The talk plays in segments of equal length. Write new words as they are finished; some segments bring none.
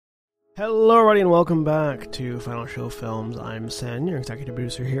Hello, everybody, and welcome back to Final Show Films. I'm Sen, your executive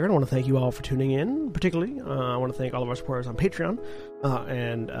producer here, and I want to thank you all for tuning in. Particularly, I want to thank all of our supporters on Patreon,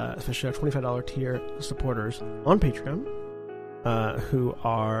 and especially our $25 tier supporters on Patreon, who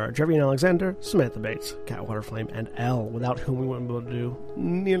are Jeremy Alexander, Samantha Bates, Cat Waterflame, and Elle, without whom we wouldn't be able to do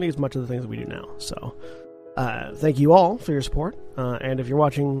nearly as much of the things that we do now. So, thank you all for your support, and if you're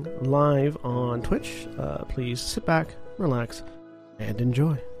watching live on Twitch, please sit back, relax, and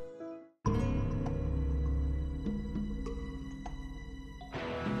enjoy.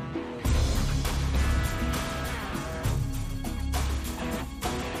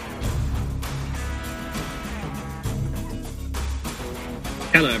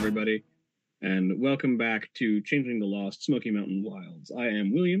 Hello, everybody, and welcome back to Changeling the Lost Smoky Mountain Wilds. I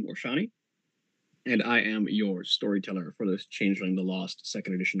am William, or Shawnee, and I am your storyteller for this Changeling the Lost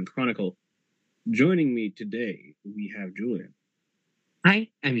 2nd Edition Chronicle. Joining me today, we have Julia. Hi,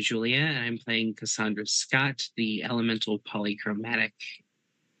 I'm Julia, and I'm playing Cassandra Scott, the elemental polychromatic.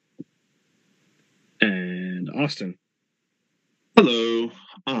 And Austin. Hello,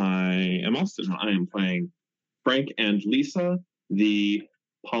 I am Austin. I am playing Frank and Lisa, the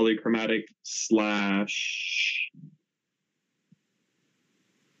polychromatic / something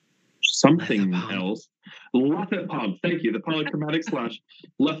Lethopomp. else. Lethopomp, thank you. The polychromatic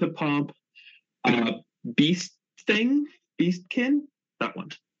 / Lethopomp beast thing? Beastkin? That one.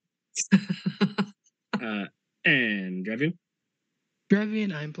 And Drevian.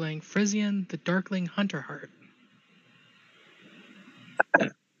 Drevian, I'm playing Frisian, the Darkling Hunterheart.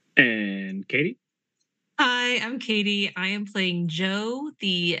 And Katie. Hi, I'm Katie. I am playing Joe,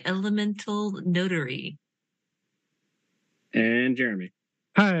 the elemental notary. And Jeremy.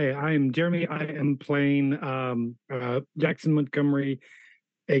 Hi, I'm Jeremy. I am playing Jackson Montgomery,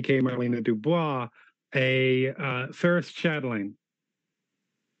 aka Marlena Dubois, a Ferris Chatelaine.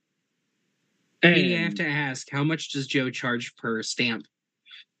 Katie, I have to ask, how much does Joe charge per stamp?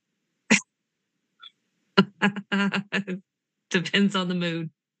 Depends on the mood.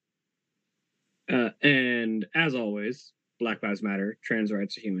 And as always, Black Lives Matter, trans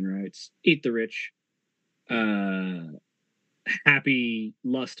rights are human rights, eat the rich, happy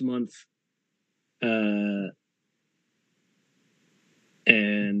lust month, and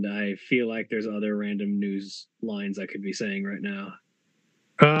I feel like there's other random news lines I could be saying right now.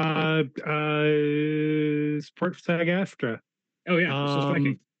 Support for SAG-AFTRA. Oh yeah, we're still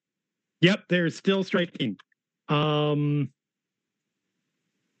striking. Yep, they're still striking.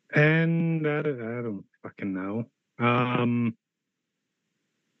 And I don't fucking know.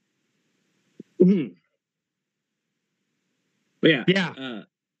 But yeah.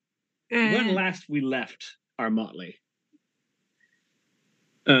 When last we left our motley,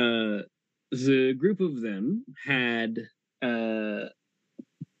 the group of them had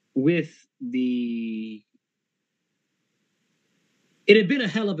it had been a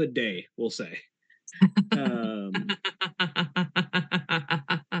hell of a day, we'll say.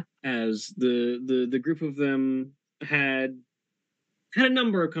 As the group of them had a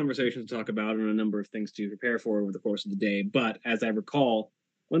number of conversations to talk about and a number of things to prepare for over the course of the day. But as I recall,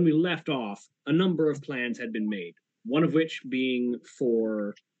 when we left off, a number of plans had been made. One of which being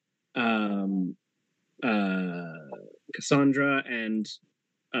for Cassandra and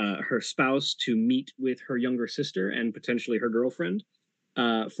her spouse to meet with her younger sister and potentially her girlfriend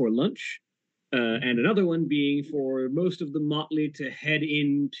for lunch. And another one being for most of the motley to head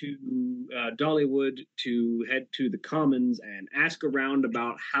into Dollywood, to head to the Commons and ask around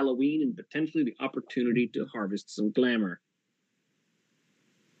about Halloween and potentially the opportunity to harvest some glamour.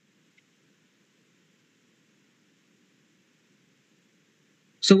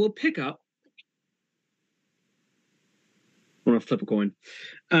 So we'll pick up. I'm going to flip a coin.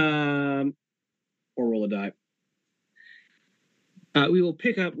 Or roll a die. We will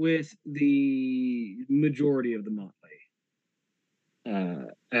pick up with the majority of the motley.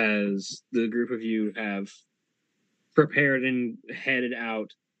 As the group of you have prepared and headed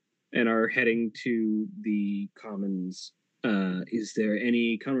out and are heading to the Commons. Is there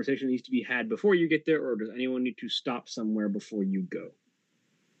any conversation that needs to be had before you get there, or does anyone need to stop somewhere before you go?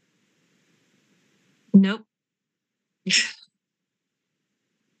 Nope.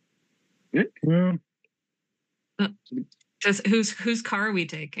 Well, Whose car are we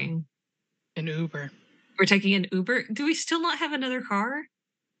taking? An Uber. We're taking an Uber. Do we still not have another car?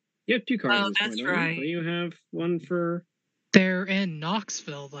 You have two cars. Oh, at this that's point, don't you? right. Don't you have one for? They're in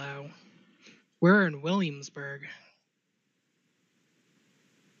Knoxville, though. We're in Williamsburg.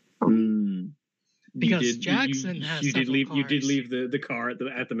 Because Jackson has you did several leave. cars. You did leave the car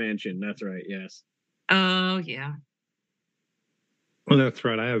at the mansion. That's right. Yes. Oh, yeah. Oh, that's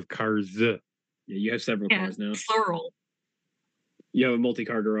right. I have cars. Yeah, you have several cars now. Plural. You have a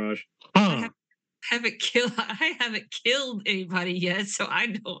multi-car garage. Huh. I haven't killed anybody yet, so I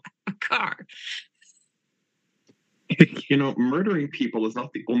don't have a car. You know, murdering people is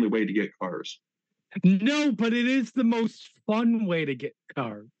not the only way to get cars. No, but it is the most fun way to get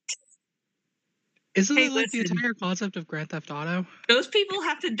cars. Isn't Hey, it like the listen. entire concept of Grand Theft Auto? Those people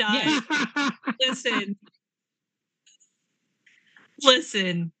have to die.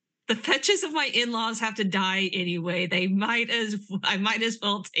 Listen. The fetches of my in-laws have to die anyway. I might as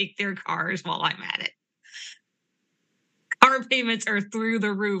well take their cars while I'm at it. Car payments are through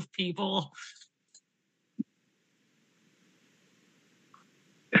the roof, people.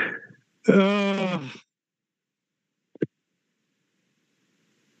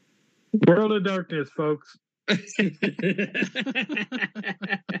 World of darkness, folks.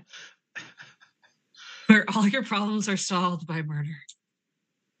 Where all your problems are solved by murder.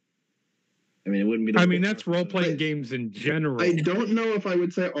 I mean, it wouldn't be. That's role-playing games in general. I don't know if I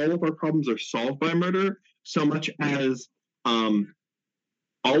would say all of our problems are solved by murder so much as all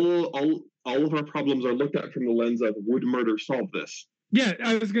of our problems are looked at from the lens of would murder solve this? Yeah,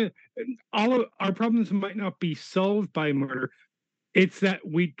 I was gonna. All of our problems might not be solved by murder. It's that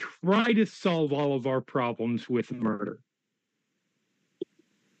we try to solve all of our problems with murder.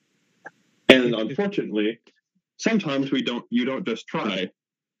 And unfortunately, sometimes we don't. You don't just try.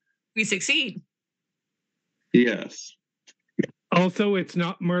 We succeed. Yes. Also, it's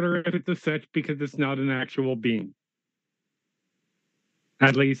not murder if it's a fetch because it's not an actual being.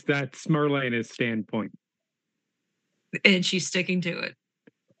 At least that's Marlena's standpoint. And she's sticking to it.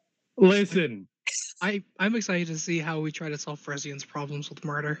 Listen. I'm excited to see how we try to solve Fresian's problems with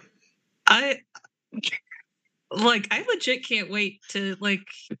murder. I legit can't wait to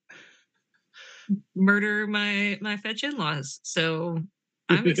murder my fetch in-laws. So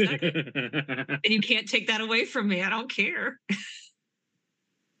I'm excited. And you can't take that away from me. I don't care.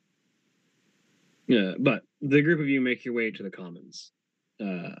 Yeah, but the group of you make your way to the commons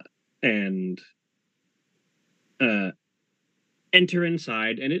and enter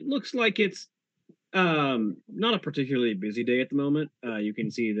inside, and it looks like it's not a particularly busy day at the moment. You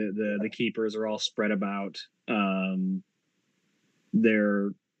can see the keepers are all spread about.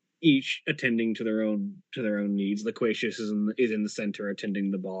 They're each attending to their own needs. Loquacious is in the center,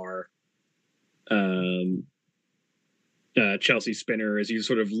 attending the bar. Chelsea Spinner, as you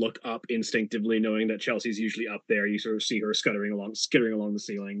sort of look up instinctively, knowing that Chelsea's usually up there, you sort of see her skittering along the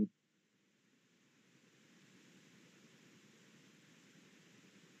ceiling.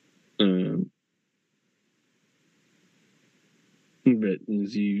 But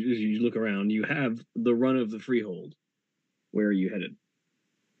as you look around, you have the run of the freehold. Where are you headed?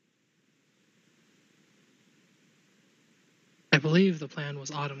 I believe the plan was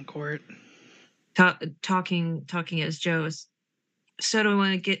Autumn Court. Talking as Joe's. So do we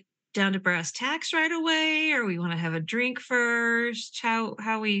want to get down to brass tacks right away, or we want to have a drink first?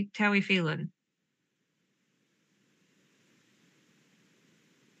 How we feeling?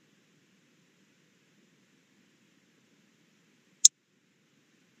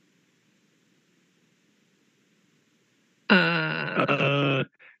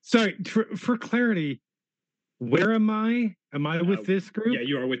 Sorry, for clarity, where am I? Am I with this group? Yeah,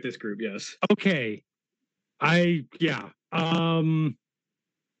 you are with this group, yes. Okay. I mean,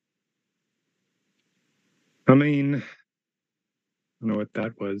 I don't know what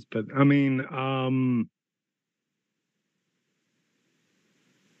that was, but I mean,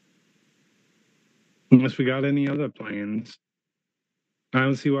 unless we got any other plans, I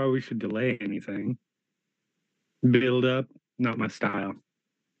don't see why we should delay anything. Build up, not my style.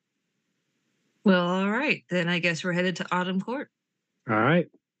 Well, all right. Then I guess we're headed to Autumn Court. All right.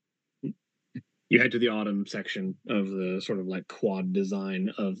 You head to the autumn section of the sort of like quad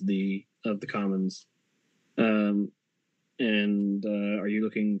design of the commons. And are you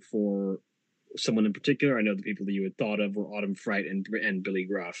looking for someone in particular? I know the people that you had thought of were Autumn Fright and Billy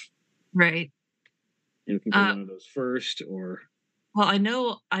Gruff. Right. You looking for one of those first, or? Well, I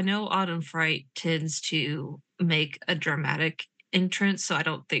know Autumn Fright tends to make a dramatic entrance, so I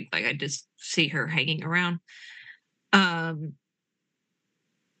don't think I just see her hanging around.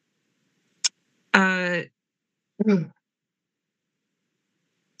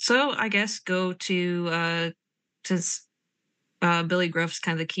 So I guess go to since Billy Gruff's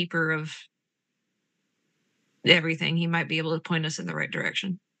kind of the keeper of everything, he might be able to point us in the right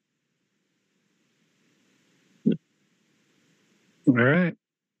direction. All right.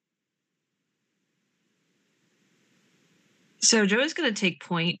 So Joe's going to take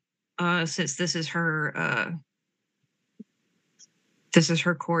point since this is her This is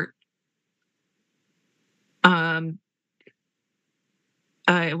her court.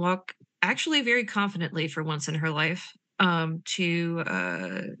 I walk actually very confidently for once in her life to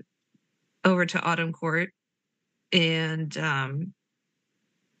over to Autumn Court and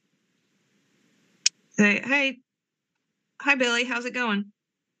say, hi Billy, how's it going?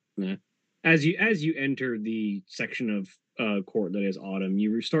 Yeah. As you enter the section of court that is Autumn,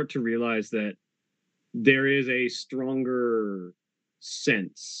 you start to realize that there is a stronger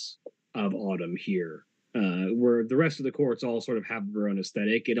sense of Autumn here. Where the rest of the courts all sort of have their own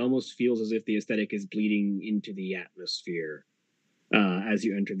aesthetic. It almost feels as if the aesthetic is bleeding into the atmosphere as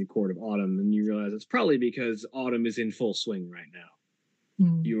you enter the court of Autumn, and you realize it's probably because Autumn is in full swing right now.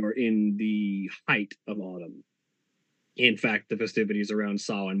 You're in the height of Autumn. In fact, the festivities around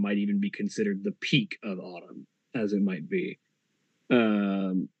Samhain might even be considered the peak of Autumn, as it might be.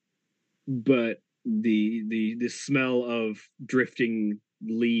 But the smell of drifting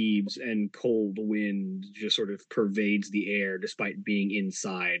leaves and cold wind just sort of pervades the air despite being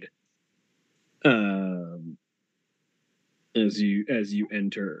inside. As you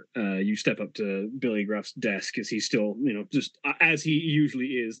enter, you step up to Billy Gruff's desk as he's still, just as he usually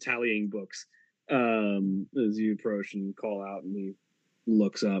is, tallying books. As you approach and call out, and he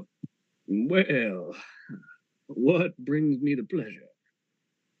looks up. Well, what brings me the pleasure?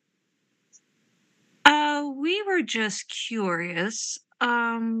 We were just curious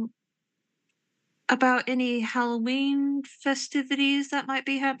about any Halloween festivities that might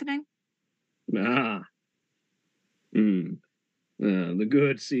be happening. The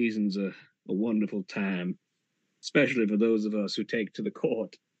good season's a wonderful time, especially for those of us who take to the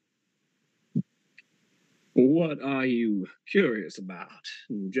court. What are you curious about?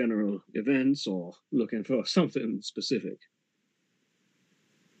 General events or looking for something specific?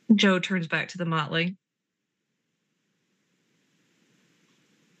 Joe turns back to the motley.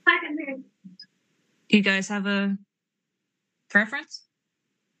 You guys have a preference?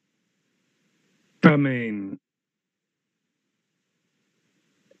 I mean,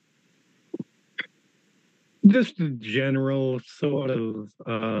 just a general sort of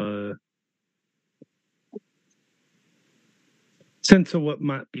sense of what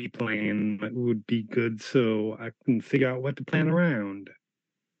might be planned would be good, so I can figure out what to plan around.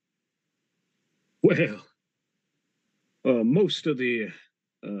 Well, most of the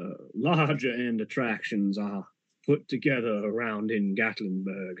larger end attractions are put together around in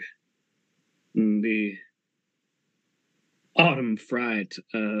Gatlinburg. The Autumn Fright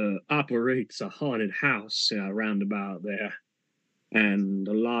operates a haunted house around about there, and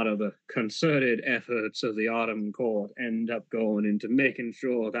a lot of the concerted efforts of the Autumn Court end up going into making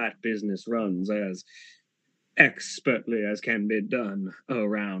sure that business runs as expertly as can be done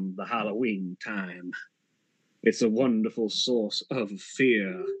around the Halloween time. It's a wonderful source of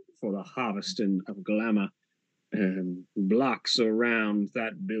fear for the harvesting of glamour, and blocks around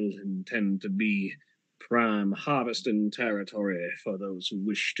that building tend to be prime harvesting territory for those who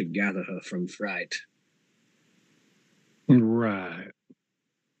wish to gather her from fright. Right.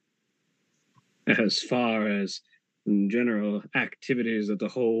 As far as general activities that the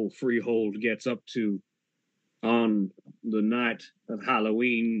whole freehold gets up to on the night of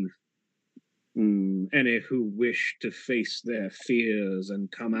Halloween, any who wish to face their fears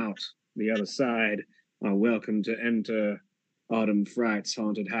and come out the other side are welcome to enter Autumn Fright's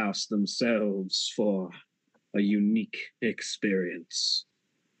haunted house themselves for a unique experience.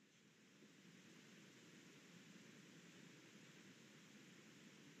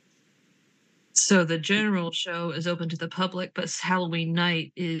 So the general show is open to the public, but Halloween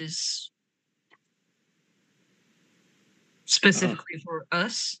night is specifically for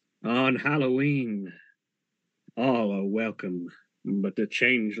us. On Halloween, all are welcome, but the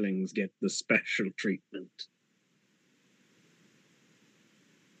changelings get the special treatment.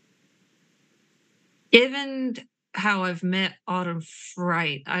 Given how I've met Autumn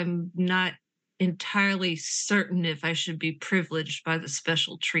Fright, I'm not entirely certain if I should be privileged by the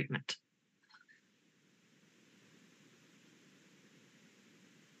special treatment.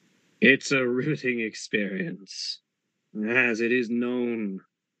 It's a riveting experience, as it is known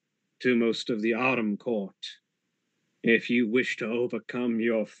to most of the Autumn Court. If you wish to overcome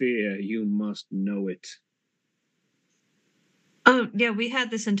your fear, you must know it. Oh, yeah, we had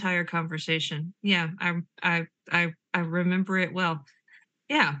this entire conversation. Yeah, I remember it well.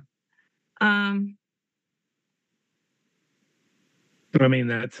 Yeah. I mean,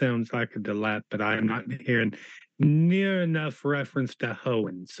 that sounds like a delight, but I'm not hearing near enough reference to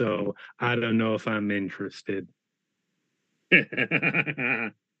hoeing, so I don't know if I'm interested.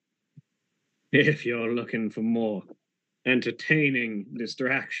 If you're looking for more entertaining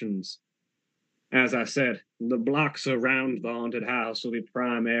distractions. As I said, the blocks around the haunted house will be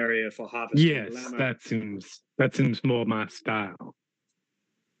prime area for harvesting Yes, glamour. that seems more my style.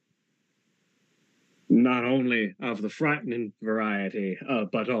 Not only of the frightening variety,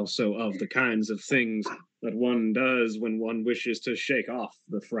 but also of the kinds of things that one does when one wishes to shake off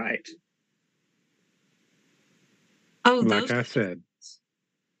the fright. Oh, Like those I said.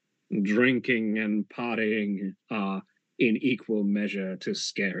 Drinking and partying are in equal measure to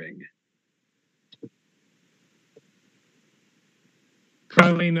scaring.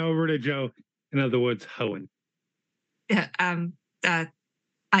 I lean over to Joe. In other words, hoeing. Yeah, I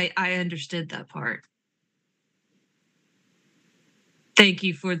understood that part. Thank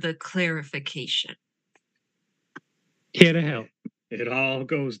you for the clarification. Here to help. It all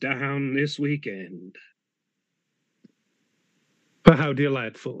goes down this weekend. But how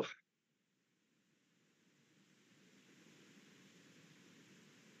delightful.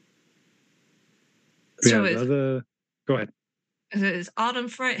 So Go ahead. is Autumn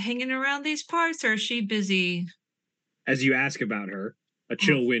Fright hanging around these parts, or is she busy? As you ask about her, a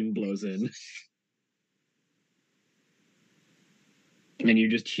chill wind blows in. And you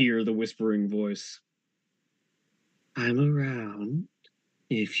just hear the whispering voice. I'm around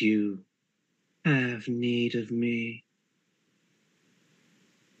if you have need of me.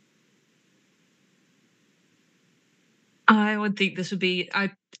 I would think this would be.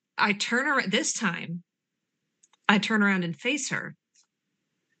 I turn around this time. I turn around and face her.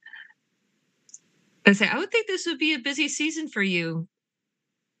 I say, I would think this would be a busy season for you.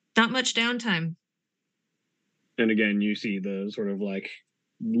 Not much downtime. And again, you see the sort of like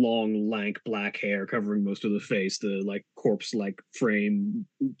long, lank black hair covering most of the face, the like corpse-like frame,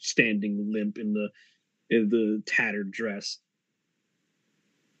 standing limp in the tattered dress.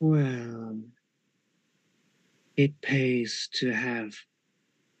 Well, it pays to have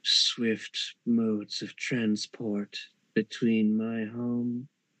swift modes of transport between my home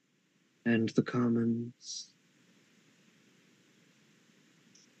and the commons.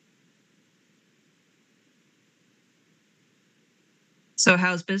 So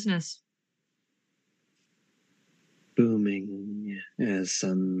how's business? Booming, as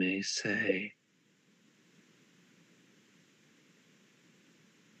some may say.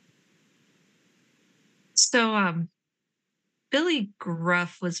 So Billy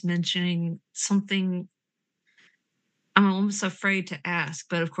Gruff was mentioning something I'm almost afraid to ask,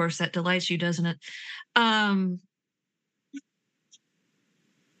 but of course that delights you, doesn't it?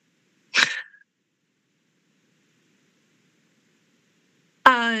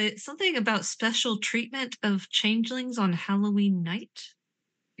 Something about special treatment of changelings on Halloween night.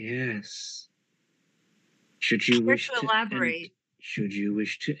 Yes. Should you Care wish to elaborate? should you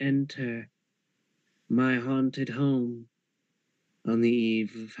wish to enter my haunted home on the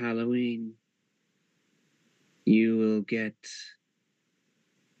eve of Halloween, you will get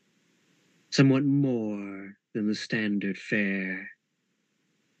somewhat more than the standard fare.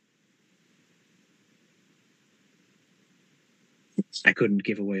 I couldn't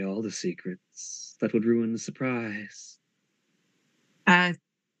give away all the secrets. That would ruin the surprise.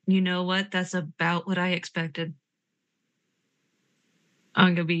 You know what? That's about what I expected.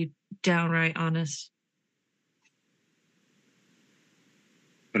 I'm gonna be downright honest.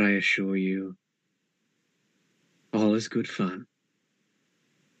 But I assure you, all is good fun.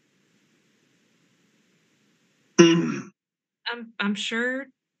 I'm sure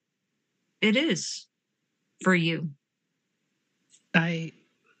it is for you. I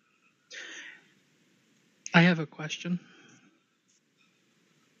have a question.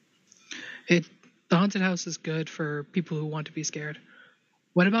 The haunted house is good for people who want to be scared.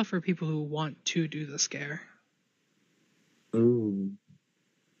 What about for people who want to do the scare? Ooh.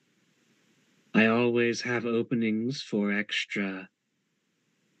 I always have openings for extra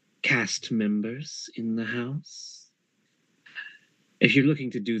cast members in the house. If you're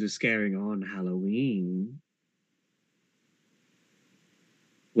looking to do the scaring on Halloween,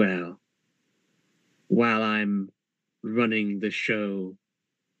 well, while I'm running the show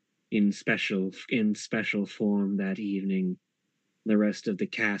in special form that evening, the rest of the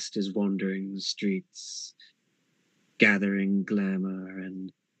cast is wandering the streets, gathering glamour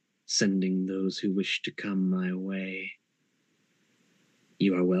and sending those who wish to come my way.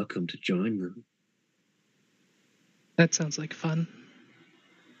 You are welcome to join them. That sounds like fun.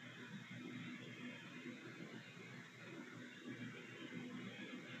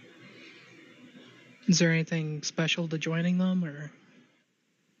 Is there anything special to joining them, or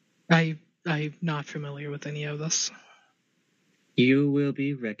I'm not familiar with any of this. You will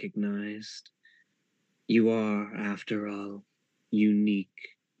be recognized. You are, after all,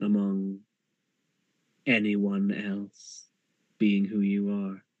 unique among anyone else, being who you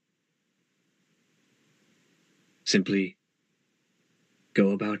are. Simply go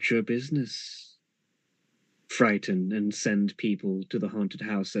about your business. Frighten and send people to the haunted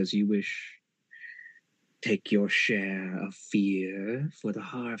house as you wish. Take your share of fear for the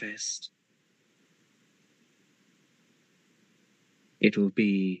harvest. It will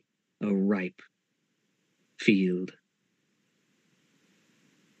be a ripe field.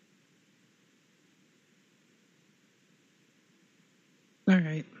 All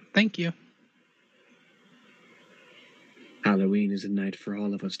right. Thank you. Halloween is a night for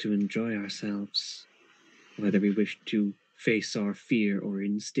all of us to enjoy ourselves, whether we wish to face our fear or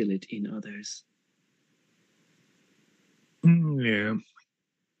instill it in others. Yeah.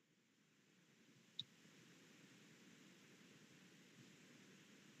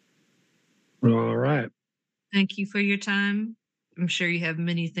 All right. Thank you for your time. I'm sure you have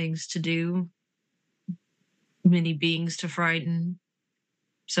many things to do, many beings to frighten,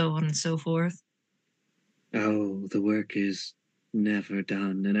 so on and so forth. Oh, the work is never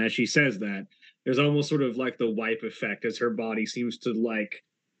done. And as she says that, there's almost sort of like the wipe effect as her body seems to like,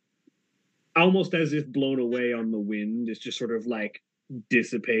 almost as if blown away on the wind. It's just sort of like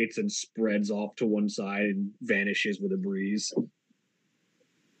dissipates and spreads off to one side and vanishes with a breeze.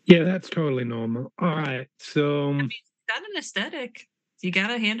 Yeah, that's totally normal. All right. So Got an aesthetic. You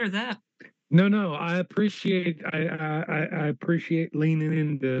gotta hand her that. no, I appreciate I appreciate leaning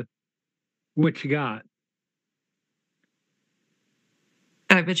into what you got.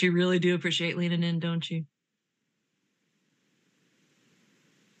 I bet you really do appreciate leaning in, don't you?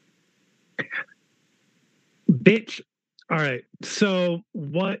 Bitch. All right. So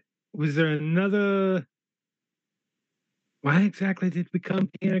what was there another why exactly did we come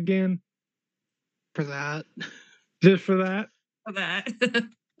here again? For that. Just for that? For that.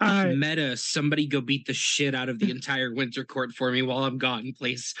 All right. Meta, somebody go beat the shit out of the entire Winter Court for me while I'm gone,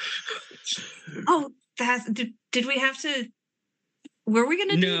 please. Oh, that did we have to? Were we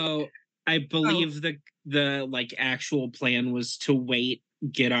gonna do? No, I believe the like actual plan was to wait,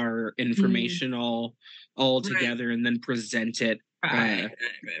 get our information all Right. together, and then present it Right.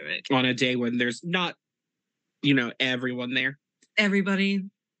 on a day when there's not, everyone there. Everybody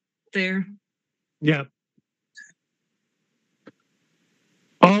there. Yeah.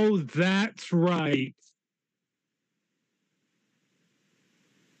 Oh, that's right.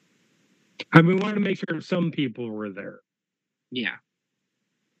 I mean, we wanted to make sure some people were there. Yeah.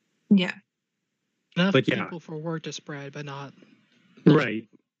 Yeah. Enough But yeah. people for word to spread, but not Right.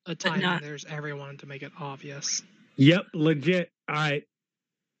 a time not- when there's everyone to make it obvious. Yep, legit. All right.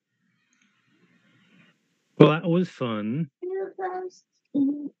 Well, that was fun.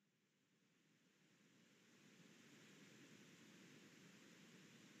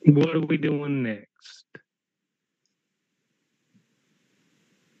 What are we doing next?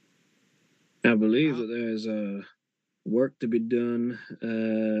 I believe that there's work to be done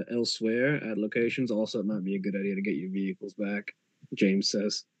elsewhere at locations. Also, it might be a good idea to get your vehicles back, James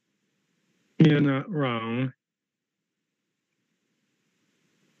says. You're not wrong.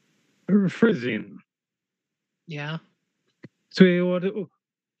 Frizzing. Yeah. So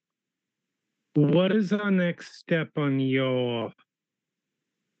what is our next step on your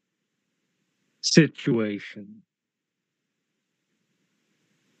situation?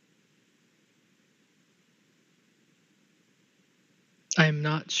 I'm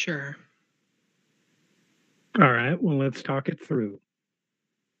not sure. All right, well, let's talk it through.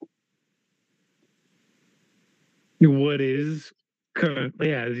 What is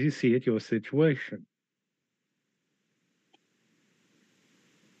currently, as you see it, your situation?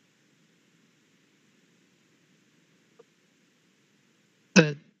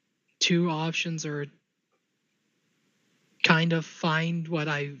 The two options are kind of find what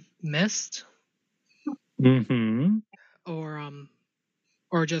I missed, Mm-hmm.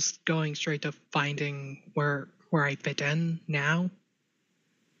 or just going straight to finding where I fit in now.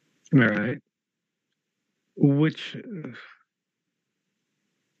 All right. What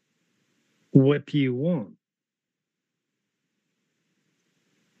do you want?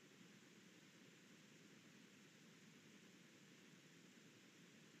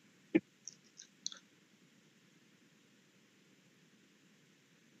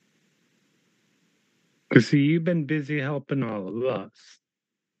 Because see, you've been busy helping all of us.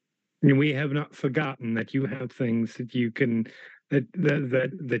 And we have not forgotten that you have things that you can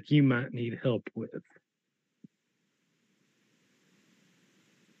that you might need help with.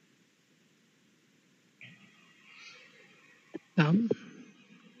 Um,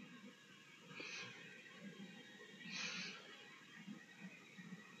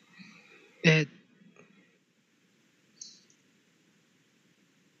 it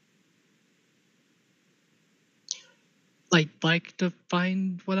like to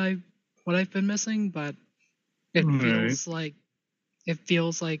find what I've been missing, but it Right. feels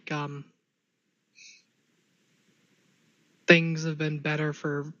like things have been better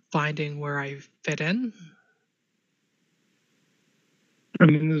for finding where I fit in. I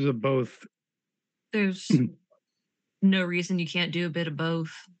mean, those are both. There's no reason you can't do a bit of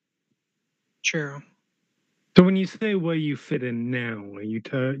both. True. So when you say where you fit in now, are you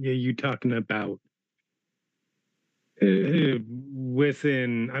talking about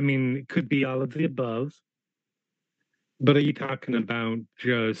within? I mean, it could be all of the above, but are you talking about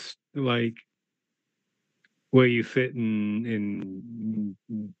just like where you fit in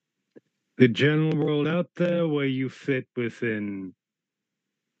the general world out there, where you fit within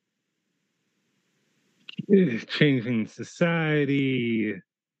changing society,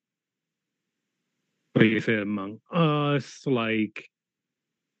 where you fit among us? Like,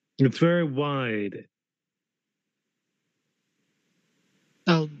 it's very wide.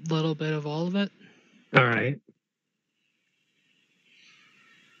 A little bit of all of it. All right.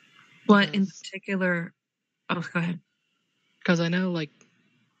 What in Because- particular? Oh, go ahead. Because I know like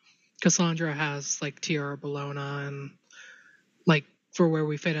Cassandra has like Tiara Bologna and like for where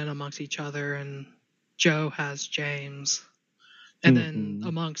we fit in amongst each other, and Joe has James. And then Mhm.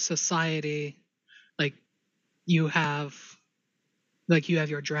 amongst society, like you have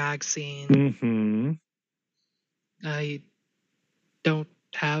your drag scene. Mm-hmm. I don't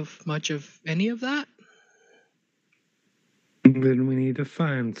have much of any of that. Then we need to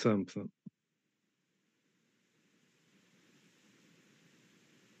find something.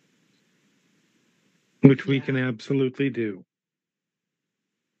 Which we Yeah. can absolutely do.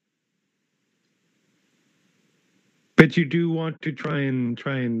 But you do want to try and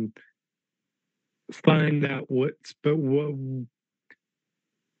find out what's but what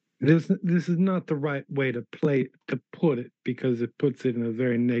this is not the right way to put it, because it puts it in a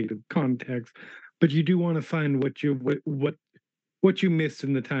very negative context. But you do want to find what you missed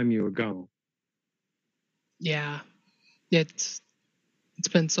in the time you were gone. Yeah. It's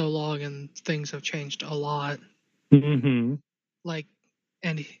been so long and things have changed a lot. Mm-hmm. Like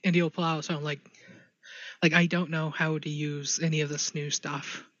and he'll pull out something like I don't know how to use any of this new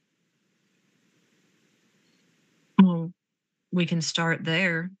stuff. Well, we can start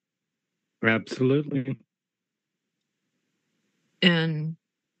there. Absolutely. And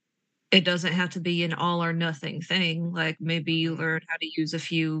it doesn't have to be an all or nothing thing. Like maybe you learn how to use a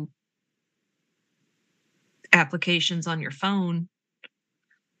few applications on your phone,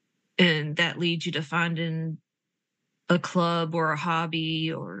 and that leads you to finding a club or a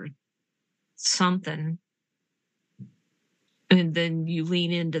hobby or something. And then you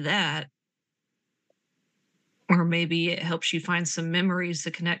lean into that. Or maybe it helps you find some memories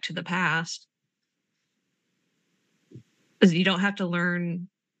to connect to the past. Because you don't have to learn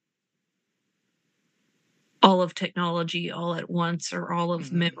all of technology all at once, or all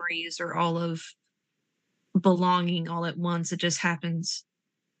of memories, or all of belonging all at once. It just happens.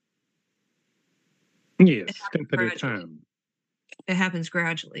 Yes, step at a Gradually. time. It happens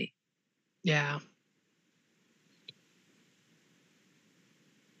gradually. Yeah.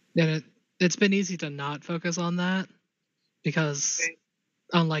 And it's been easy to not focus on that because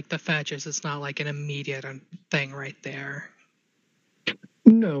unlike the fetches, it's not like an immediate thing right there.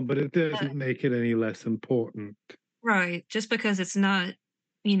 No, but it doesn't make it any less important. Right. Just because it's not,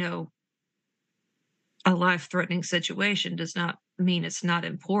 you know, a life-threatening situation does not mean it's not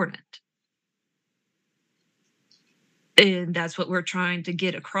important. And that's what we're trying to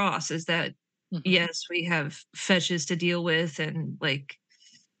get across, is that yes, we have fetches to deal with and like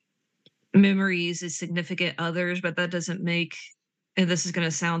memories as significant others, but that doesn't make, and this is going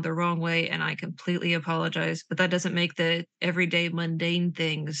to sound the wrong way, and I completely apologize, but that doesn't make the everyday mundane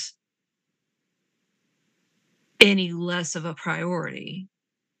things any less of a priority.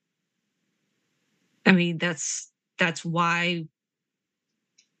 I mean, that's why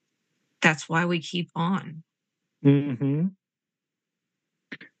we keep on. Mm-hmm.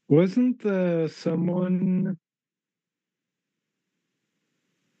 Wasn't someone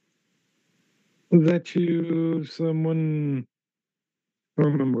someone, I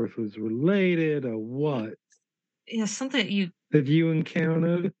don't remember if it was related or what, Yeah, something that you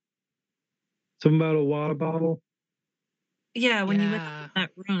encountered? Something about a water bottle? when you went Yeah. on that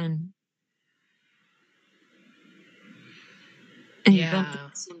run and you bumped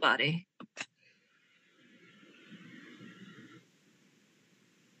into somebody.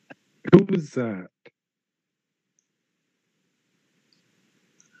 Who was that?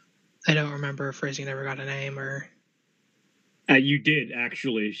 I don't remember if Rizzy never got a name or. You did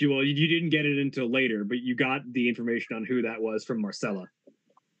actually. Well, you didn't get it until later, but you got the information on who that was from Marcella.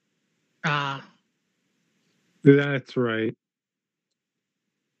 That's right.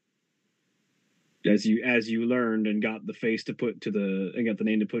 As you learned and got the face to put to the and got the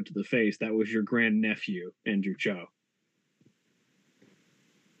name to put to the face, that was your grandnephew, Andrew Cho.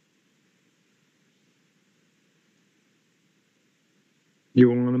 You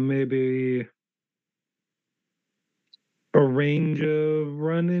want to maybe arrange a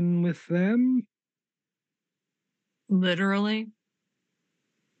run-in with them? Literally.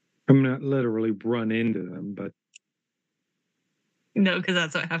 I'm not literally run into them, but No, because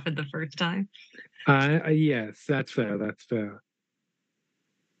that's what happened the first time. yes, that's fair. That's fair.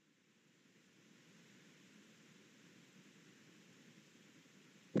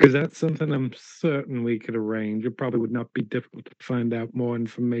 Because that's something I'm certain we could arrange. It probably would not be difficult to find out more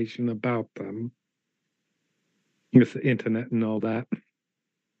information about them with the internet and all that.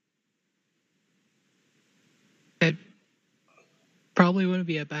 It probably wouldn't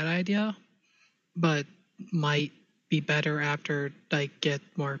be a bad idea, but might be better after I get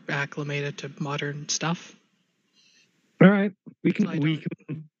more acclimated to modern stuff. All right, we So I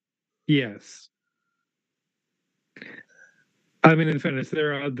can. Yes. I mean, in fairness,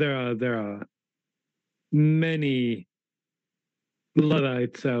 there are many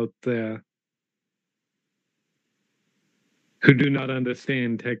Luddites out there who do not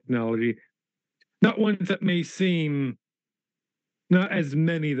understand technology. Not ones that may seem, not as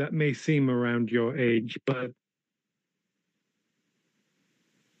many that may seem around your age, but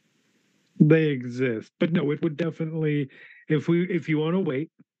they exist. But no, it would definitely, if you want to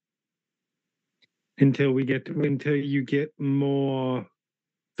wait until you get more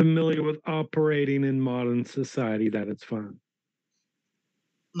familiar with operating in modern society, that it's fun.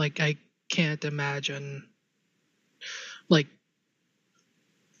 Like, I can't imagine, like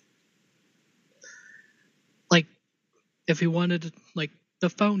if he wanted like the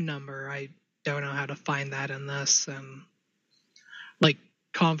phone number, I don't know how to find that in this, and like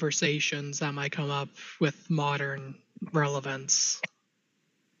conversations that might come up with modern relevance.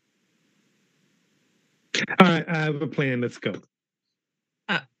 All right, I have a plan. Let's go.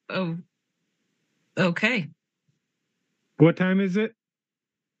 Oh, okay. What time is it?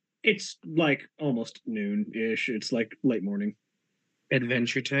 It's like almost noon-ish. It's like late morning.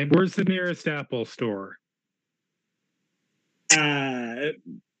 Adventure time. Where's the nearest Apple store?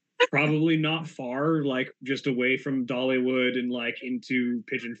 Probably not far, like just away from Dollywood and like into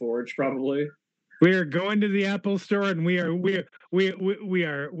Pigeon Forge, probably. We are going to the Apple store, and we are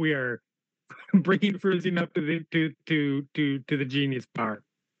bringing Fruzy up to the Genius Bar.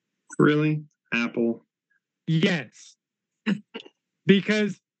 Really? Apple? Yes,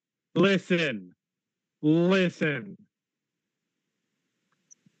 because listen.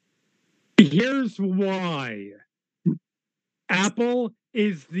 Here's why. Apple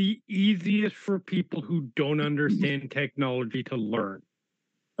is the easiest for people who don't understand technology to learn.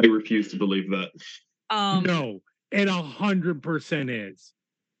 I refuse to believe that. No, it 100% is.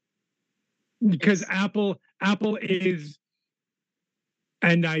 Because Apple is,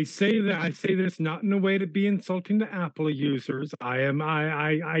 and I say this not in a way to be insulting to Apple users. I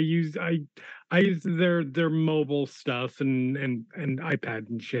use their mobile stuff and iPad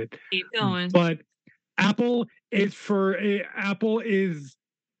and shit. Keep going. But Apple is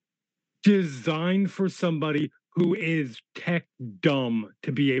designed for somebody who is tech dumb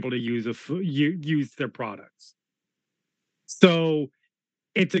to be able to use their products. So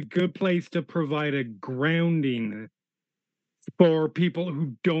it's a good place to provide a grounding for people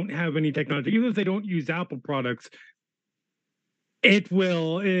who don't have any technology. Even if they don't use Apple products, they'll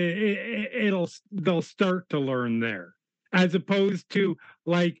start to learn there, as opposed to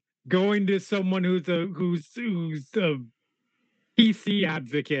like going to someone who's a PC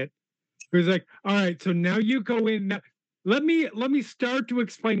advocate who's like, all right, so now you go in. Now, let me start to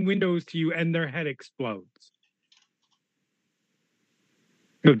explain Windows to you, and their head explodes.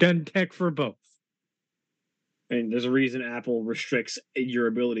 I've done tech for both. And there's a reason Apple restricts your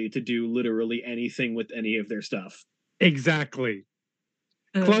ability to do literally anything with any of their stuff. Exactly.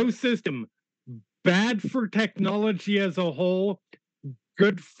 Closed system. Bad for technology as a whole.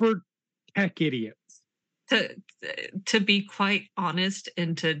 Good for tech idiots. To be quite honest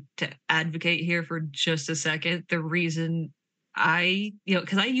and to advocate here for just a second, the reason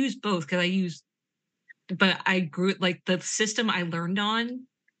because I use both, but I grew like the system I learned on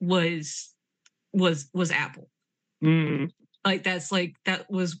was Apple. Mm-hmm. Like that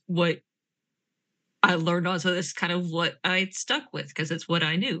was what I learned on, so that's kind of what I stuck with because it's what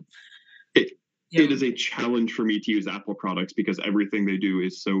I knew. Yeah. it is a challenge for me to use Apple products because everything they do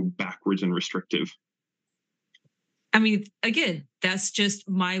is so backwards and restrictive. I mean, again, that's just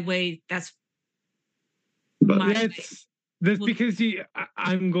my way. That's But my way. That's Well- because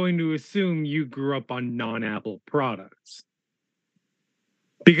I'm going to assume you grew up on non-Apple products.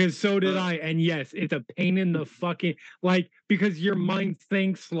 Because so did I. And yes, it's a pain in the fucking, like, because your mind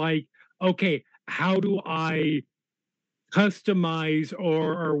thinks like, okay, how do I customize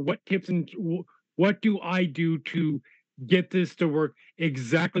or what tips and what do I do to get this to work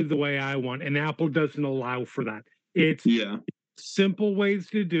exactly the way I want? And Apple doesn't allow for that. It's yeah, simple ways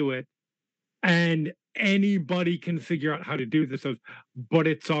to do it. And anybody can figure out how to do this, but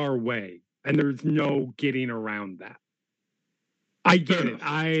it's our way. And there's no getting around that. I get it.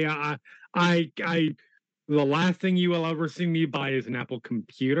 The last thing you will ever see me buy is an Apple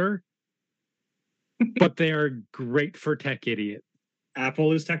computer, but they are great for tech idiots.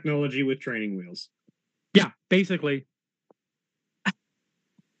 Apple is technology with training wheels. Yeah, basically.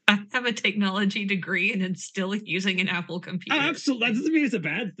 I have a technology degree and I'm still using an Apple computer. Absolutely, that doesn't mean it's a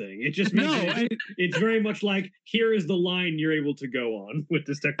bad thing. It just means it's very much like, here is the line you're able to go on with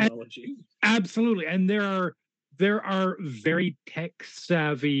this technology. Absolutely, and there are very tech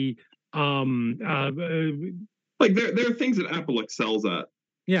savvy. like there are things that Apple excels at.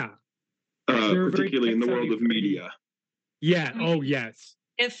 Yeah, particularly in the world of media. Yeah. Oh yes.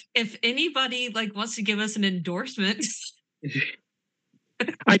 If anybody like wants to give us an endorsement.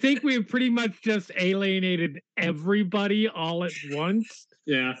 I think we've pretty much just alienated everybody all at once.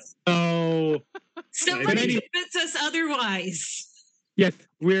 Yeah. So somebody convince us otherwise. Yes,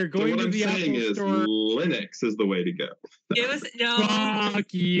 we're going so what to the I'm saying Apple is Store. Linux is the way to go.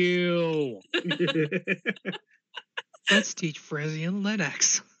 Fuck you. Let's teach Frisian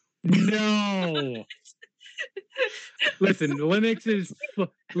Linux. No. Listen, Linux is back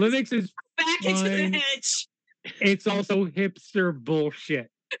into the fine. hedge. It's also hipster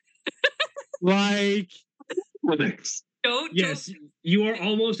bullshit. Like Linux. Yes, you are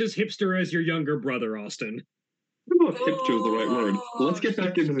almost as hipster as your younger brother, Austin. I don't know if hipster is the right word. Let's get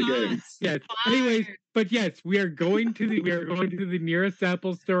back into the game. Yes. Anyways, but yes, we are going to the nearest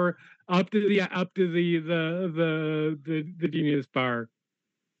Apple store up to the Genius Bar.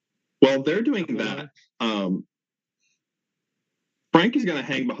 Well, they're doing that. Frank is going to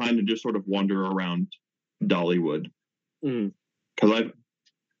hang behind and just sort of wander around Dollywood because I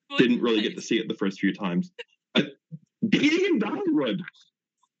didn't really get to see it the first few times. Being in Dollywood.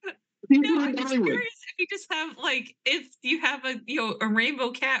 No, I'm just curious if you just have if you have a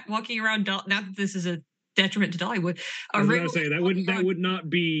rainbow cat walking around. Not that this is a detriment to Dollywood. I was going to say that would not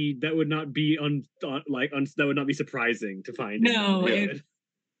be surprising to find. No.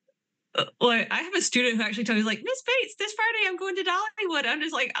 Well, I have a student who actually told me, like, Miss Bates, this Friday I'm going to Dollywood. I'm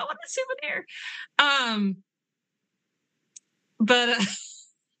just like, I want a souvenir.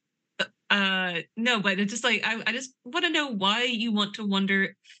 No, but it's just like I just want to know why you want to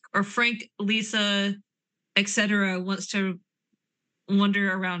wonder, or Frank, Lisa, etc. wants to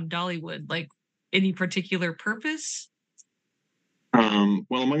wander around Dollywood, like any particular purpose. Well,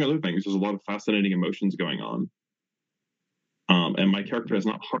 among other things, there's a lot of fascinating emotions going on. And my character is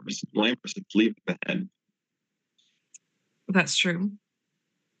not harsh and glamorous, it's leave the head. That's true.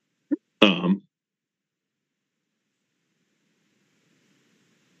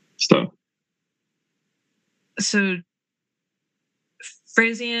 So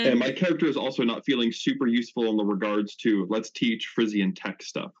Frisian. And my character is also not feeling super useful in the regards to let's teach Frisian tech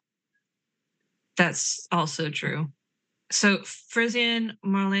stuff. That's also true. So Frisian,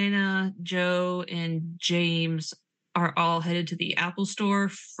 Marlena, Joe, and James are all headed to the Apple Store.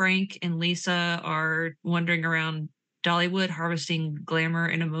 Frank and Lisa are wandering around Dollywood, harvesting glamour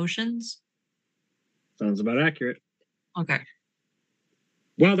and emotions. Sounds about accurate. Okay.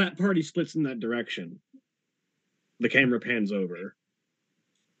 While that party splits in that direction, the camera pans over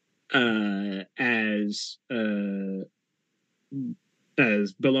as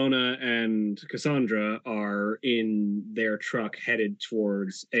Bellona and Cassandra are in their truck headed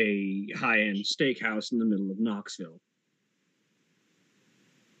towards a high-end steakhouse in the middle of Knoxville.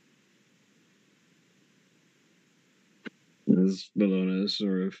 As Bellona is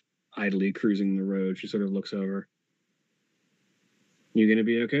sort of idly cruising the road, she sort of looks over. You gonna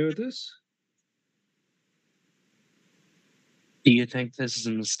be okay with this? Do you think this is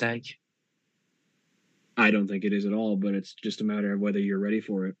a mistake? I don't think it is at all, but it's just a matter of whether you're ready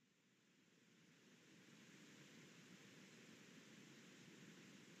for it.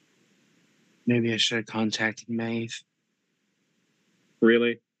 Maybe I should have contacted Maeve.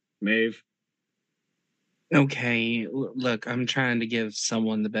 Really? Maeve? Okay, look, I'm trying to give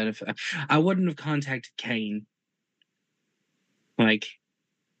someone the benefit. I wouldn't have contacted Kane. Like,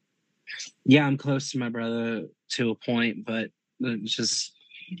 yeah, I'm close to my brother to a point, but just,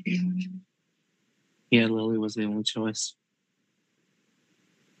 yeah, Lily was the only choice.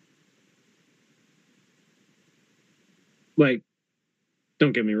 Like,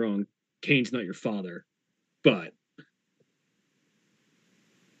 don't get me wrong, Kane's not your father, but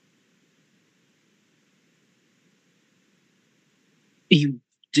you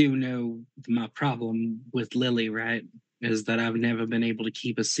do know my problem with Lily, right? Is that I've never been able to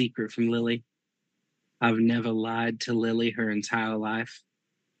keep a secret from Lily. I've never lied to Lily her entire life.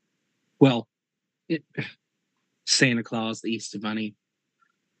 Well, Santa Claus, the Easter Bunny.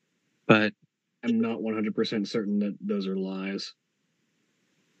 But I'm not 100% certain that those are lies.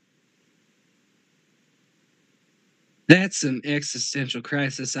 That's an existential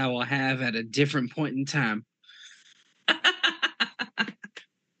crisis I will have at a different point in time.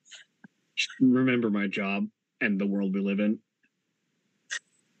 Remember my job and the world we live in.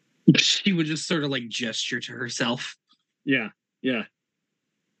 She would just sort of like gesture to herself. Yeah.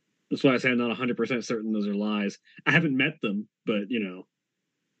 That's why I say I'm not 100% certain those are lies. I haven't met them, but you know.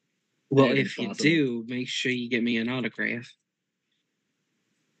 Well, if you do, make sure you get me an autograph.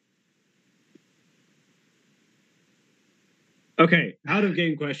 Okay, out of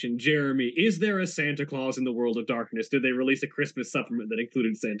game question, Jeremy, is there a Santa Claus in the World of Darkness? Did they release a Christmas supplement that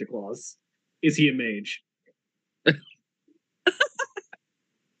included Santa Claus? Is he a mage?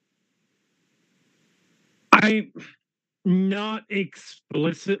 I not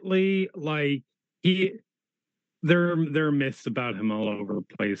explicitly like there are myths about him all over the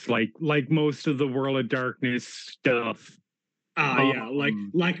place, like most of the World of Darkness stuff. Yeah,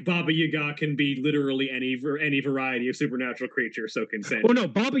 like Baba Yaga can be literally any variety of supernatural creature, so can Santa. Oh no,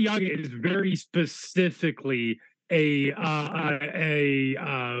 Baba Yaga is very specifically a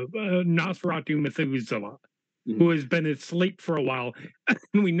Nosferatu Methuselah who has been asleep for a while,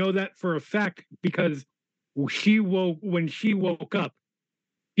 and we know that for a fact because when she woke up,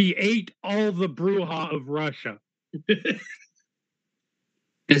 he ate all the Bruja of Russia. This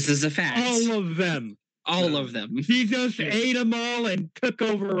is a fact. All of them. All of them. He just ate them all and took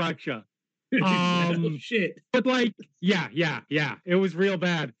over Russia. Shit. But like, yeah. It was real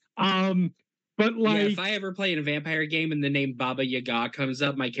bad. But like, yeah, if I ever play in a vampire game and the name Baba Yaga comes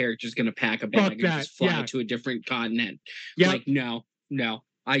up, my character's gonna pack a bag and just fly to a different continent. Yep. Like, no,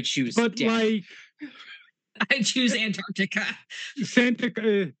 I choose death. Like, I choose Antarctica.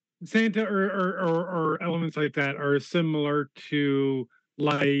 Santa or elements like that are similar to,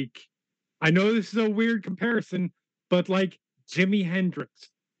 like, I know this is a weird comparison, but like Jimi Hendrix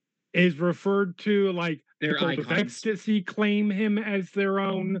is referred to, like, their Cult of Ecstasy claim him as their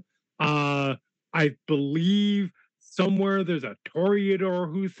own. I believe somewhere there's a Toreador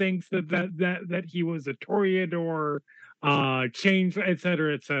who thinks that he was a Toreador, change,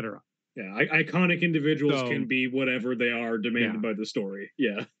 etc., etc. Yeah, iconic individuals can be whatever they are demanded by the story.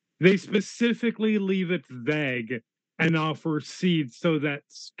 Yeah. They specifically leave it vague and offer seeds so that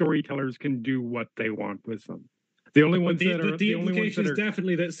storytellers can do what they want with them. The only ones that are the implication is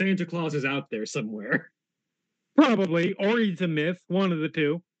definitely that Santa Claus is out there somewhere. Probably, or he's a myth, one of the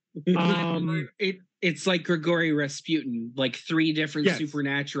two. It's like Grigory Rasputin. Like 3 different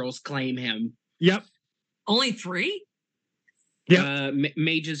supernaturals claim him. Yep. Only 3? Yeah,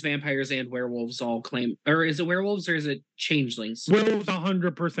 mages, vampires, and werewolves all claim. Or is it werewolves or is it changelings? Werewolves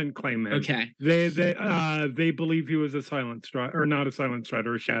 100% claim him. Okay. They believe he was a silent strider, or not a silent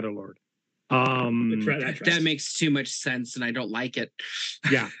strider, a shadow lord. That makes too much sense, and I don't like it.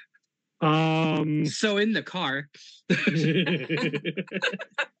 Yeah. So in the car.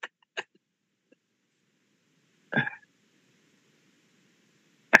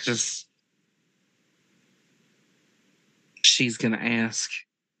 She's gonna ask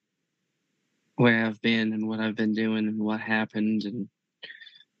where I've been and what I've been doing and what happened and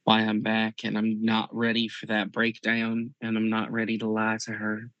why I'm back, and I'm not ready for that breakdown, and I'm not ready to lie to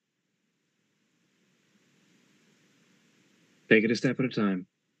her. Take it a step at a time.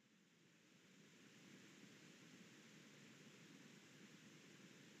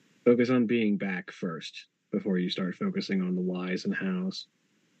 Focus on being back first before you start focusing on the whys and hows.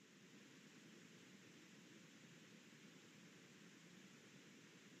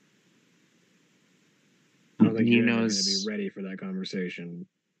 I don't think you're ever going to be ready for that conversation.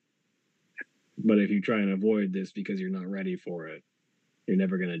 But if you try and avoid this because you're not ready for it, you're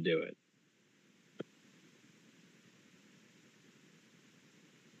never going to do it.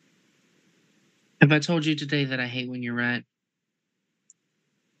 Have I told you today that I hate when you're right?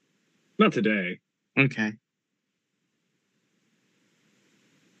 Not today. Okay.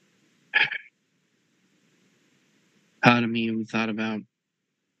 Part of me even thought about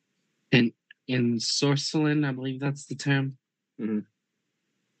in Sorceland, I believe that's the term. Mhm.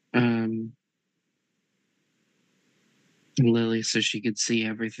 Lily, so she could see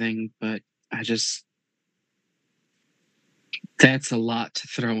everything, but that's a lot to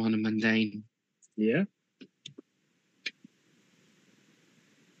throw on a mundane. Yeah.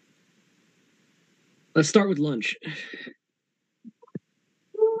 Let's start with lunch.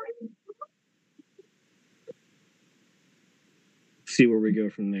 See where we go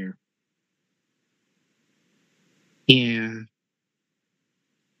from there. Yeah.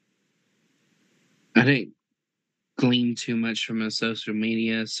 I didn't glean too much from her social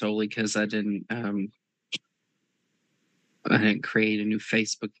media solely because I didn't create a new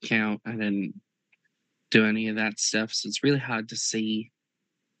Facebook account. I didn't do any of that stuff. So it's really hard to see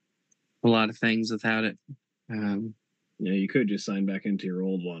a lot of things without it. Yeah, you could just sign back into your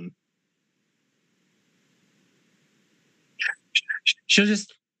old one. She'll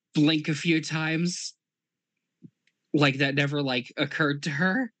just blink a few times, like that never occurred to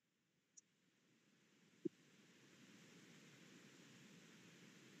her.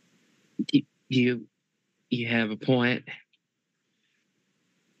 You have a point.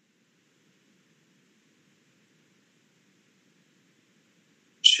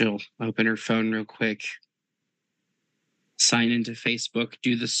 She'll open her phone real quick, sign into Facebook,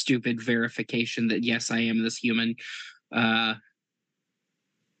 do the stupid verification that yes, I am this human. I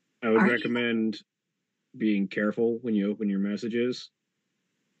would recommend being careful when you open your messages,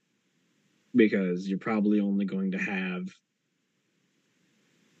 because you're probably only going to have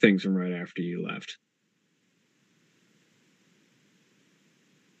things from right after you left.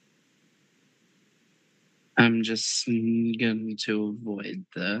 I'm just going to avoid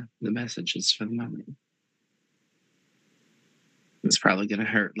the messages for the moment. It's probably going to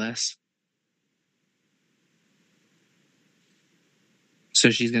hurt less. So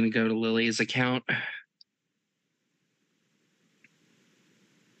she's going to go to Lily's account.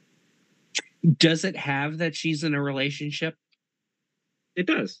 Does it have that she's in a relationship? It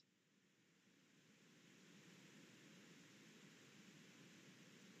does.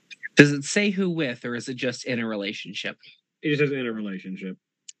 Does it say who with, or is it just in a relationship? It just says in a relationship.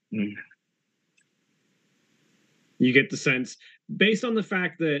 Mm. You get the sense, based on the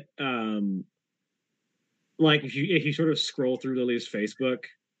fact that, like, if you sort of scroll through Lily's Facebook,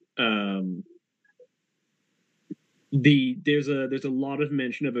 there's a lot of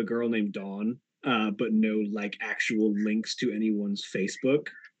mention of a girl named Dawn, but no actual links to anyone's Facebook.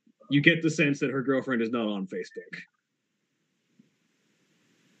 You get the sense that her girlfriend is not on Facebook.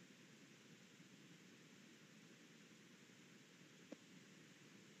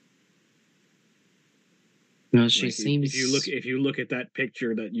 No, she seems. If you look at that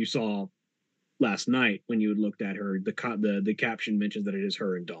picture that you saw last night when you looked at her, the caption mentions that it is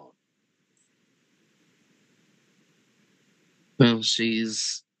her and Dawn. Well,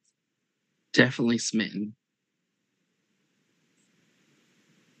 she's definitely smitten.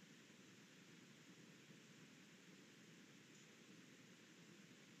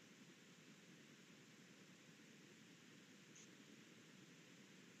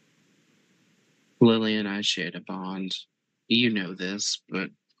 Lily and I shared a bond. You know this, but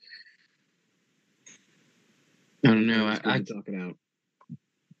I don't know. Talk it out.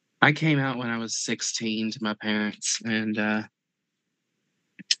 I came out when I was 16 to my parents, and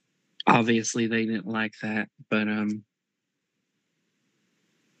obviously they didn't like that. But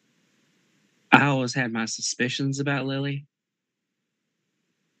I always had my suspicions about Lily,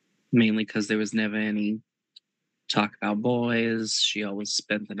 mainly because there was never any talk about boys. She always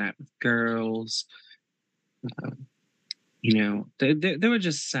spent the night with girls. There were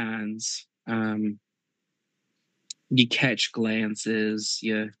just signs. You catch glances.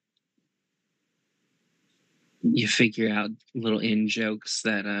 You figure out little in jokes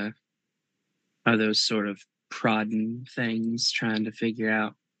that are those sort of prodding things, trying to figure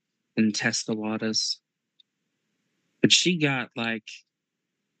out and test the waters. But she got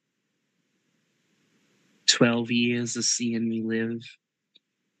 12 years of seeing me live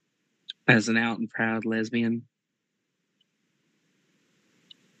as an out and proud lesbian.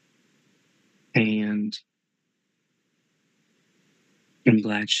 And I'm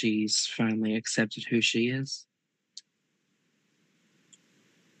glad she's finally accepted who she is.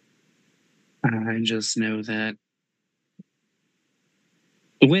 I just know that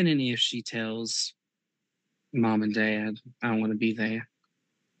when and if she tells mom and dad, I want to be there.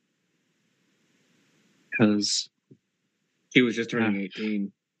 Because he was just turning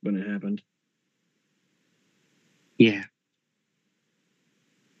 18 when it happened. Yeah.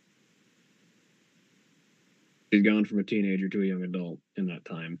 She's gone from a teenager to a young adult in that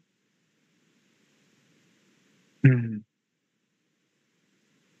time.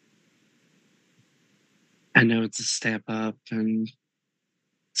 I know it's a step up and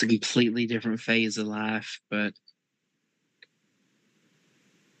it's a completely different phase of life, but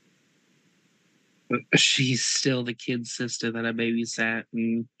she's still the kid's sister that I babysat,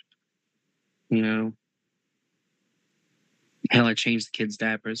 and hell, I changed the kids'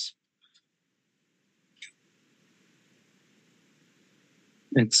 diapers.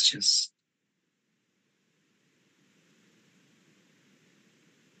 It's just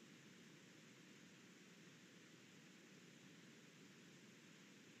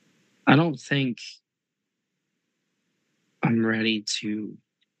I don't think I'm ready to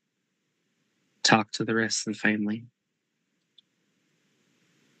talk to the rest of the family.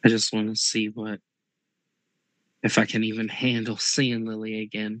 I just want to see if I can even handle seeing Lily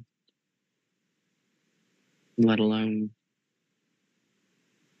again, let alone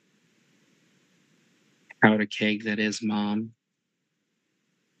powder keg that is mom,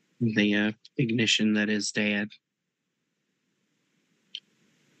 the ignition that is dad.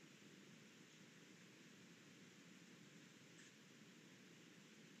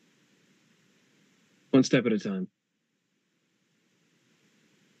 One step at a time.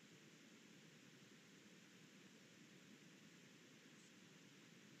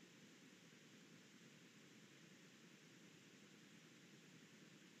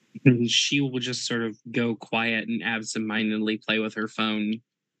 And she will just sort of go quiet and absentmindedly play with her phone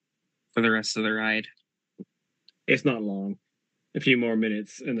for the rest of the ride. It's not long. A few more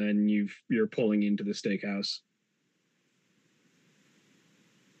minutes, and then you're pulling into the steakhouse.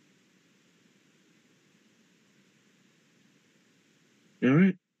 All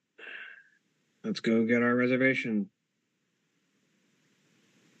right. Let's go get our reservation.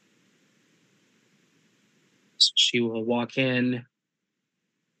 So she will walk in.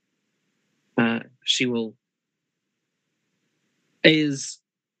 Is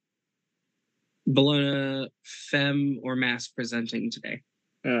Bologna femme or mass presenting today?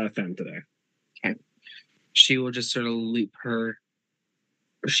 Femme today. Okay. She will just sort of loop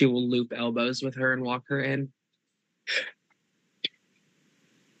elbows with her and walk her in.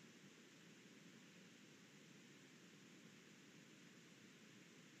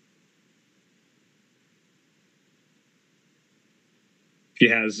 She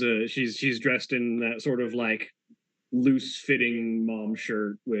has she's dressed in that sort of like loose fitting mom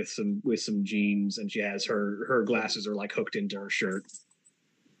shirt with some jeans, and she has her glasses are like hooked into her shirt,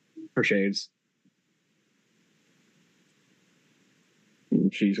 her shades.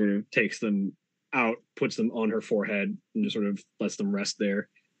 And she sort of takes them out, puts them on her forehead, and just sort of lets them rest there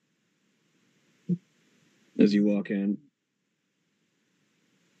as you walk in.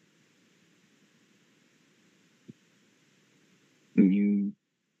 And you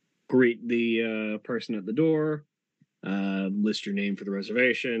greet the person at the door, list your name for the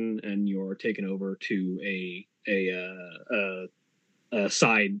reservation, and you're taken over to a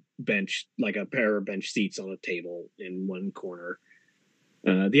side bench, like a pair of bench seats on a table in one corner.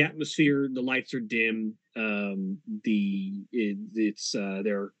 The atmosphere, the lights are dim. There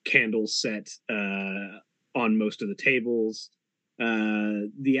are candles set on most of the tables.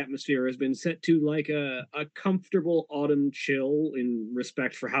 The atmosphere has been set to like a comfortable autumn chill in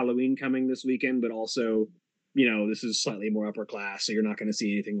respect for Halloween coming this weekend, but also, this is slightly more upper class, so you're not going to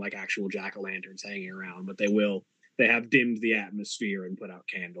see anything like actual jack-o'-lanterns hanging around, but they have dimmed the atmosphere and put out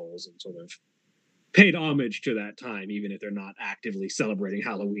candles and sort of paid homage to that time, even if they're not actively celebrating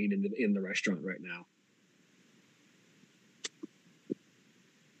Halloween in the restaurant right now.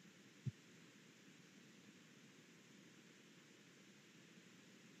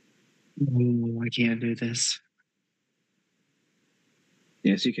 Oh, I can't do this.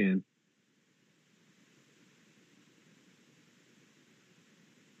 Yes, you can.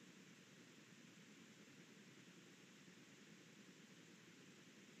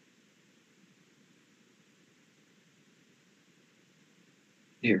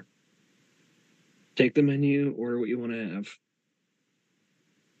 Here. Take the menu, order what you want to have.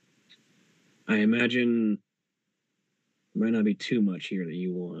 I imagine there might not be too much here that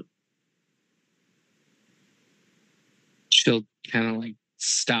you want. She'll kind of like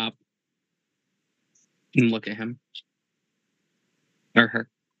stop and look at him. Or her.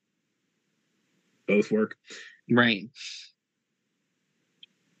 Both work. Right.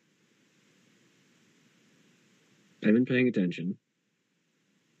 I've been paying attention.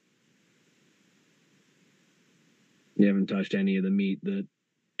 You haven't touched any of the meat that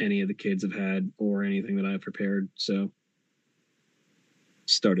any of the kids have had or anything that I've prepared. So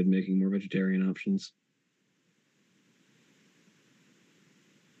started making more vegetarian options.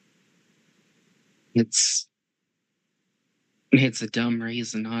 It's a dumb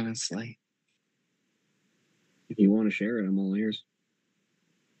reason, honestly. If you want to share it, I'm all ears.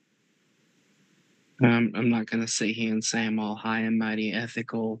 I'm not going to sit here and say I'm all high and mighty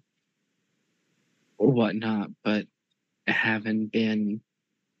ethical or whatnot, but having been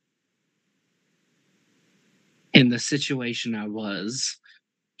in the situation I was,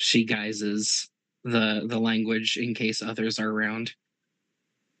 she guises the language in case others are around.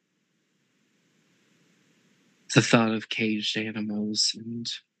 The thought of caged animals and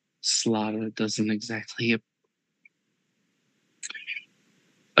slaughter doesn't exactly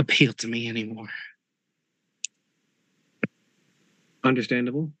appeal to me anymore.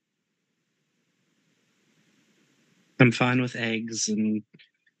 Understandable. I'm fine with eggs, and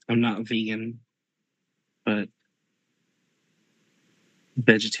I'm not vegan, but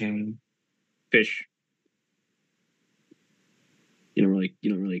vegetarian. Fish. You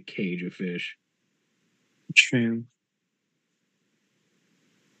don't really cage a fish. True.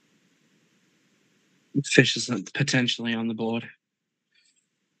 Fish is potentially on the board.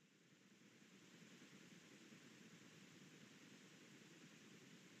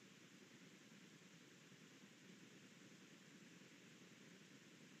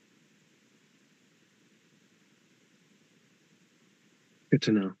 Good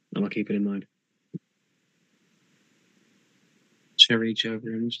to know. I'll keep it in mind. She'll reach over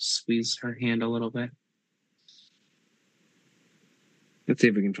and just squeeze her hand a little bit. Let's see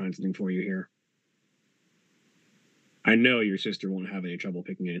if we can find something for you here. I know your sister won't have any trouble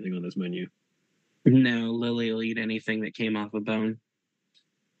picking anything on this menu. No, Lily will eat anything that came off a bone.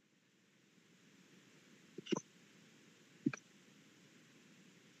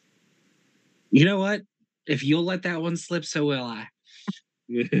 You know what? If you'll let that one slip, so will I.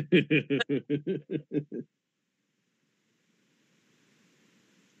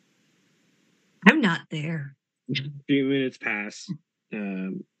 I'm not there. A few minutes pass,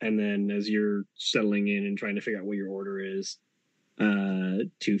 and then as you're settling in and trying to figure out what your order is,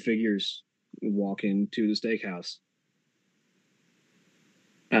 two figures walk into the steakhouse.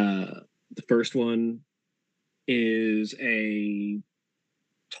 The first one is a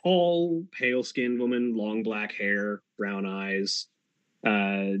tall, pale-skinned woman, long black hair, brown eyes,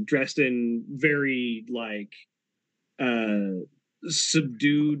 dressed in very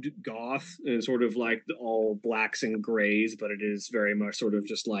subdued goth, and sort of like all blacks and grays, but it is very much sort of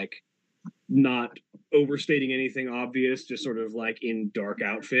just like not overstating anything obvious, just sort of like in dark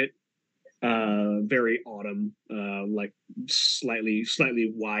outfit. Very autumn, like slightly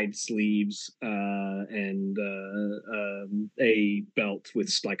wide sleeves, and a belt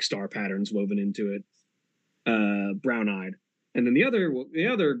with like star patterns woven into it. Brown eyed, and then the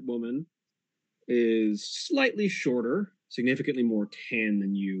other woman is slightly shorter, significantly more tan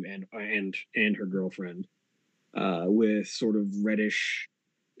than you, and her girlfriend, with sort of reddish,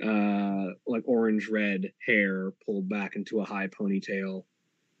 like orange red hair pulled back into a high ponytail,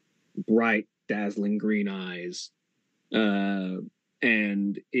 bright, dazzling green eyes,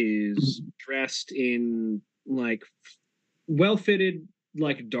 and is dressed in like well-fitted,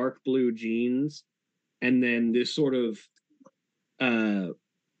 like dark blue jeans, and then this sort of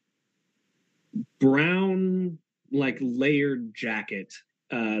brown, like layered jacket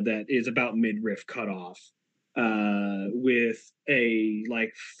that is about midriff cut off, with a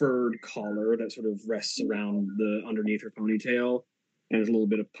like furred collar that sort of rests around the underneath her ponytail, and there's a little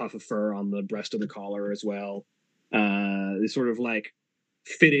bit of puff of fur on the breast of the collar as well. This sort of like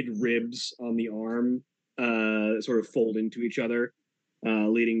fitted ribs on the arm, sort of fold into each other,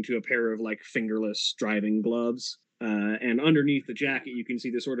 leading to a pair of like fingerless driving gloves. And underneath the jacket, you can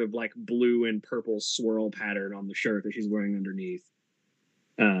see the sort of like blue and purple swirl pattern on the shirt that she's wearing underneath,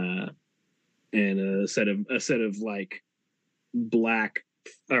 and a set of like black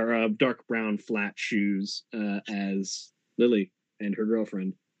or dark brown flat shoes, as Lily and her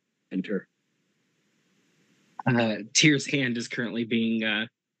girlfriend enter. Tyr's hand is currently being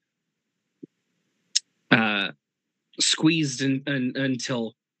squeezed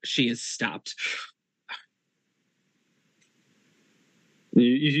until she is stopped.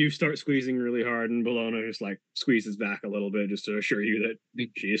 You start squeezing really hard, and Bologna just like squeezes back a little bit just to assure you that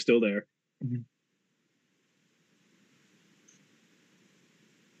she is still there. Mm-hmm.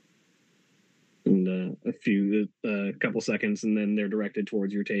 And a couple seconds, and then they're directed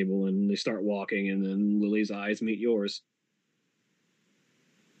towards your table, and they start walking, and then Lily's eyes meet yours.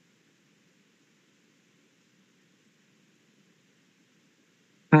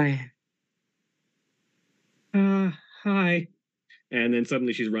 Hi. Hi. And then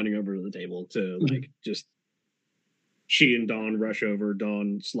suddenly she's running over to the table to just. She and Dawn rush over.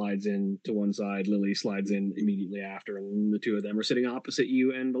 Dawn slides in to one side. Lily slides in immediately after, and the two of them are sitting opposite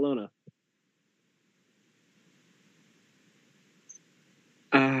you and Bologna.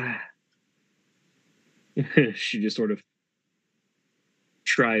 She just sort of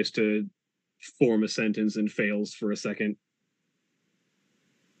tries to form a sentence and fails for a second,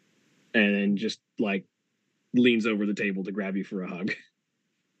 and then just leans over the table to grab you for a hug.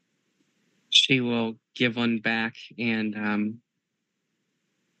 She will give one back and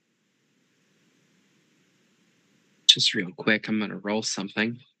just real quick, I'm gonna roll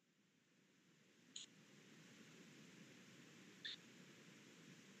something.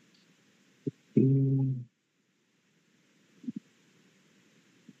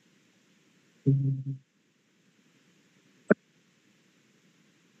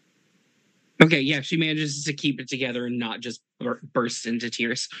 Okay, yeah, she manages to keep it together and not just burst into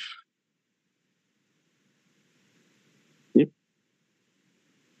tears. Yep.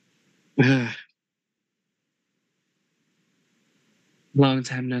 Long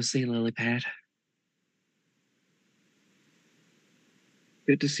time no see, Lily Pad.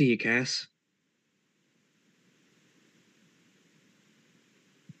 Good to see you, Cass.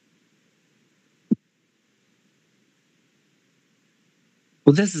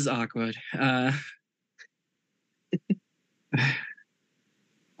 Well, this is awkward. I'm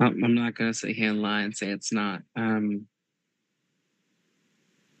not gonna sit here and lie and say it's not.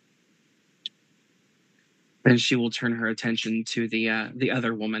 And she will turn her attention to the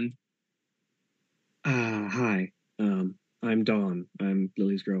other woman. Hi. I'm Dawn. I'm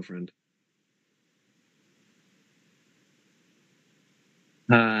Lily's girlfriend.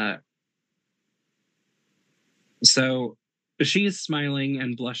 So she is smiling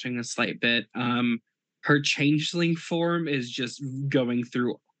and blushing a slight bit. Her changeling form is just going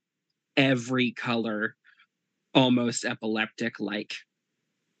through every color, almost epileptic like.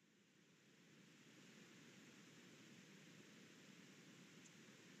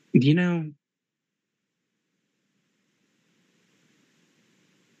 You know,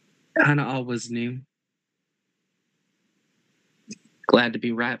 kind of always knew. Glad to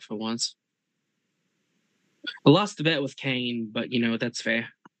be right for once. I lost the bet with Kane, but that's fair.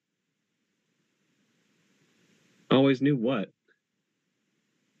 Always knew what?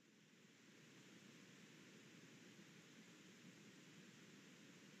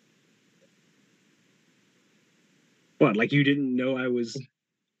 What, like you didn't know I was...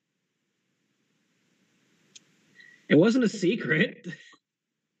 It wasn't a secret.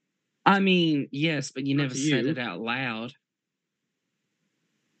 I mean, yes, but you Not never to said you. it out loud.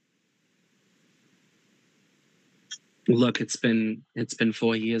 Look, it's been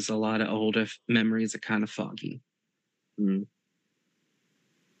 4 years. A lot of older memories are kind of foggy. Mm.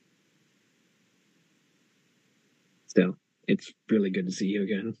 Still, it's really good to see you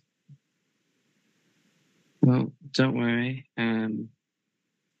again. Well, don't worry.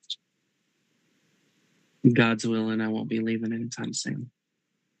 God's willing, I won't be leaving anytime soon.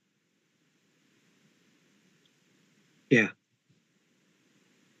 Yeah.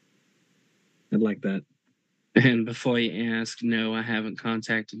 I'd like that. And before you ask, no, I haven't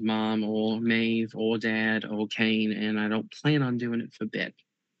contacted Mom or Maeve or Dad or Kane, and I don't plan on doing it for a bit.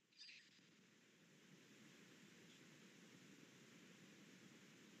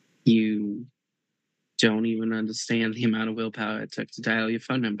 You don't even understand the amount of willpower it took to dial your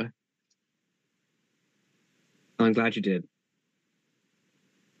phone number. I'm glad you did.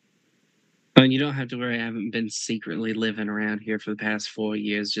 And you don't have to worry, I haven't been secretly living around here for the past 4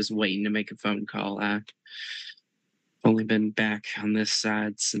 years just waiting to make a phone call. I've only been back on this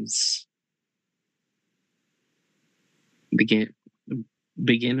side since beginning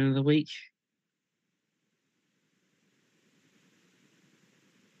of the week.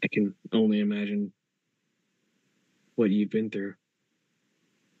 I can only imagine what you've been through.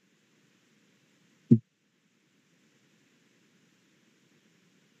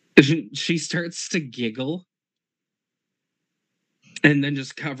 She starts to giggle and then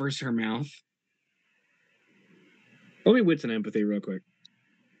just covers her mouth. Roll me wits and empathy real quick.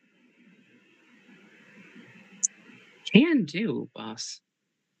 Can do, boss.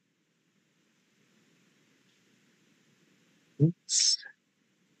 Oops.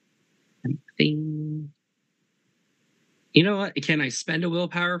 Empathy. You know what? Can I spend a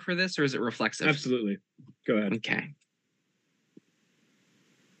willpower for this, or is it reflexive? Absolutely. Go ahead. Okay.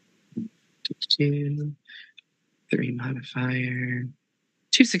 2, 3 modifier.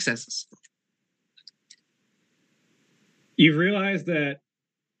 2 successes. You've realized that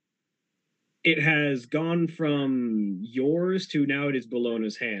It has gone from yours to now it is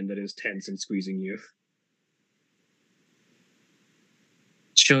Bologna's hand that is tense and squeezing you.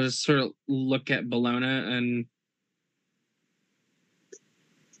 She'll just sort of look at Bologna and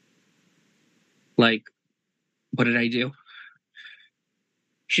like, what did I do?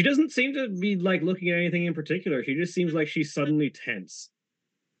 She doesn't seem to be like looking at anything in particular. She just seems like she's suddenly tense.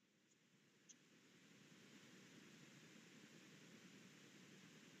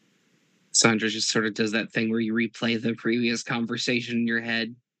 Sandra just sort of does that thing where you replay the previous conversation in your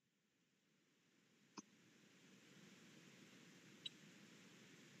head.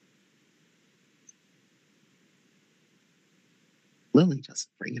 Lily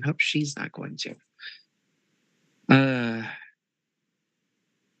doesn't bring it up. She's not going to.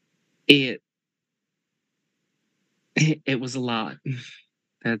 It was a lot.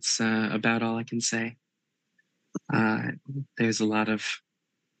 That's about all I can say. There's a lot of...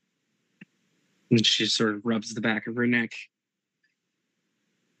 And she sort of rubs the back of her neck.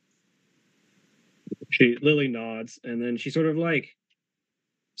 Lily nods, and then she sort of like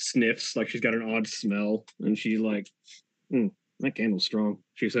sniffs, like she's got an odd smell, and she's like, that candle's strong,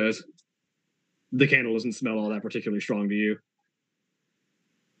 she says. The candle doesn't smell all that particularly strong to you.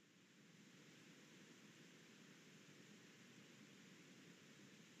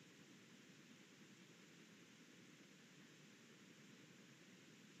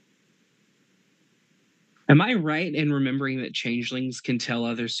 Am I right in remembering that changelings can tell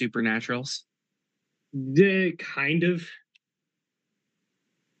other supernaturals? Kind of.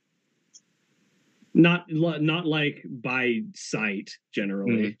 Not like by sight,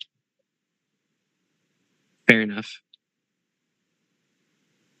 generally. Fair enough.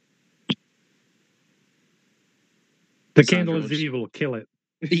 The candle is evil. Kill it.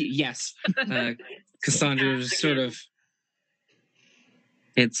 Yes. Cassandra just sort of...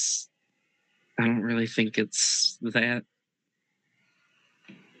 I don't really think it's that.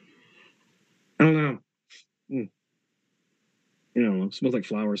 I don't know. You know, it smells like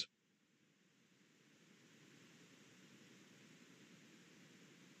flowers.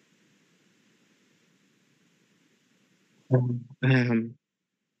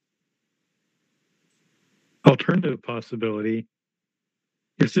 Alternative possibility.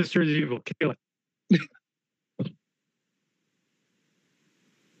 Your sister is evil. Kill it.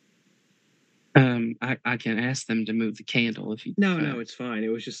 I can ask them to move the candle if you... No, it's fine. It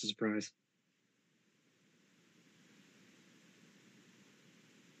was just a surprise.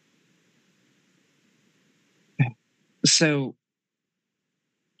 So,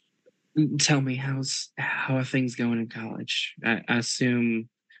 tell me, how are things going in college? I assume,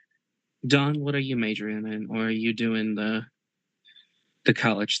 Don, what are you majoring in, or are you doing the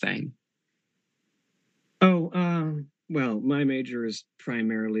college thing? Oh, well, my major is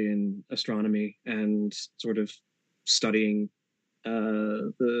primarily in astronomy and sort of studying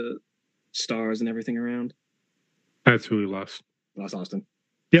the stars and everything around. That's really lost. Lost Austin.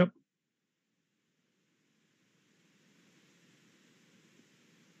 Yep.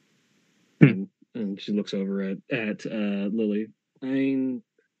 And she looks over at Lily. I mean,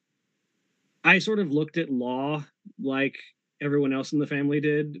 I sort of looked at law like everyone else in the family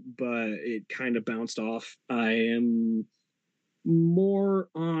did, but it kind of bounced off. I am more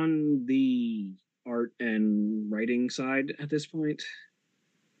on the art and writing side at this point.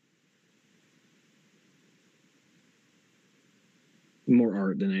 More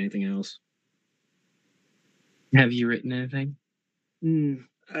art than anything else. Have you written anything?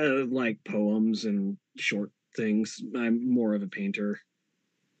 Like poems and short things. I'm more of a painter.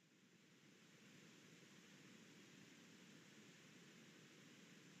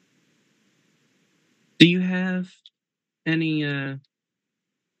 Do you have any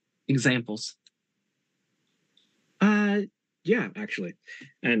examples? Yeah, actually.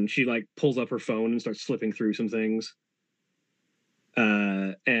 And she like pulls up her phone and starts flipping through some things.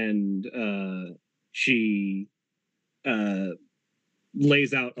 She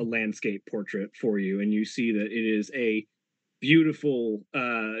lays out a landscape portrait for you, and you see that it is a beautiful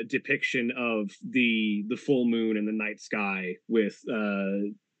depiction of the full moon and the night sky with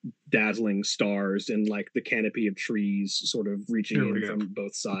dazzling stars and like the canopy of trees sort of reaching in from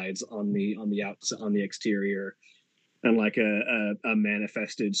both sides on the exterior, and like a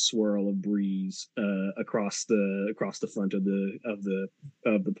manifested swirl of breeze across the front of the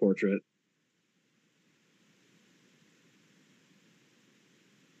portrait.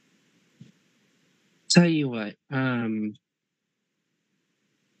 Tell you what, I'm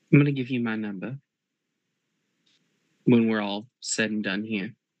gonna give you my number when we're all said and done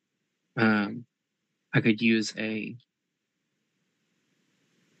here. I could use a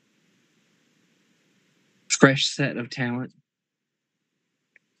fresh set of talent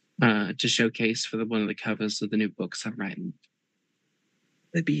to showcase for one of the covers of the new books I'm writing.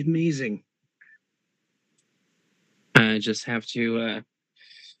 That'd be amazing. I just have to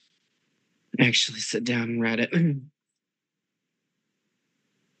actually sit down and write it.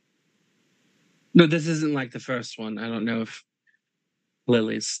 No, this isn't like the first one. I don't know if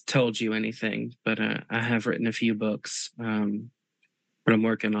Lily's told you anything, but I have written a few books. But I'm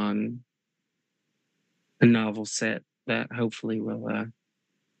working on a novel set that hopefully will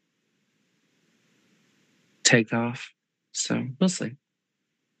take off. So we'll see.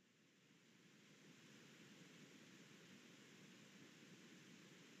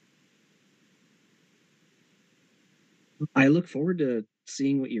 I look forward to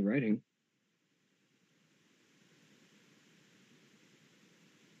seeing what you're writing.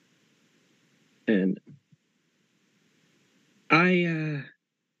 And I'm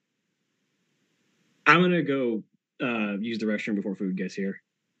gonna go use the restroom before food gets here.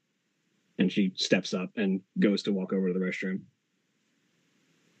 And she steps up and goes to walk over to the restroom.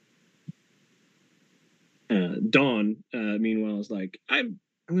 Dawn, meanwhile, is like, I'm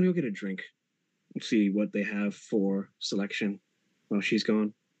gonna go get a drink and see what they have for selection while she's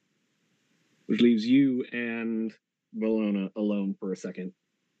gone. Which leaves you and Bologna alone for a second.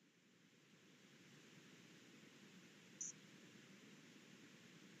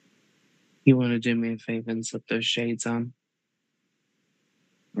 You want to do me a favor and slip those shades on?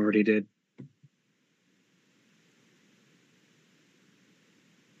 Already did.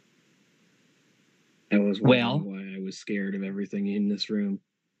 I was wondering why I was scared of everything in this room.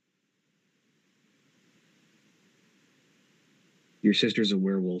 Your sister's a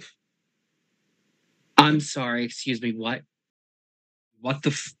werewolf. I'm sorry, excuse me, what? What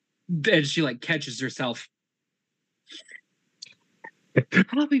the and she like catches herself.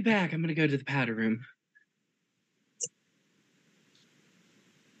 I'll be back. I'm gonna go to the powder room.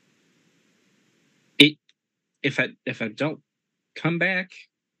 If I don't come back,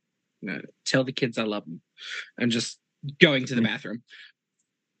 tell the kids I love them. I'm just going to the bathroom.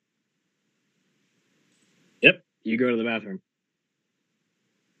 Yep, you go to the bathroom.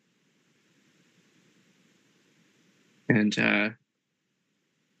 And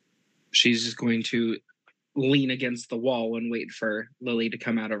she's just going to lean against the wall and wait for Lily to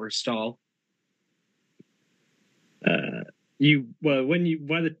come out of her stall. By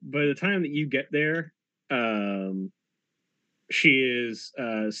the time that you get there, she is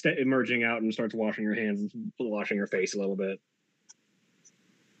emerging out and starts washing her hands and washing her face a little bit.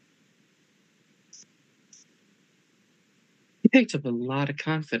 You picked up a lot of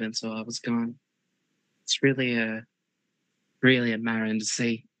confidence while I was gone. It's really admiring to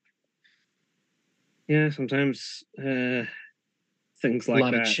see. Yeah, sometimes things like that. A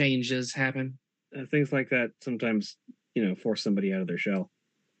lot of changes happen. Things like that sometimes, force somebody out of their shell.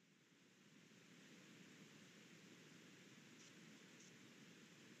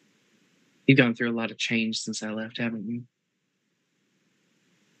 You've gone through a lot of change since I left, haven't you?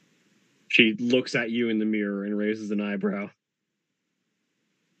 She looks at you in the mirror and raises an eyebrow.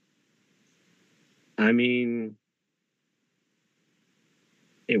 I mean,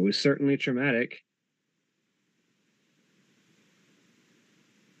 it was certainly traumatic.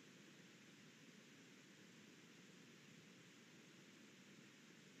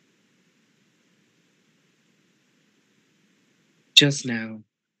 Just know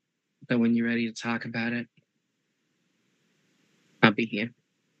that when you're ready to talk about it, I'll be here.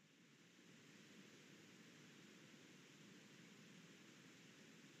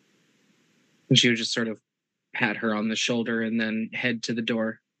 And she would just sort of pat her on the shoulder and then head to the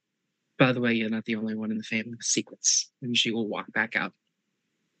door. By the way, you're not the only one in the family with secrets. And she will walk back out.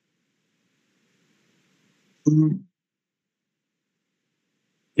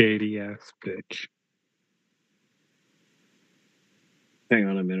 Shady ass bitch. Hang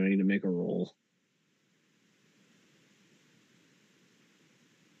on a minute, I need to make a roll.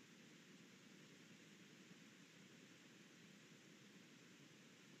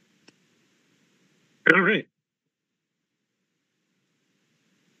 All right.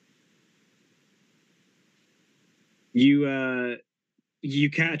 You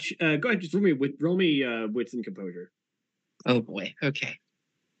catch. Go ahead, just roll me wits and composure. Oh boy. Okay.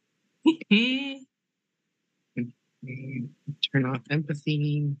 Turn off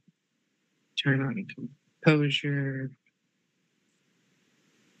empathy. Turn on composure.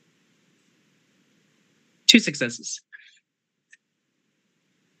 2 successes.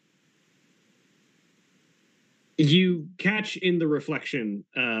 You catch in the reflection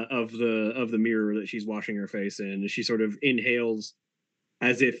of the mirror that she's washing her face in. She sort of inhales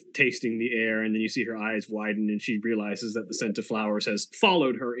as if tasting the air, and then you see her eyes widen, and she realizes that the scent of flowers has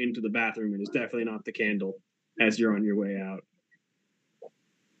followed her into the bathroom and is definitely not the candle as you're on your way out.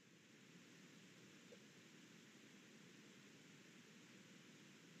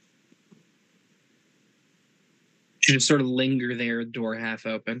 She just sort of linger there, door half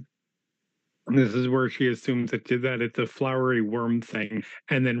open. This is where she assumes that it's a flowery worm thing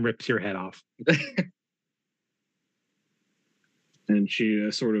and then rips your head off. And she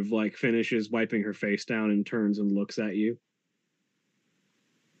sort of like finishes wiping her face down and turns and looks at you.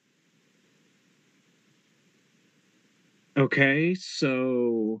 Okay,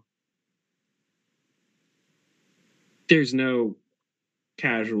 so there's no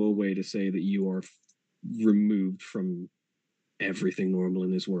casual way to say that you are removed from everything normal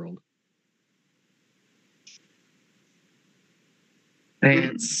in this world.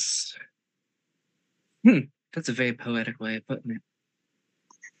 That's that's a very poetic way of putting it.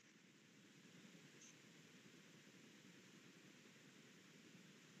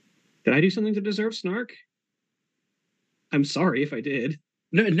 Did I do something to deserve snark? I'm sorry if I did.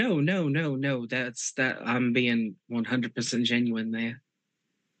 No. That's that. I'm being 100% genuine there.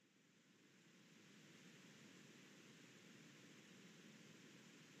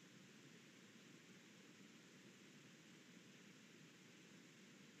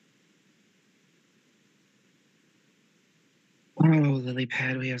 Oh, lily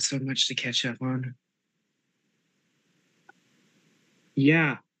pad, we have so much to catch up on.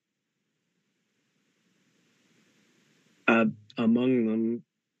 Yeah. Among them,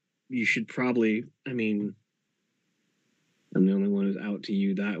 you should probably, I mean, I'm the only one who's out to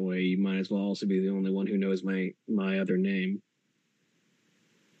you that way. You might as well also be the only one who knows my other name.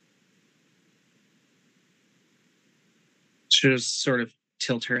 She'll just sort of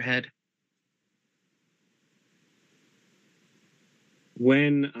tilt her head.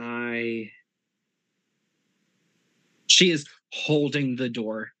 She is holding the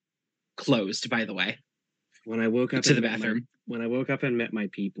door closed, by the way. When I woke up to the bathroom. When I woke up and met my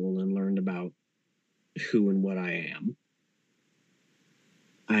people and learned about who and what I am,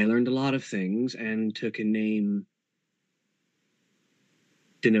 I learned a lot of things and took a name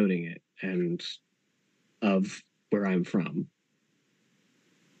denoting it and of where I'm from.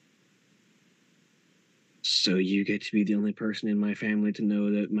 So you get to be the only person in my family to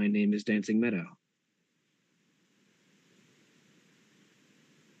know that my name is Dancing Meadow.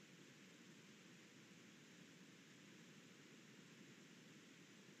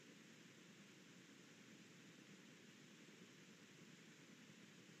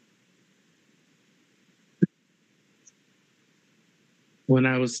 When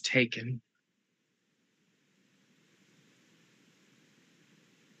I was taken,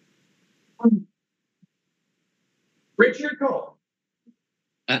 Richard Cole.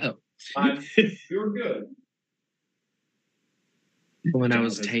 uh-oh. You're good. When I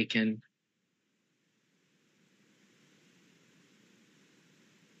was taken,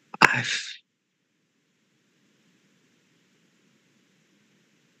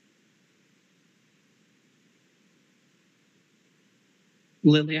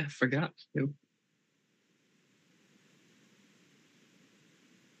 Lily, I forgot you.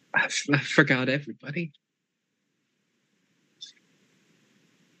 I forgot everybody.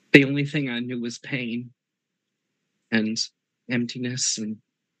 The only thing I knew was pain and emptiness and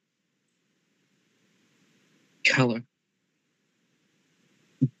color,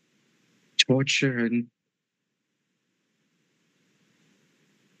 torture, and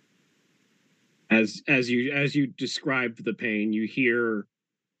as you described the pain, you hear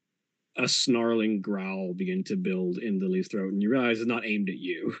a snarling growl begin to build in Lily's throat, and you realize it's not aimed at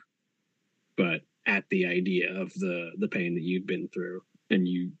you, but at the idea of the pain that you've been through. And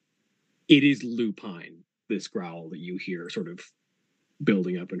it is lupine, this growl that you hear sort of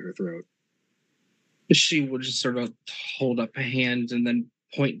building up in her throat. she will just sort of hold up a hand and then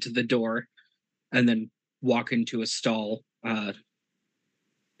point to the door and then walk into a stall. A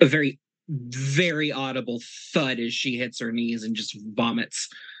very, very audible thud as she hits her knees and just vomits.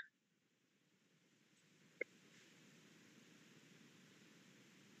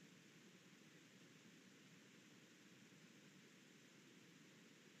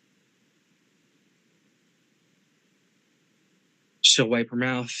 She'll wipe her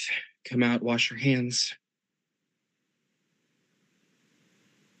mouth, come out, wash her hands.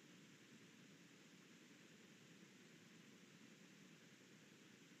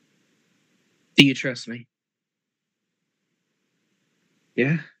 Do you trust me?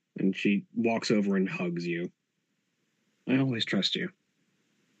 Yeah. And she walks over and hugs you. I always trust you.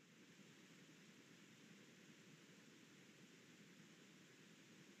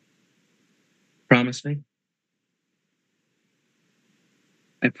 Promise me.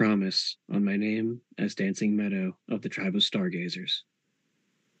 I promise on my name as Dancing Meadow of the tribe of Stargazers.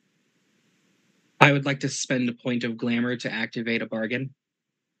 I would like to spend a point of glamour to activate a bargain.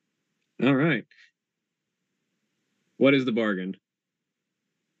 All right. What is the bargain?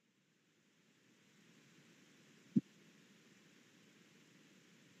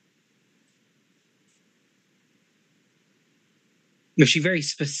 She very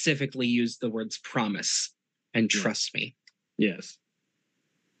specifically used the words promise and trust me. Yes.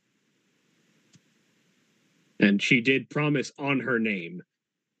 And she did promise on her name.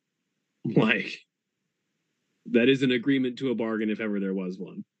 Like, that is an agreement to a bargain if ever there was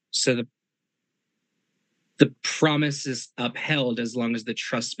one. So the promise is upheld as long as the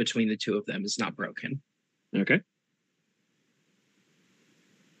trust between the two of them is not broken. Okay.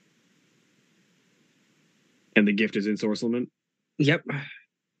 And the gift is ensorcelment? Yep.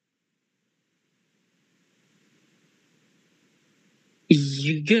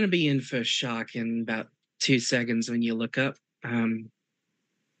 You're going to be in for a shock in about 2 seconds when you look up. And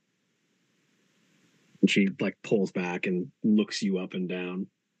she like pulls back and looks you up and down.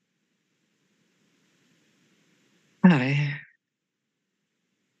 Hi.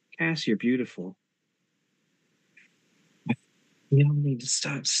 Cass, you're beautiful. You don't need to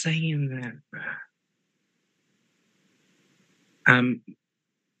stop saying that.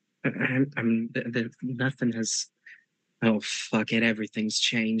 Nothing has. Oh, fuck it. Everything's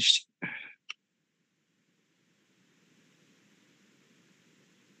changed.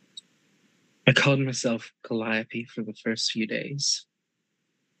 I called myself Calliope for the first few days.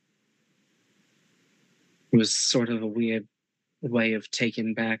 It was sort of a weird way of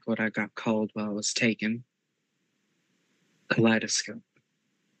taking back what I got called while I was taken. Kaleidoscope.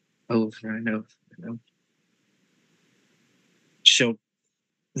 Over and over and over. She'll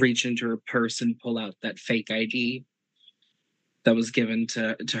reach into her purse and pull out that fake ID that was given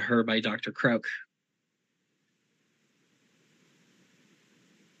to her by Dr. Croak.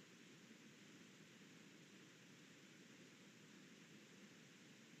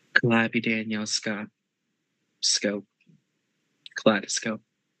 Calliope Danielle Scott. Scope. Kaleidoscope.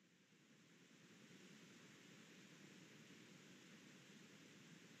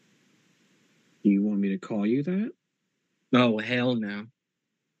 You want me to call you that? Oh, hell no.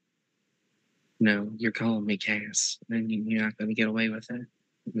 No, you're calling me Cass, and you're not going to get away with it.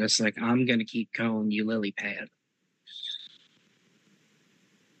 It's like, I'm going to keep calling you Lily Pad.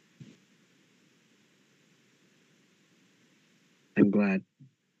 I'm glad.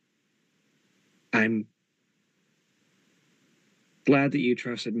 I'm glad that you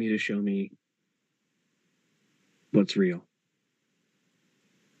trusted me to show me what's real.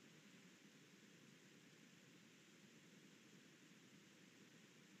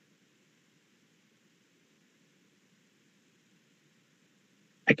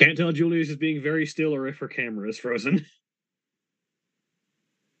 I can't tell Julius is being very still or if her camera is frozen.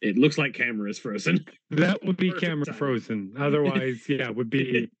 It looks like camera is frozen. That would be Perfect camera timing. frozen. Otherwise, yeah, would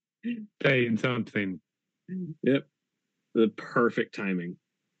be saying something. Yep. The perfect timing.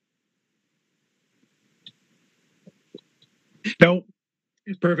 Nope.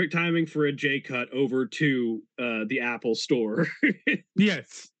 Perfect timing for a J cut over to the Apple store.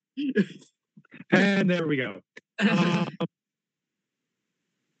 Yes. And there we go.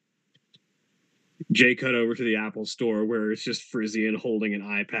 J cut over to the Apple store where it's just Frisian holding an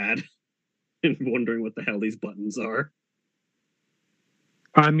iPad and wondering what the hell these buttons are.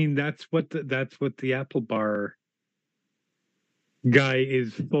 I mean, that's what the Apple Bar guy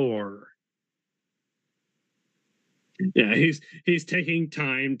is for. Yeah, he's taking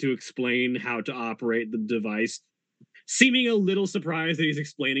time to explain how to operate the device, seeming a little surprised that he's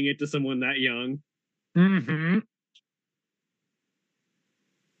explaining it to someone that young. Mm-hmm.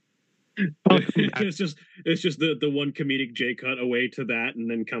 It's just the one comedic J cut away to that and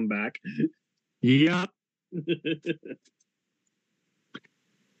then come back. Yep.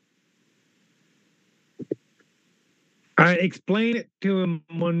 I explain it to him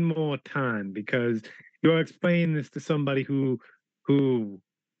one more time, because you're explaining this to somebody who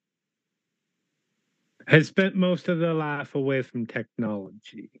has spent most of their life away from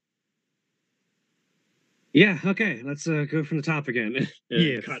technology. Yeah, okay, let's go from the top again.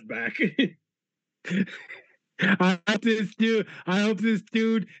 Yes. Cut back. I hope this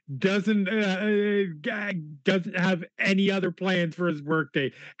dude doesn't have any other plans for his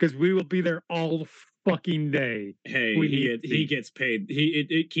workday, because we will be there all fucking day. Hey, he gets paid.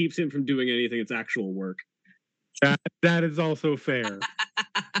 It keeps him from doing anything that's actual work. That is also fair.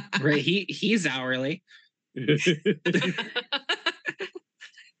 Right, he's hourly. That's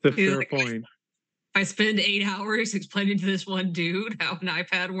a fair point. I spend 8 hours explaining to this one dude how an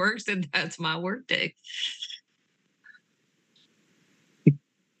iPad works, and that's my work day.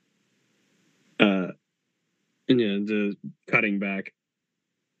 The cutting back.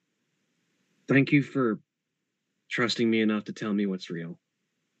 Thank you for trusting me enough to tell me what's real.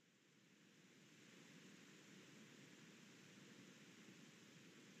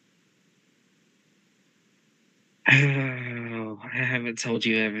 Oh, I haven't told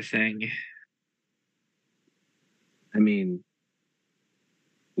you everything. I mean,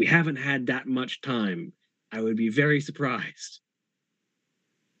 we haven't had that much time. I would be very surprised.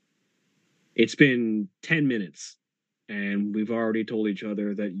 It's been 10 minutes, and we've already told each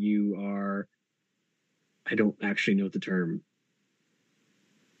other that you are... I don't actually know the term.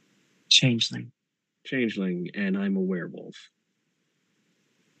 Changeling. Changeling, and I'm a werewolf.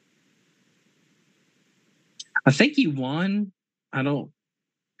 I think you won. I don't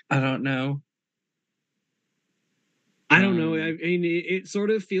know. I don't know. I mean, it sort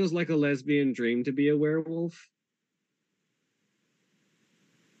of feels like a lesbian dream to be a werewolf.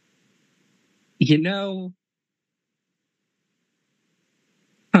 You know,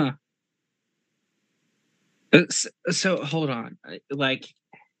 huh? So hold on, like,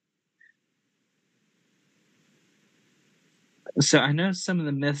 so I know some of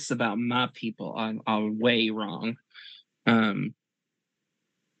the myths about my people are way wrong.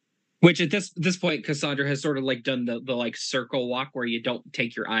 Which at this point, Cassandra has sort of like done the like circle walk where you don't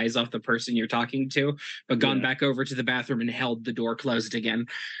take your eyes off the person you're talking to, but gone back over to the bathroom and held the door closed again.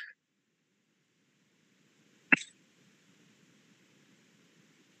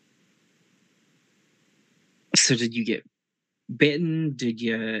 So did you get bitten? Did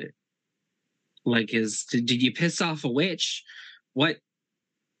you did you piss off a witch? What?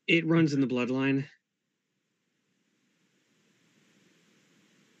 It runs in the bloodline.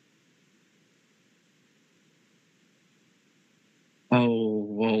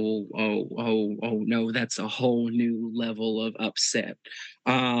 Oh no, that's a whole new level of upset.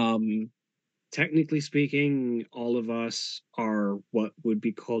 Technically speaking, all of us are what would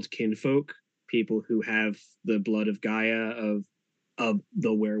be called kinfolk, people who have the blood of Gaia, of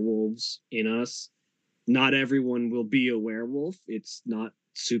the werewolves in us. Not everyone will be a werewolf. It's not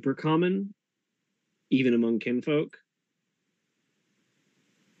super common, even among kinfolk.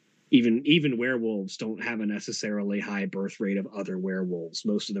 Even werewolves don't have a necessarily high birth rate of other werewolves.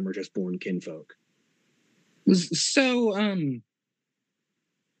 Most of them are just born kinfolk. So,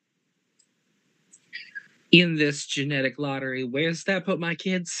 in this genetic lottery, where's that put my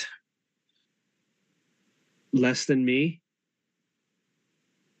kids? Less than me?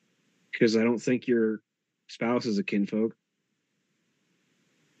 Because I don't think your spouse is a kinfolk.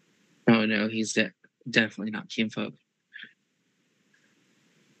 Oh no, he's definitely not kinfolk.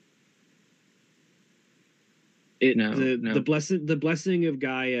 The blessing of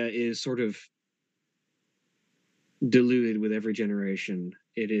Gaia is sort of diluted with every generation.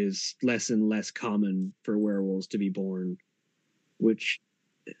 It is less and less common for werewolves to be born, which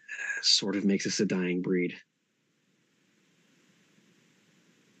sort of makes us a dying breed.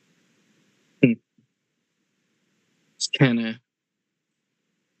 It's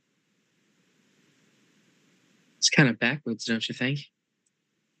kind of backwards, don't you think?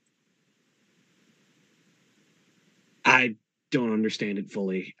 I don't understand it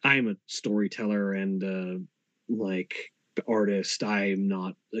fully. I'm a storyteller and like artist. I'm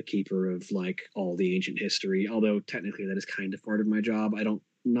not a keeper of like all the ancient history, although technically that is kind of part of my job.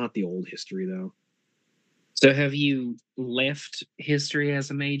 Not the old history though. So have you left history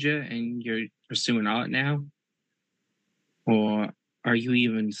as a major and you're pursuing art now? Or are you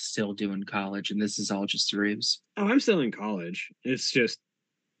even still doing college and this is all just a ruse? Oh, I'm still in college. It's just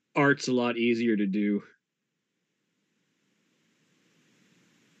art's a lot easier to do.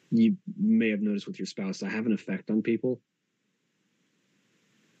 You may have noticed with your spouse, I have an effect on people.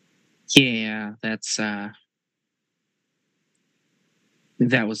 Yeah, that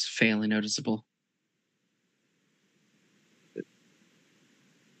was fairly noticeable.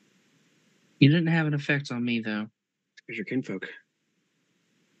 You didn't have an effect on me, though. Because you're kinfolk.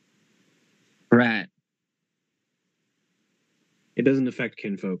 Right. It doesn't affect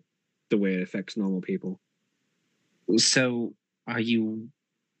kinfolk the way it affects normal people. So, are you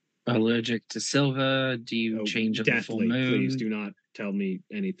allergic to silver? Do you change at the full moon? Please do not tell me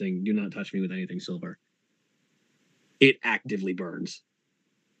anything. Do not touch me with anything silver. It actively burns.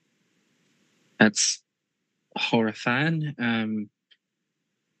 That's horrifying.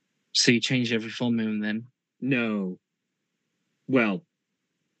 So you change every full moon then? No. Well,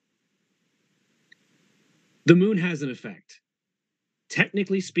 the moon has an effect.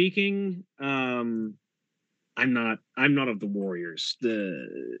 technically speaking, I'm not of the warriors.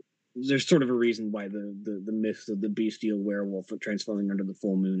 There's sort of a reason why the myth of the bestial werewolf transforming under the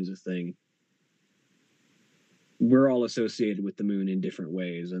full moon is a thing. We're all associated with the moon in different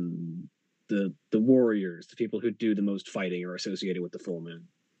ways, and the warriors, the people who do the most fighting, are associated with the full moon.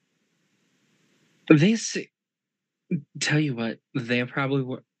 Tell you what, they probably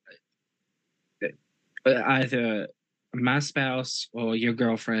were either my spouse or your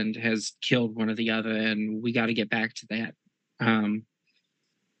girlfriend has killed one or the other, and we got to get back to that.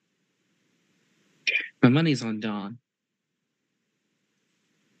 My money's on Dawn.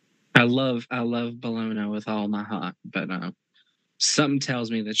 I love Bologna with all my heart, but something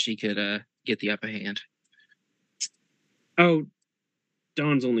tells me that she could get the upper hand. Oh,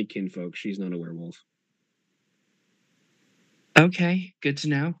 Dawn's only kinfolk. She's not a werewolf. Okay, good to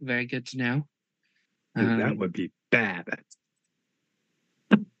know. Very good to know. That would be bad.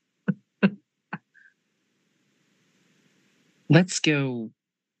 Let's go.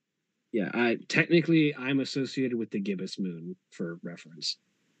 Yeah, I'm associated with the gibbous moon for reference.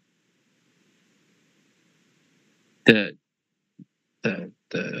 The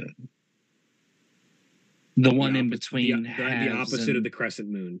one in between the opposite of the crescent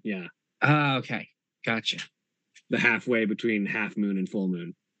moon. Yeah. Okay, gotcha. The halfway between half moon and full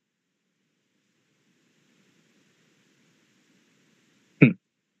moon.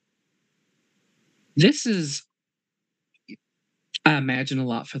 This is, I imagine, a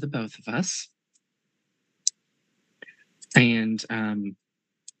lot for the both of us. And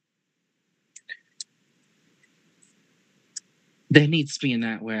there needs to be a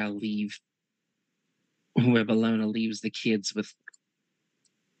night where where Bologna leaves the kids with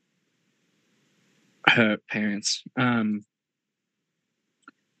her parents for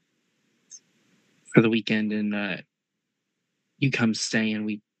the weekend, and you come stay and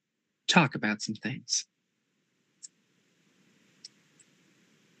we talk about some things.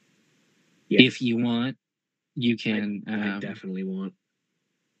 Yeah. If you want, you can. I definitely want.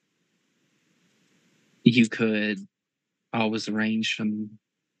 You could always arrange some.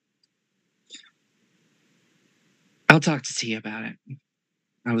 I'll talk to Tia about it.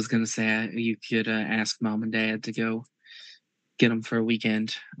 I was gonna say you could ask Mom and Dad to go get them for a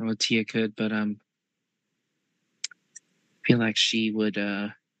weekend, or Tia could, but I feel like she would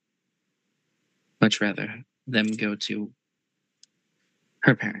much rather them go to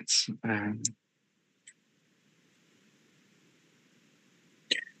her parents.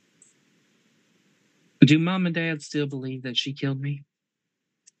 Do Mom and Dad still believe that she killed me?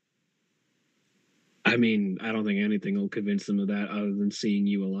 I mean, I don't think anything will convince them of that other than seeing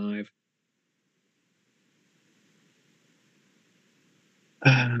you alive.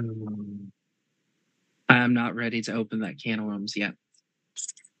 I'm not ready to open that can of worms yet.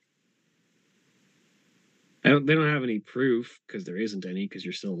 They don't have any proof, because there isn't any, because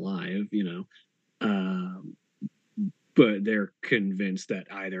you're still alive, you know. But they're convinced that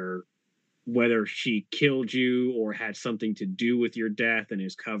either whether she killed you or had something to do with your death and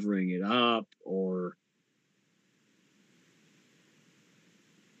is covering it up, or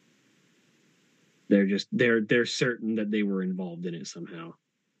they're certain that they were involved in it somehow.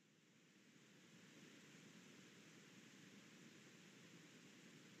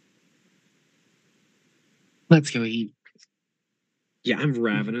 Let's go eat. Yeah, I'm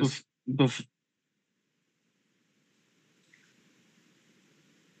ravenous.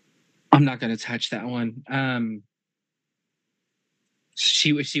 I'm not going to touch that one.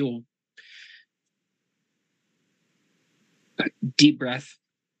 She will deep breath,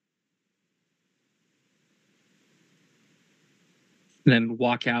 then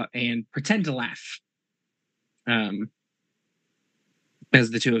walk out and pretend to laugh. As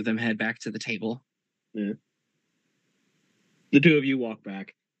the two of them head back to the table. Yeah. The two of you walk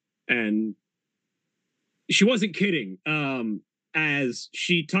back, and she wasn't kidding. As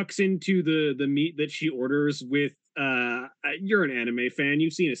she tucks into the meat that she orders with, you're an anime fan.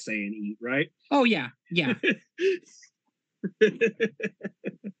 You've seen a Saiyan eat, right? Oh yeah.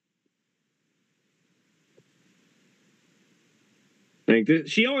 Like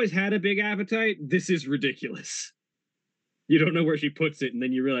she always had a big appetite. This is ridiculous. You don't know where she puts it, and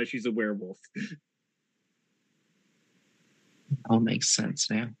then you realize she's a werewolf. All makes sense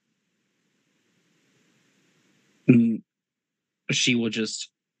now. She will just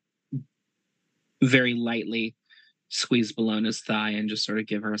very lightly squeeze Bologna's thigh and just sort of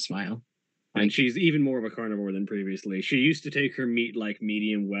give her a smile. And she's even more of a carnivore than previously. She used to take her meat like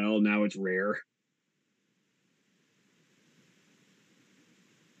medium well. Now it's rare.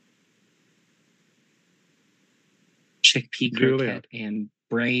 chickpea Julia. croquette and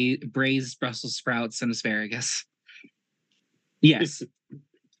braised Brussels sprouts and asparagus. Yes.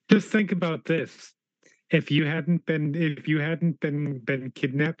 Just think about this. If you hadn't been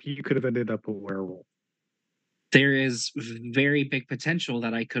kidnapped, you could have ended up a werewolf. There is very big potential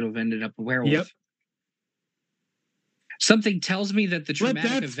that I could have ended up a werewolf. Yep. Something tells me that the Let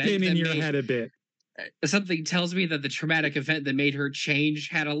traumatic that event spin in that your made head a bit. something tells me that the traumatic event that made her change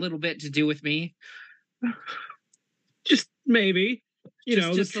had a little bit to do with me. Just maybe.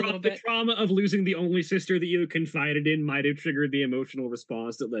 Just a little The bit. trauma of losing the only sister that you confided in might have triggered the emotional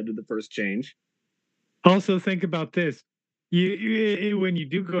response that led to the first change. Also, think about this: you when you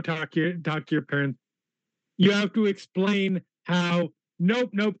do go talk to your parents, you have to explain how.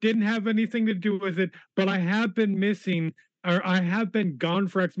 Nope, didn't have anything to do with it. But I have been missing, or I have been gone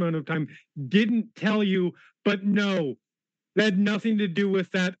for X amount of time. Didn't tell you, but no, that had nothing to do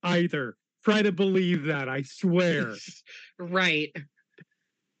with that either. Try to believe that. I swear. Right.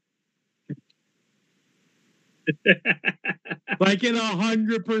 Like it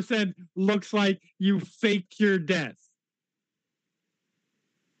 100% looks like you faked your death.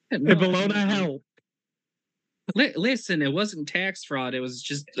 And Bologna helped. Listen, it wasn't tax fraud. It was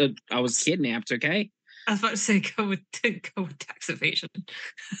just I was kidnapped. Okay. I was about to say go with tax evasion.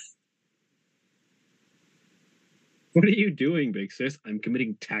 What are you doing, big sis? I'm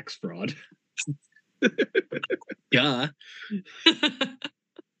committing tax fraud. Duh.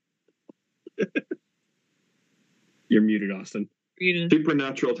 You're muted, Austin.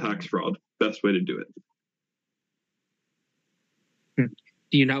 Supernatural tax fraud. Best way to do it.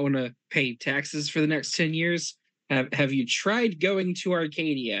 Do you not want to pay taxes for the next 10 years? Have you tried going to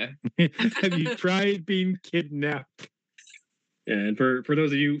Arcadia? Have you tried being kidnapped? And for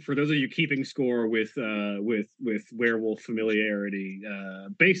those of you keeping score with werewolf familiarity,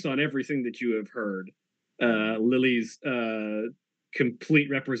 based on everything that you have heard, Lily's complete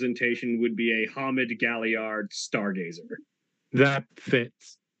representation would be a Hamid Galliard stargazer. That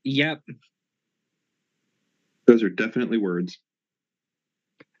fits. Yep. Those are definitely words.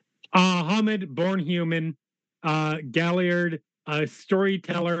 Hamid, born human, Galliard,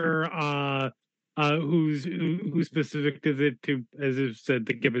 storyteller, who's specific is it to, as it said,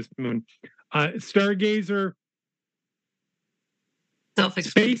 the gibbous moon. Stargazer,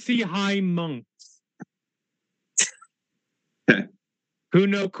 spacey high monks. Okay. Who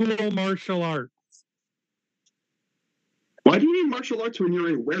know cool martial arts. Why do you need martial arts when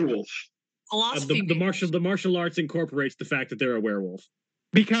you're a werewolf? The martial arts incorporates the fact that they're a werewolf.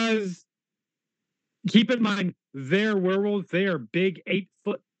 Because keep in mind, they're werewolves. They are big, 8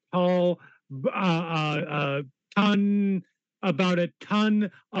 foot tall, about a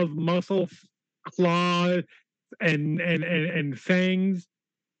ton of muscle, claws, and fangs,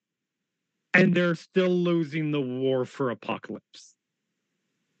 and they're still losing the war for Apocalypse.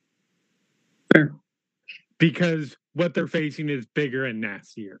 Fair. Because what they're facing is bigger and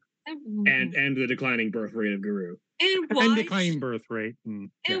nastier. And the declining birth rate of Guru. And declining birth rate.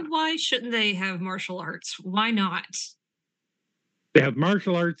 Why shouldn't they have martial arts? Why not? They have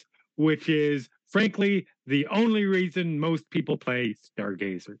martial arts, which is, frankly, the only reason most people play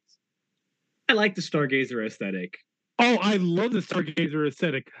Stargazers. I like the Stargazer aesthetic. Oh, I love the Stargazer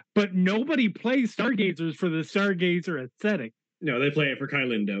aesthetic, but nobody plays Stargazers for the Stargazer aesthetic. No, they play it for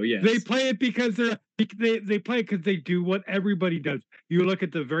Kylindo, yes. They play it because they play it because they do what everybody does. You look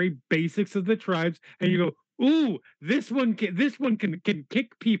at the very basics of the tribes, and you go, "Ooh, this one can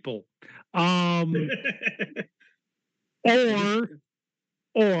kick people," or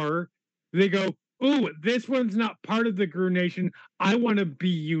they go, "Ooh, this one's not part of the Gru Nation. I want to be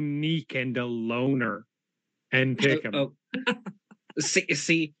unique and a loner," and pick them.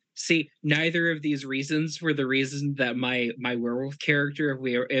 See, neither of these reasons were the reason that my werewolf character,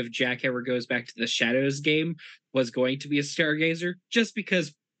 if Jack ever goes back to the Shadows game, was going to be a Stargazer, just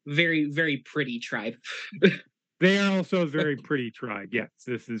because very, very pretty tribe. They are also a very pretty tribe. Yes,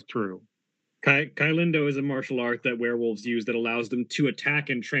 this is true. Kylindo is a martial art that werewolves use that allows them to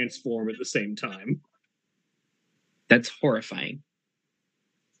attack and transform at the same time. That's horrifying.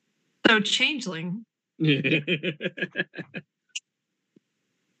 So Changeling.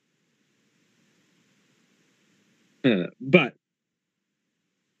 But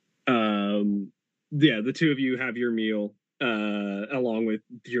the two of you have your meal along with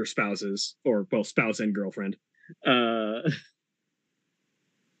your spouses, or well, spouse and girlfriend. I was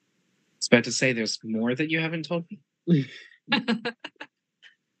about to say, there's more that you haven't told me.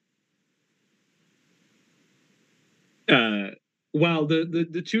 While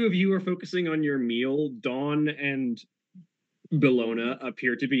the two of you are focusing on your meal, Dawn and Bellona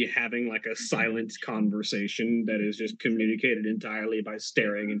appear to be having like a silent conversation that is just communicated entirely by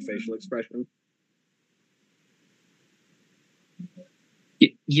staring and facial expression.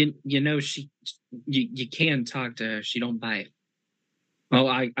 You know you can talk to her. She don't bite. Oh,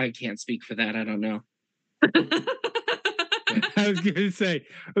 I can't speak for that. I don't know. I was going to say,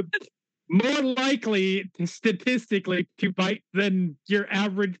 more likely statistically to bite than your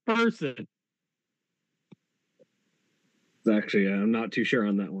average person. Actually, I'm not too sure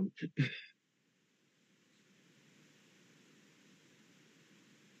on that one.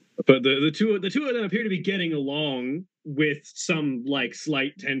 But the two of them appear to be getting along with some like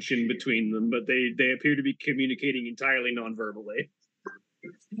slight tension between them, but they appear to be communicating entirely non-verbally.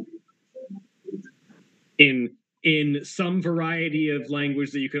 In some variety of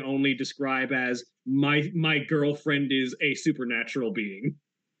language that you can only describe as my girlfriend is a supernatural being.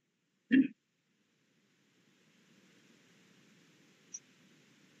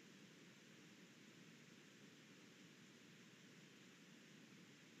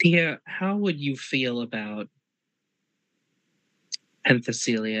 Tia, how would you feel about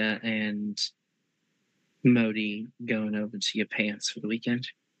Penthesilea and Modi going over to your pants for the weekend?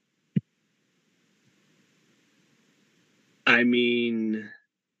 I mean,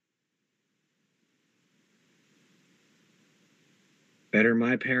 better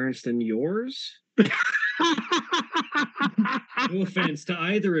my parents than yours? No offense to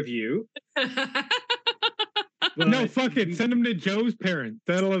either of you. No, fuck it. Send them to Joe's parents.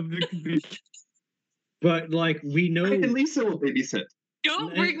 That'll be... But like we know, and Lisa will babysit.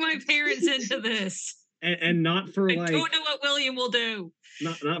 Don't bring my parents into this. And not for I like don't know what William will do.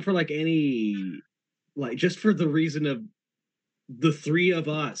 Not for like any, like just for the reason of the three of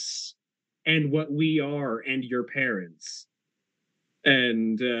us and what we are and your parents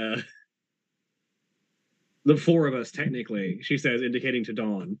and the four of us technically, she says, indicating to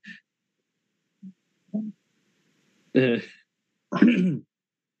Dawn. I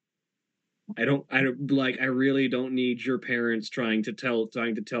really don't need your parents trying to tell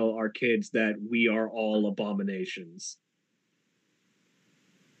our kids that we are all abominations.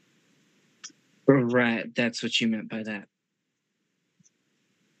 Right, that's what you meant by that.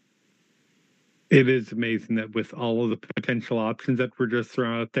 It is amazing that with all of the potential options that were just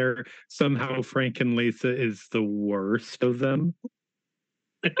thrown out there, somehow Frank and Lisa is the worst of them.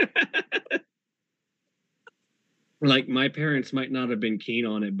 Like, my parents might not have been keen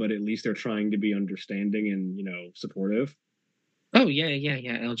on it, but at least they're trying to be understanding and, supportive. Oh, yeah,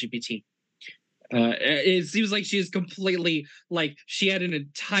 LGBT. It seems like she is completely, like, she had an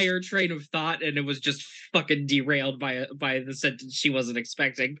entire train of thought and it was just fucking derailed by the sentence she wasn't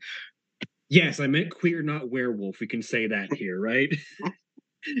expecting. Yes, I meant queer, not werewolf. We can say that here, right?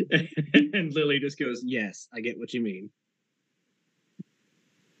 And Lily just goes, yes, I get what you mean.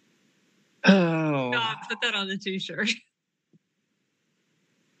 Oh. God, put that on the t-shirt.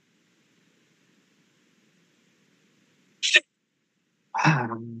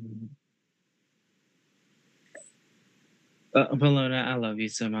 Bellona, I love you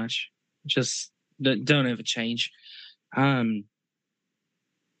so much. Just don't ever change.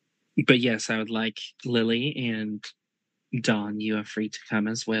 But yes, I would like Lily and Dawn. You are free to come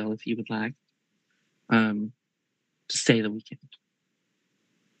as well if you would like. To stay the weekend.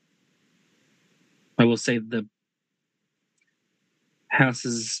 I will say the house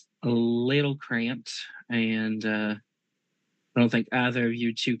is a little cramped, and I don't think either of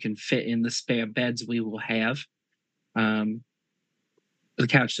you two can fit in the spare beds we will have. The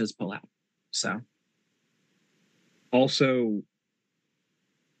couch does pull out, so. Also,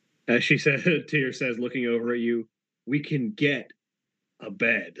 as she said, Tyr says, looking over at you, we can get a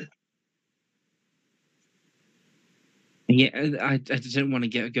bed. Yeah, I didn't want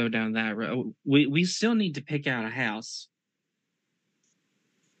to go down that road. We still need to pick out a house.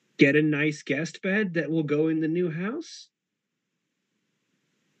 Get a nice guest bed that will go in the new house?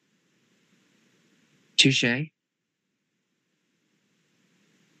 Touche.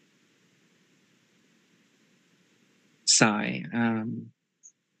 Sigh.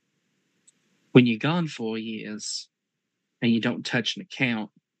 When you're gone 4 years and you don't touch an account,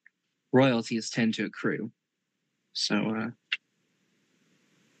 royalties tend to accrue. So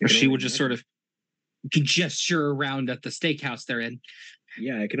she will just sort of gesture around at the steakhouse they're in.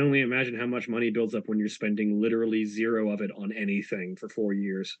 Yeah, I can only imagine how much money builds up when you're spending literally zero of it on anything for 4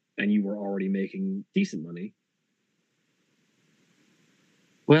 years, and you were already making decent money.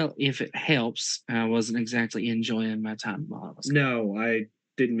 Well, if it helps, I wasn't exactly enjoying my time while I was gone. No, I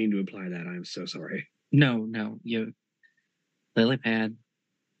didn't mean to imply that. I'm so sorry. No, you lily pad.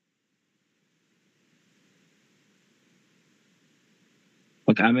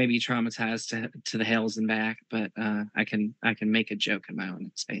 Look, I may be traumatized to the hells and back, but I can make a joke in my own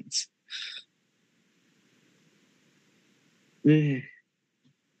expense. It's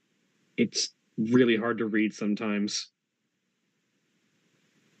really hard to read sometimes.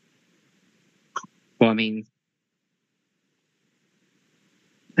 Well, I mean,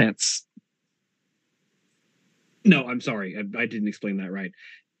 that's... No, I'm sorry. I didn't explain that right.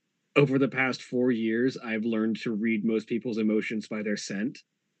 Over the past 4 years, I've learned to read most people's emotions by their scent.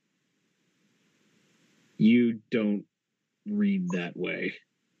 You don't read that way.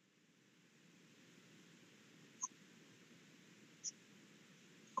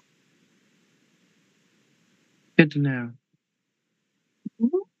 Good to know.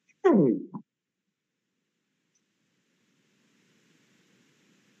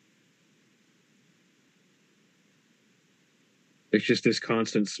 It's just this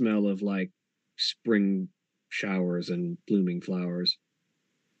constant smell of like spring showers and blooming flowers.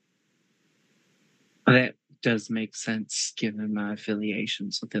 That does make sense given my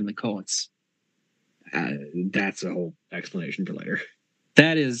affiliations within the courts. That's a whole explanation for later.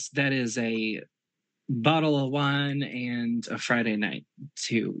 That is a bottle of wine and a Friday night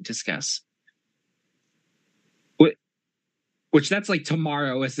to discuss. Which that's like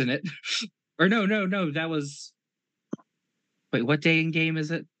tomorrow, isn't it? Or no, that was... Wait, what day in game is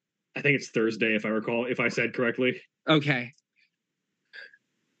it? I think it's Thursday, if I recall, if I said correctly. Okay.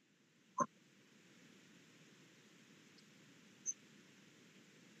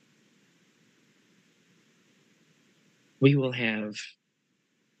 We will have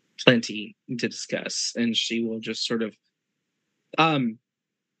plenty to discuss, and she will just sort of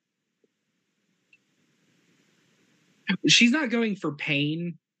she's not going for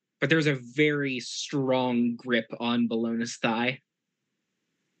pain, but there's a very strong grip on Bologna's thigh.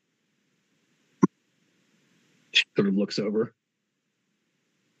 Sort of looks over.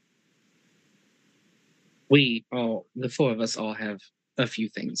 The four of us all have a few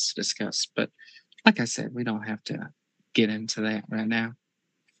things to discuss, but like I said, we don't have to get into that right now.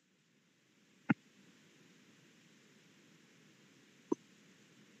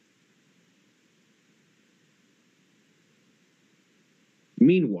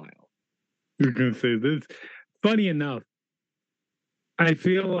 Meanwhile, You're going to say this. Funny enough, I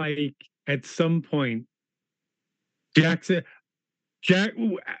feel like at some point, Jackson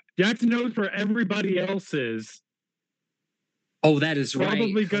knows where everybody else is. Oh, that is right.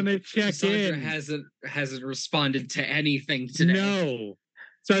 Probably gonna check Cassandra in. hasn't responded to anything today. No.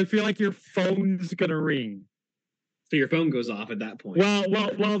 So I feel like your phone's gonna ring. So your phone goes off at that point. Well,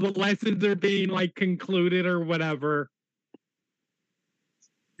 the lessons are being like concluded or whatever.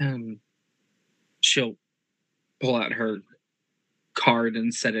 She'll pull out her card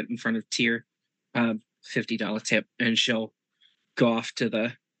and set it in front of Tyr. $50 tip, and she'll go off to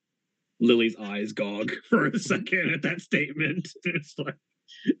the... Lily's eyes gog for a second at that statement. It's like,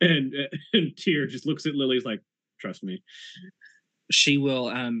 and Tyr just looks at Lily's like, trust me. She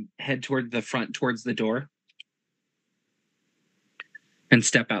will head toward the front, towards the door, and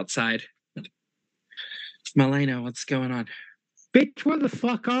step outside. Malena, what's going on? Bitch, where the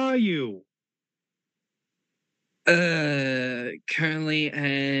fuck are you? Currently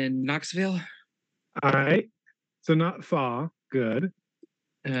in Knoxville. All right. So not far. Good.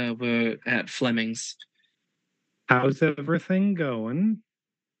 We're at Fleming's. How's everything going?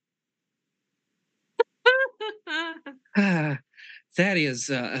 That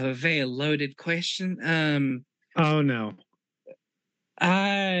is a very loaded question. Oh no.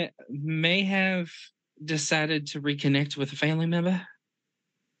 I may have decided to reconnect with a family member.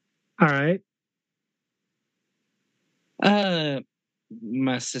 All right.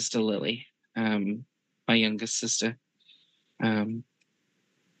 My sister Lily, my youngest sister.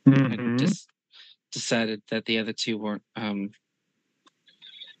 I just decided that the other two weren't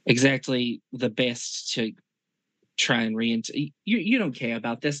exactly the best to try and you don't care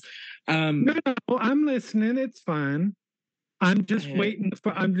about this. No, I'm listening. It's fine. I'm just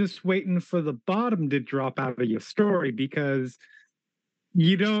waiting for the bottom to drop out of your story, because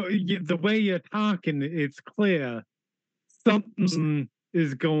the way you're talking, it's clear something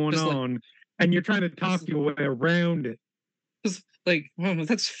is going on, and you're trying to talk your way around it. Just like, well,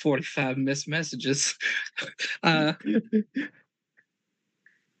 that's 45 missed messages.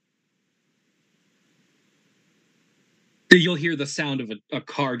 You'll hear the sound of a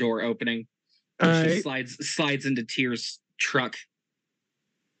car door opening. She slides into Tyr's truck.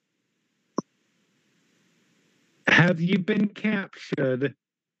 Have you been captured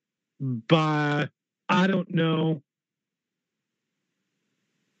by, I don't know,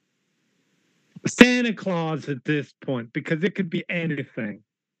 Santa Claus at this point, because it could be anything.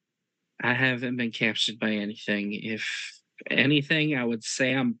 I haven't been captured by anything. If anything, I would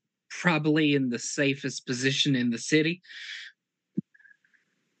say I'm probably in the safest position in the city.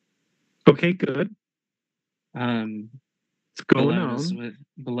 Okay, good. What's going on?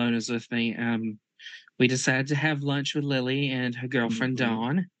 Bologna's with me. We decided to have lunch with Lily and her girlfriend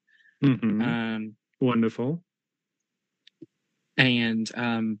Dawn. Mm-hmm. Wonderful. And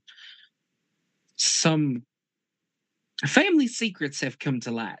some family secrets have come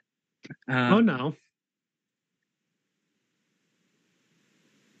to light. Oh no.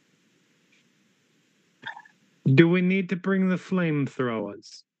 Do we need to bring the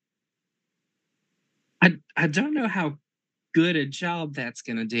flamethrowers? I don't know how good a job that's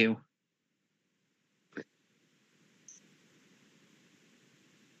gonna do.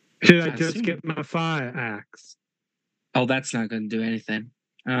 Should I just get my fire axe? Oh, that's not gonna do anything.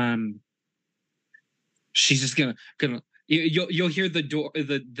 She's just gonna you'll hear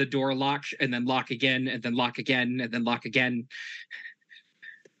the door lock and then lock again and then lock again and then lock again.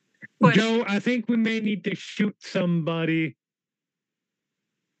 Joe, I think we may need to shoot somebody.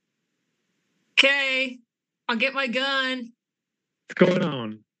 Okay, I'll get my gun. What's going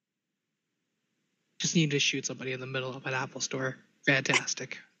on? Just need to shoot somebody in the middle of an Apple store.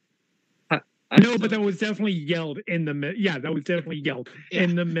 Fantastic. No, but that was definitely yelled in the middle. Yeah, that was definitely yelled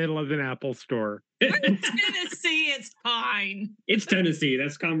in the middle of an Apple store. We're in Tennessee, it's fine. It's Tennessee.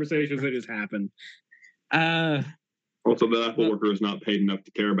 That's conversations that just happen. Also, the Apple worker is not paid enough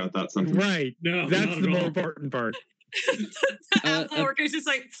to care about that sentence. Right. No, that's the more important part. The Apple worker's just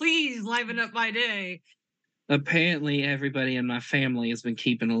like, please liven up my day. Apparently, everybody in my family has been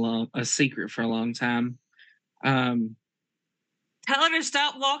keeping a secret for a long time. Tell her to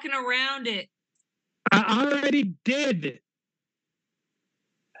stop walking around it. I already did.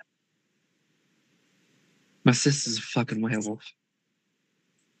 My sister's a fucking werewolf.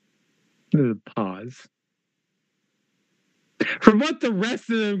 Pause. From what the rest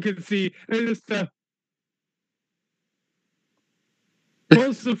of them can see, they just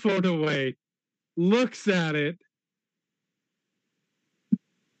pulls the phone away, looks at it.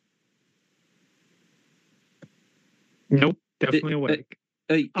 Nope, definitely awake.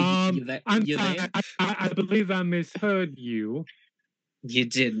 I'm sorry. I believe I misheard you. You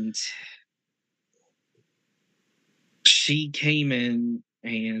didn't. She came in,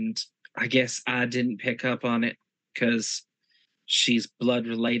 and I guess I didn't pick up on it because she's blood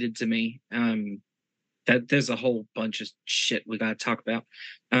related to me. That there's a whole bunch of shit we gotta talk about.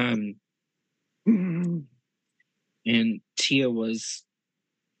 And Tia was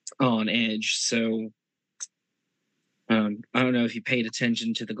on edge, so I don't know if you paid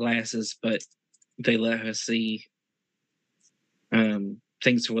attention to the glasses, but they let her see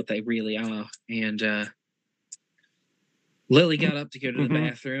things for what they really are. And Lily got up to go to the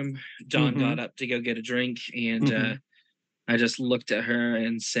bathroom. Dawn got up to go get a drink, and I just looked at her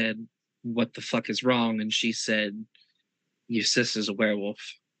and said, "What the fuck is wrong?" And she said, "Your sister's a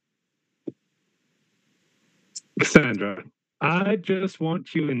werewolf." Sandra, I just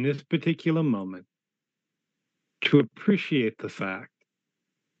want you in this particular moment to appreciate the fact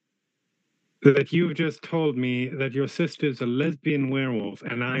that you've just told me that your sister's a lesbian werewolf,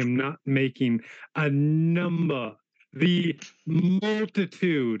 and I am not making a number, the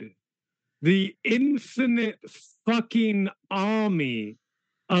multitude, the infinite fucking army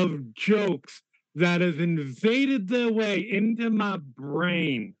of jokes that has invaded their way into my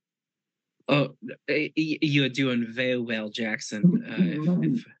brain. Oh, you're doing very well, Jackson.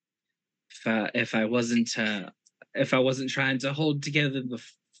 If I wasn't trying to hold together the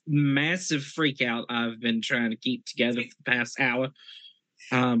massive freak out I've been trying to keep together for the past hour,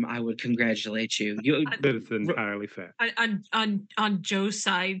 I would congratulate you. That's entirely fair. On Joe's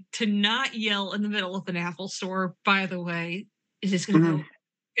side, to not yell in the middle of an Apple store, by the way, is just going to go.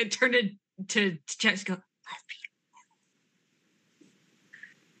 It turned into Jackson.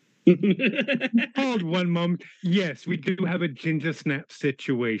 Hold one moment. Yes, we do have a ginger snap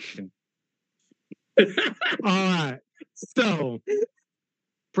situation. All right. So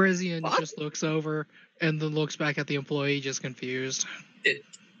Brizian just looks over and then looks back at the employee, just confused.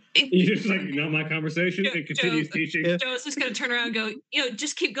 You're just like, not my conversation. It continues teaching. Joe's just going to turn around and go,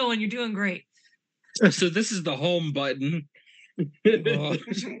 just keep going. You're doing great. So this is the home button. All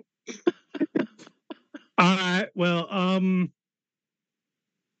right. Well,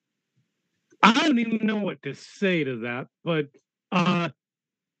 I don't even know what to say to that, but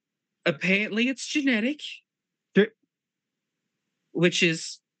apparently it's genetic, which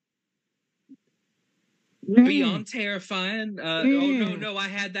is beyond terrifying. Oh no, I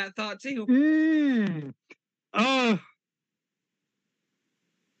had that thought too. Oh.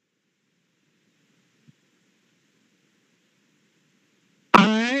 All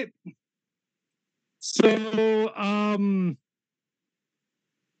right. So, all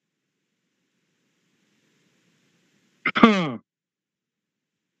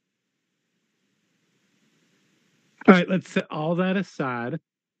right, let's set all that aside.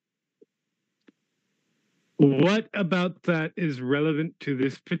 What about that is relevant to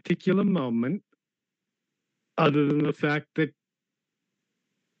this particular moment, other than the fact that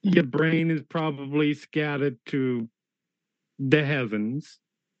your brain is probably scattered to the heavens?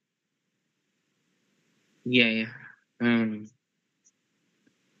 Yeah.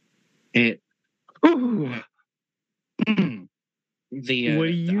 It. Ooh. The what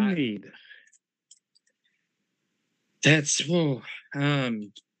do you need? That's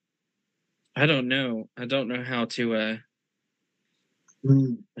I don't know. I don't know how to I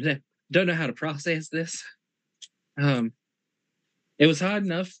don't know how to process this. It was hard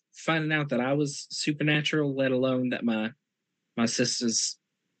enough finding out that I was supernatural, let alone that my sisters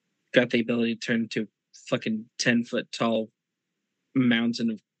got the ability to turn into a fucking 10-foot tall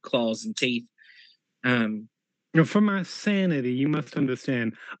mountain of claws and teeth. For my sanity, you must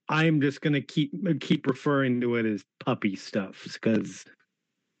understand. I'm just gonna keep referring to it as puppy stuff, because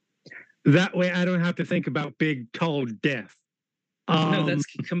that way I don't have to think about big, tall death. No, that's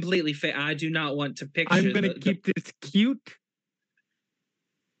completely fair. I do not want to picture. I'm gonna keep this cute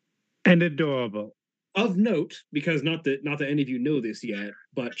and adorable. Of note, because not that any of you know this yet,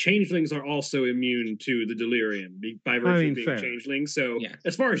 but changelings are also immune to the delirium by virtue of being fair. changelings. So, Yeah.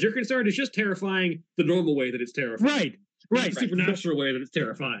 as far as you're concerned, it's just terrifying the normal way that it's terrifying. Right. The supernatural way that it's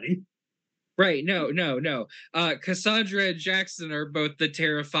terrifying. Right. No. Cassandra and Jackson are both the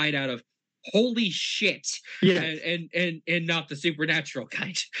terrified out of holy shit. Yes. And not the supernatural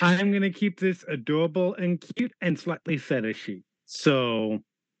kind. I'm gonna keep this adorable and cute and slightly fetishy. So.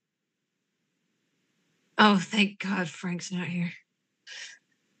 Oh, thank God Frank's not here.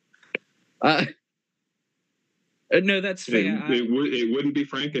 No, that's fair. It wouldn't be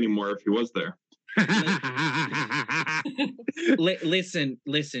Frank anymore if he was there.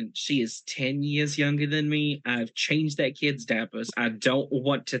 Listen, she is 10 years younger than me. I've changed that kid's diapers. I don't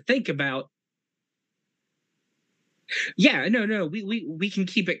want to think about. Yeah, no, we can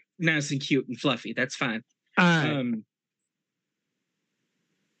keep it nice and cute and fluffy. That's fine.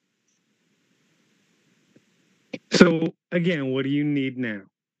 So again, what do you need now?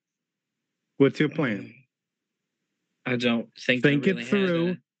 What's your plan? I don't think Think it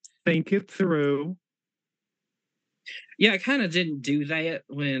through. Think it through. Yeah, I kind of didn't do that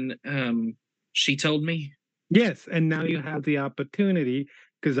when she told me. Yes, and now you have the opportunity,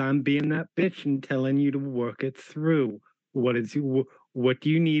 because I'm being that bitch and telling you to work it through. What do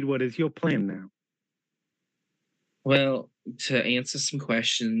you need? What is your plan now? Well, to answer some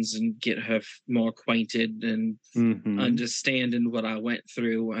questions and get her more acquainted and understanding what I went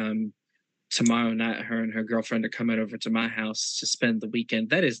through. Tomorrow night, her and her girlfriend are coming over to my house to spend the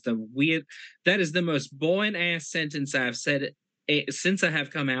weekend. That is the most boring ass sentence I've said since I have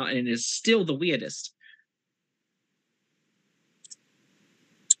come out, and it is still the weirdest.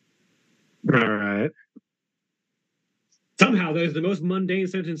 All right. Somehow that is the most mundane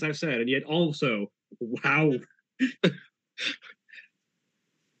sentence I've said, and yet also, wow.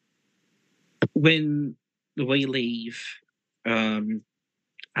 When we leave, I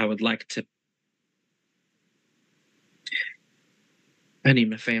would like to. I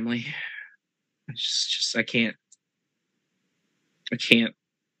need my family. I can't.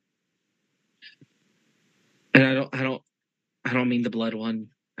 And I don't mean the blood one.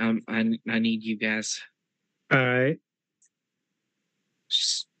 I need you guys. All right.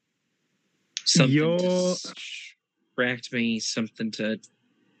 Just something to distract me. Something to.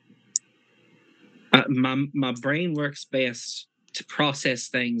 My brain works best to process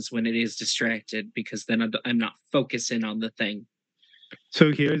things when it is distracted, because then I'm not focusing on the thing.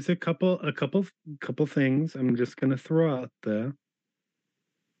 So here's a couple things I'm just gonna throw out there.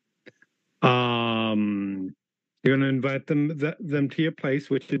 You're gonna invite them to your place,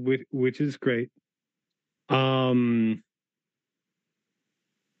 which is great.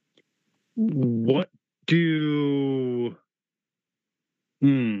 What do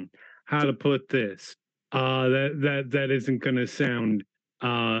how to put this? That isn't gonna sound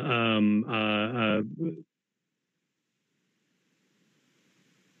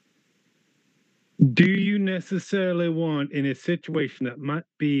do you necessarily want, in a situation that might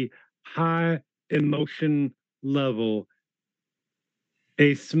be high emotion level,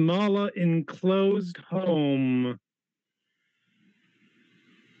 a smaller enclosed home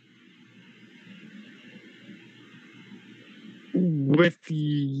with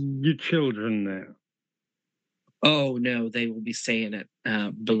your children there. Oh no, they will be staying at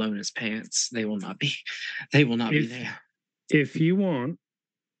Bologna's pants. They will not be. They will not be there. If you want,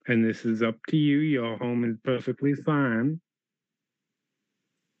 and this is up to you, your home is perfectly fine.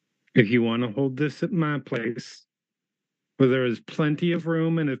 If you want to hold this at my place, where there is plenty of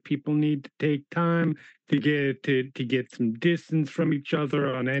room, and if people need to take time to get some distance from each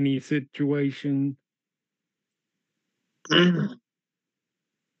other on any situation.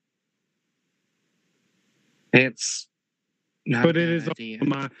 It's not But a it bad is idea.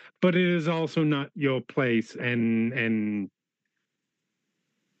 but it is also not your place, and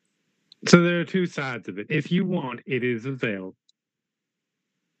so there are two sides of it. If you want, it is available.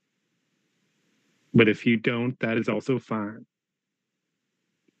 But if you don't, that is also fine.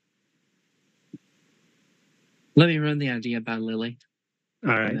 Let me run the idea by Lily.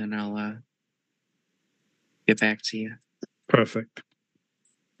 All right. And then I'll get back to you. Perfect.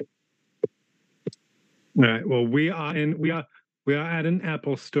 All right. Well, we are at an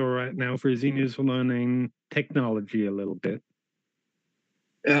Apple store right now. Frizzy is learning technology a little bit.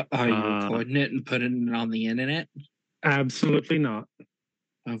 Are you recording it and putting it on the internet? Absolutely not.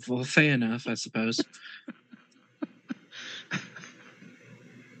 Well, fair enough, I suppose.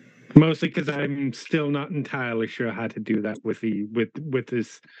 Mostly because I'm still not entirely sure how to do that with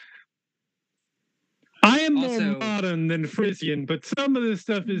this. I am more modern than Frisian, but some of this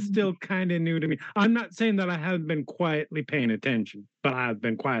stuff is still kind of new to me. I'm not saying that I haven't been quietly paying attention, but I've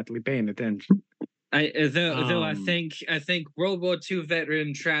been quietly paying attention. Though I think World War II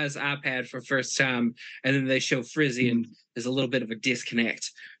veteran tries iPad for first time, and then they show Frisian. There's a little bit of a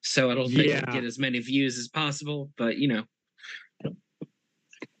disconnect, so I don't think we get as many views as possible. But you know,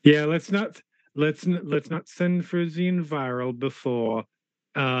 yeah, let's not send Frisian viral before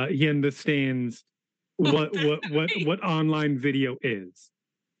he understands what online video is.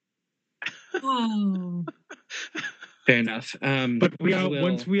 Oh. Fair enough. But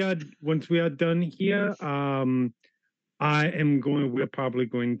once we are done here, we're probably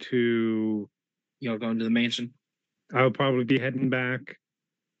going to. You're going to the mansion. I'll probably be heading back,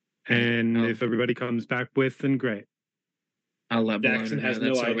 and if everybody comes back with, then great. I'll let Jackson Bologna has know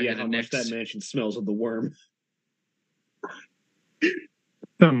no that's idea how much that mansion smells of the worm.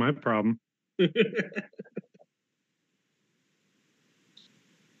 Not my problem.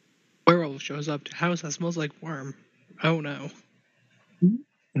 Werewolf shows up to house that smells like worm. Oh no.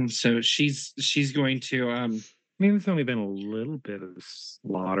 And so she's going to I mean, there's only been a little bit of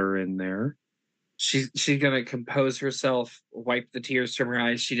slaughter in there. She's gonna compose herself, wipe the tears from her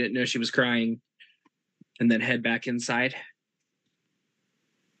eyes. She didn't know she was crying, and then head back inside.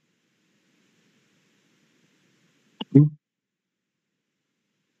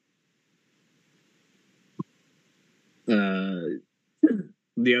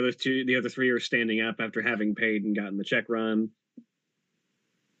 The other three are standing up after having paid and gotten the check run,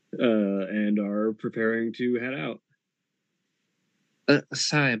 and are preparing to head out.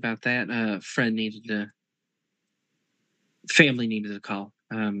 Sorry about that. Family needed a call.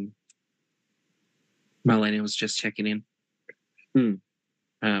 Marlena was just checking in.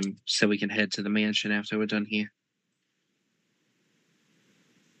 So we can head to the mansion after we're done here.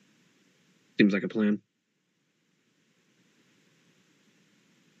 Seems like a plan.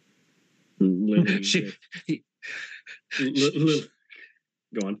 Lily,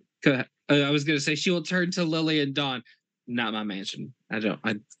 go on. I was going to say she will turn to Lily and Dawn. Not my mansion. I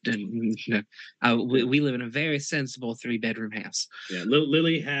didn't. We live in a very sensible 3-bedroom house. Yeah,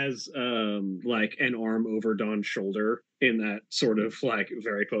 Lily has like an arm over Dawn's shoulder in that sort of like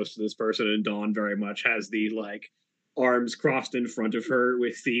very close to this person, and Dawn very much has the like arms crossed in front of her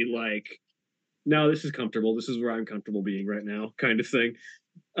with the like, no, this is comfortable. This is where I'm comfortable being right now, kind of thing.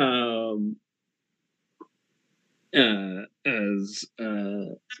 As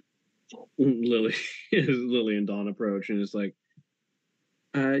Lily and Dawn approach, and it's like,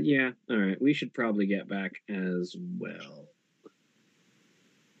 yeah, all right, we should probably get back as well.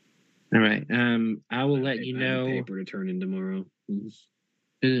 All right. I will let you know. Paper to turn in tomorrow.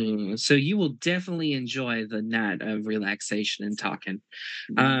 So you will definitely enjoy the night of relaxation and talking.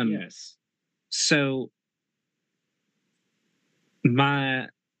 Yes. So my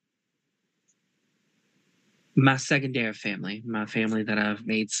secondary family, my family that I've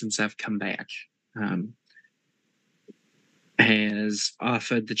made since I've come back, has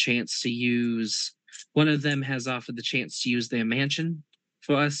offered the chance to use. One of them has offered the chance to use their mansion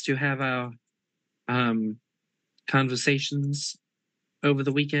for us to have our conversations over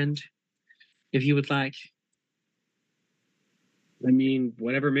the weekend, if you would like. I mean,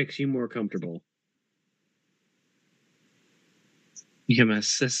 whatever makes you more comfortable. You're my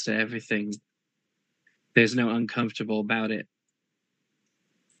sister, everything. There's no uncomfortable about it.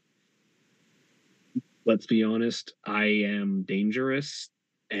 Let's be honest, I am dangerous,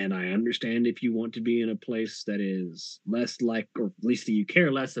 and I understand if you want to be in a place that is less like, or at least that you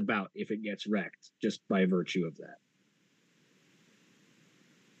care less about if it gets wrecked, just by virtue of that.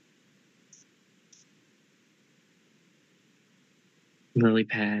 Lily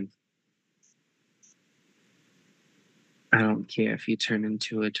pad. I don't care if you turn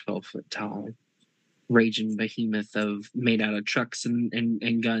into a 12-foot tall raging behemoth made out of trucks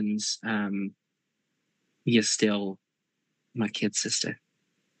and guns. You're still my kid sister.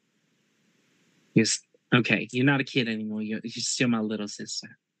 Okay, you're not a kid anymore. You're still my little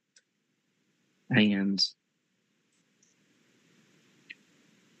sister. And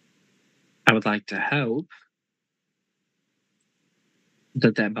I would like to hope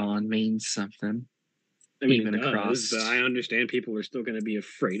that bond means something. I mean, even it does, across. but I understand people are still going to be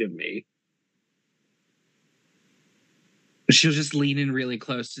afraid of me. She'll just lean in really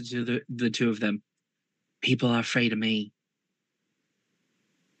close to the two of them. People are afraid of me.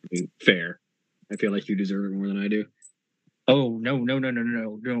 I mean, fair. I feel like you deserve it more than I do. Oh, no.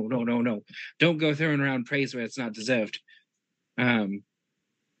 Don't go throwing around praise where it's not deserved. No,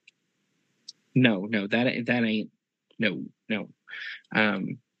 that ain't no.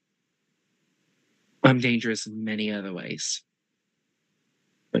 I'm dangerous in many other ways.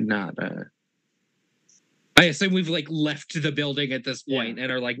 But not I assume we've like left the building at this point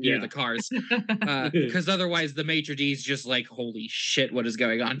and are like near the cars. Because otherwise the maitre d's just like, holy shit, what is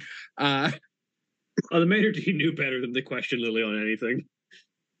going on? The maitre d' knew better than to question Lily on anything.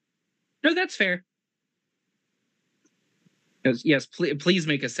 No, that's fair. Yes, please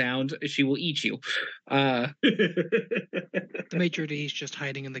make a sound. She will eat you. The maitre d's just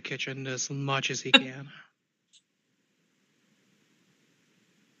hiding in the kitchen as much as he can.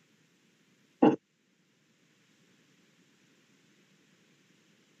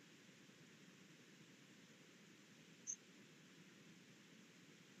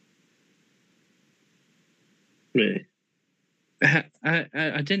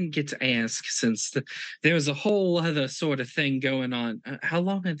 I didn't get to ask since there was a whole other sort of thing going on. How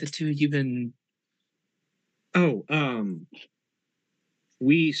long have the two of you been?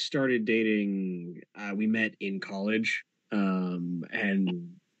 We started dating. We met in college, and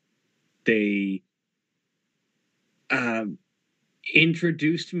they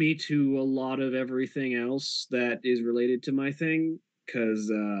introduced me to a lot of everything else that is related to my thing,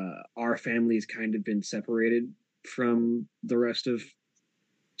 because our family's kind of been separated from the rest of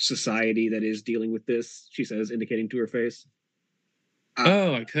society that is dealing with this, she says, indicating to her face.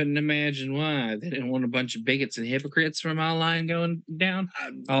 I couldn't imagine why. They didn't want a bunch of bigots and hypocrites from our line going down.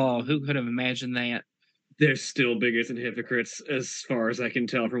 Who could have imagined that? They're still bigots and hypocrites, as far as I can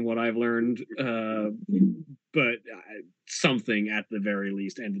tell from what I've learned. But something, at the very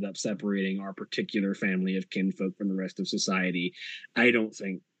least, ended up separating our particular family of kinfolk from the rest of society. I don't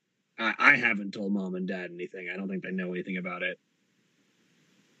think... I haven't told mom and dad anything. I don't think they know anything about it.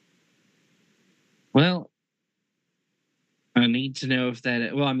 Well, I need to know if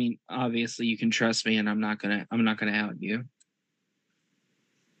that. Well, I mean, obviously you can trust me, and I'm not gonna out you.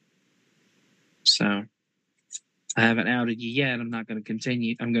 So I haven't outed you yet. I'm not gonna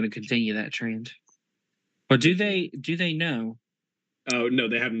continue. I'm gonna continue that trend. Or do they know? Oh no,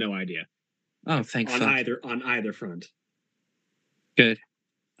 they have no idea. Oh, thank on fuck. on either front. Good.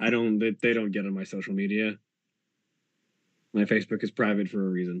 They don't get on my social media. My Facebook is private for a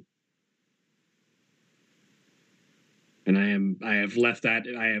reason. And I have left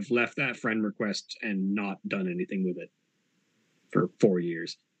that friend request and not done anything with it for 4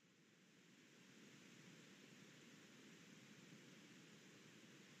 years.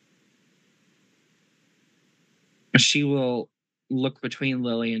 She will look between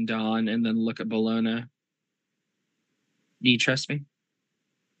Lily and Dawn and then look at Bologna. Do you trust me?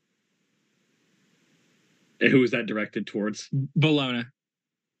 And who is that directed towards? Bologna.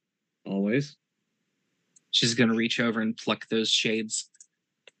 Always. She's going to reach over and pluck those shades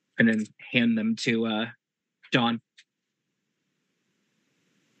and then hand them to Dawn.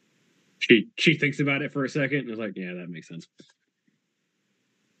 She thinks about it for a second and is like, yeah, that makes sense.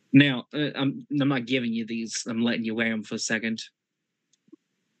 Now, I'm not giving you these. I'm letting you wear them for a second.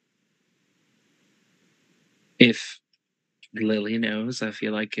 If Lily knows, I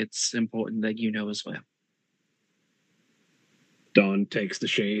feel like it's important that you know as well. Dawn takes the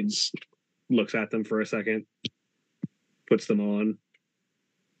shades, looks at them for a second, puts them on,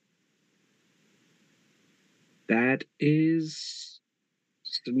 That is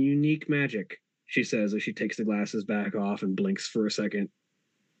some unique magic, she says as she takes the glasses back off and blinks for a second.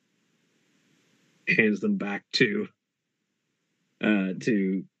 Hands them back to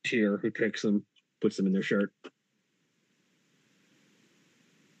Tyr, who takes them, puts them in their shirt.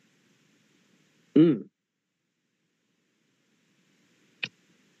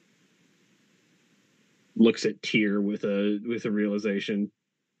 Looks at Tyr with a realization.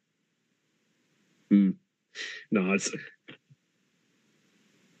 Nods.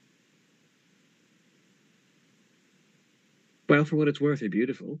 Well, for what it's worth, you're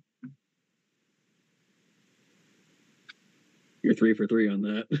beautiful. You're 3 for 3 on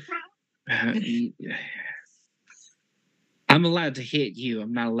that. I'm allowed to hit you.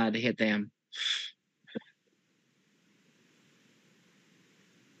 I'm not allowed to hit them.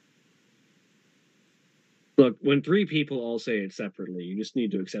 Look, when 3 people all say it separately, you just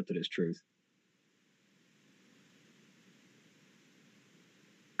need to accept it as truth.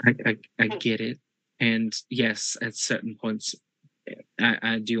 I get it, and yes, at certain points,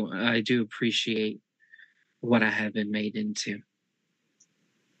 I do appreciate what I have been made into.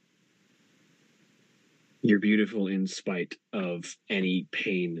 You're beautiful in spite of any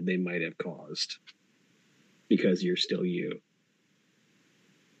pain they might have caused, because you're still you.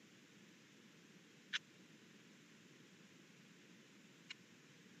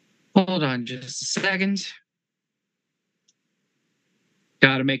 Hold on just a second.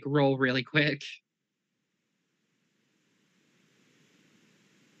 Gotta make a roll really quick.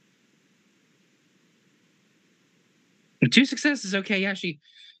 Two successes, okay. Yeah,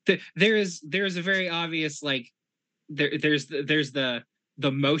 there's a very obvious there's the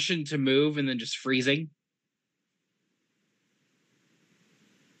motion to move and then just freezing.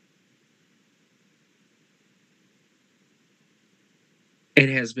 It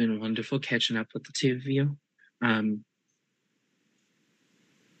has been wonderful catching up with the two of you.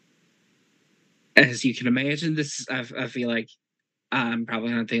 As you can imagine, I feel like I'm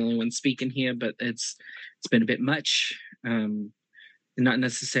probably not the only one speaking here, but it's been a bit much. Not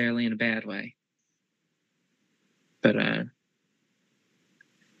necessarily in a bad way, but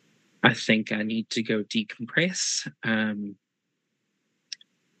I think I need to go decompress. And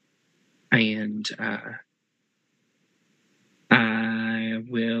I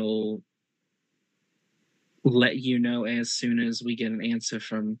will let you know as soon as we get an answer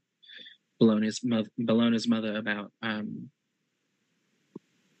from Bologna's mother about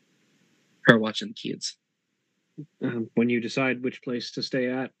her watching the kids. When you decide which place to stay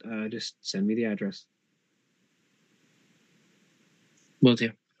at, just send me the address. Will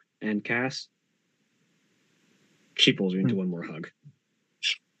do. And Cass, she pulls you into one more hug.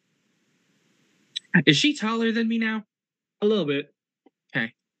 Is she taller than me now? A little bit.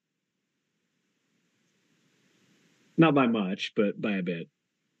 Okay. Not by much, but by a bit.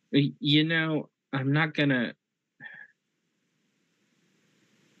 You know, I'm not gonna...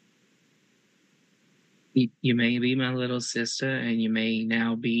 You may be my little sister, and you may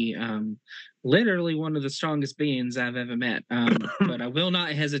now be literally one of the strongest beings I've ever met. But I will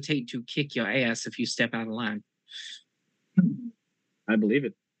not hesitate to kick your ass if you step out of line. I believe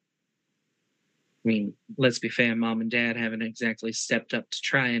it. I mean, let's be fair, Mom and Dad haven't exactly stepped up to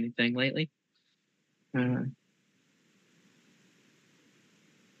try anything lately.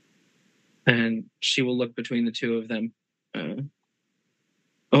 And she will look between the two of them.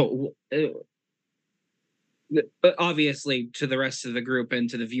 Obviously, to the rest of the group and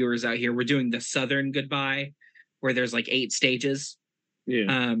to the viewers out here, we're doing the Southern goodbye, where there's like 8 stages.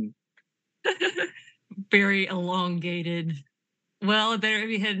 Yeah. Very elongated. Well, I better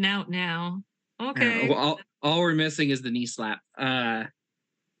be heading out now. Okay. Well, all we're missing is the knee slap. But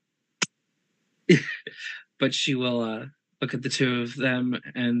she will look at the two of them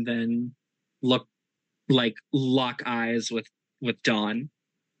and then lock eyes with Dawn.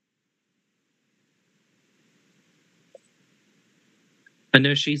 I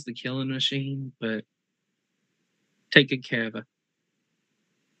know she's the killing machine, but take good care of her.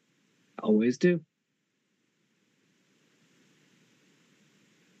 Always do.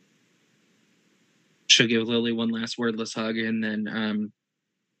 She'll give Lily one last wordless hug and then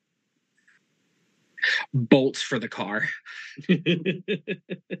bolts for the car. And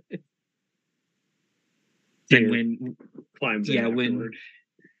when climbs when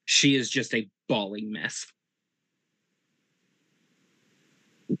she is just a bawling mess.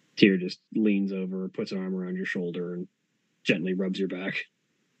 Tyr just leans over, puts an arm around your shoulder, and gently rubs your back.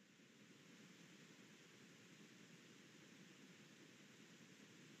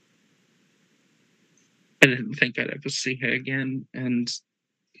 I didn't think I'd ever see her again, and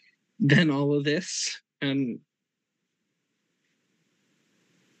then all of this, and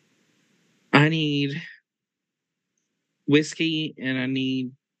I need whiskey and I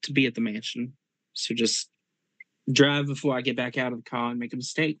need to be at the mansion. So just drive before I get back out of the car and make a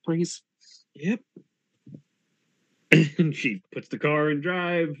mistake, please. Yep. And she puts the car in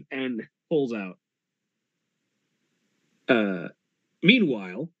drive and pulls out.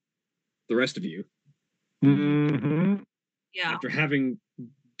 Meanwhile, the rest of you, Mm-hmm. Yeah. after having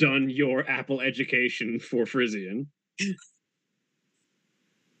done your Apple education for Frisian,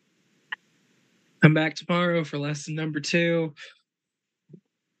 Come back tomorrow for lesson number 2.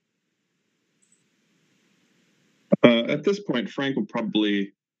 At this point, Frank will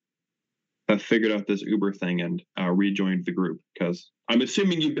probably have figured out this Uber thing and rejoined the group, because I'm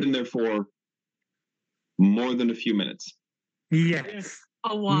assuming you've been there for more than a few minutes. Yes.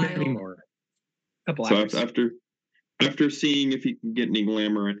 A while. Many more. Couple So hours. after seeing if he can get any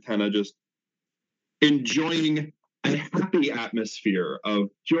glamour and kind of just enjoying a happy atmosphere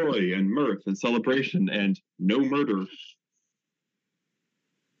of joy and mirth and celebration and no murder.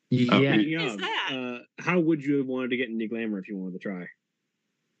 Yeah. speaking What is of, that? how would you have wanted to get any glamour if you wanted to try?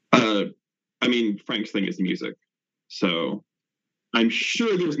 I mean, Frank's thing is music, so I'm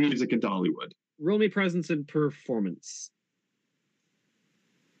sure there's music in Dollywood. Roll me presence and performance.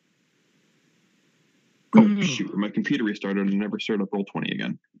 Oh shoot! My computer restarted and never started up Roll20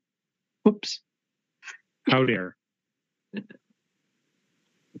 again. Whoops. How dare.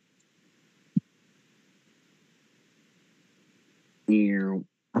 Come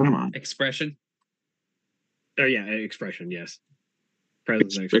on. Expression. Oh yeah, expression. Yes.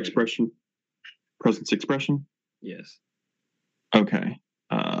 Presence and expression. Expression. Presence expression. Yes. Okay.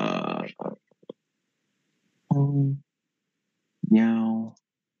 Meow.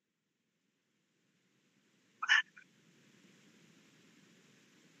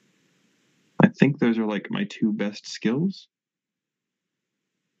 I think those are like my 2 best skills.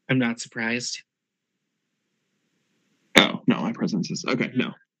 I'm not surprised. Oh, no, my presence is okay.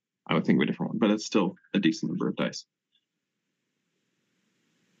 No, I would think of a different one, but it's still a decent number of dice.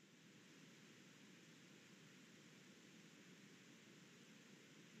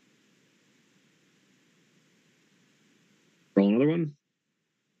 Roll another one.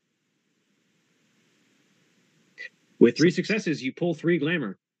 With 3 successes, you pull 3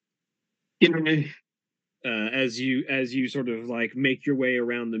 glamour. As you sort of like make your way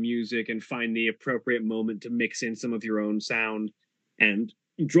around the music and find the appropriate moment to mix in some of your own sound and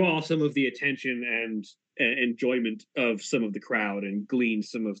draw some of the attention and enjoyment of some of the crowd and glean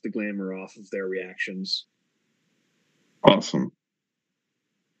some of the glamour off of their reactions. Awesome.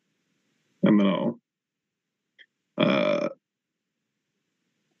 And then I'll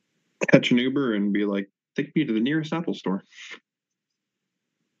catch an Uber and be like, take me to the nearest Apple store.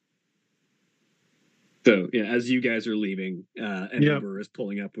 So yeah, as you guys are leaving, an Yep. Uber is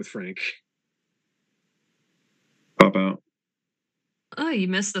pulling up with Frank. Pop out. Oh, you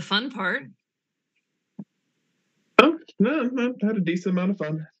missed the fun part. Oh, no, I had a decent amount of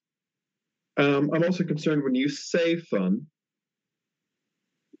fun. I'm also concerned when you say fun.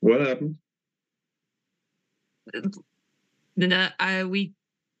 What happened? We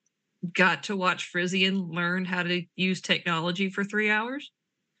got to watch Frisian learn how to use technology for 3 hours.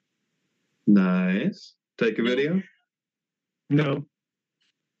 Nice. Take a video? No.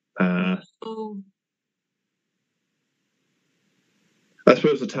 Oh, I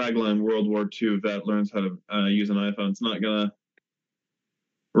suppose the tagline World War II vet learns how to use an iPhone. It's not going to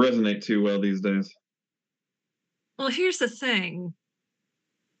resonate too well these days. well, here's the thing.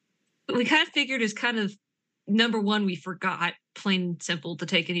 We kind of figured as kind of number one, we forgot, plain and simple, to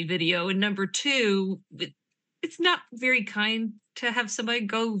take any video. And number 2, it's not very kind to have somebody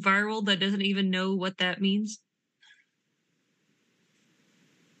go viral that doesn't even know what that means.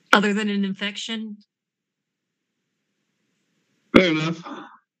 Other than an infection. Fair enough.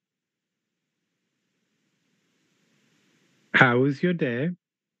 How was your day?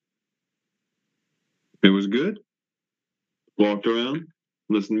 It was good. Walked around,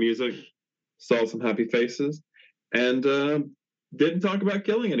 listened to music, saw some happy faces, and didn't talk about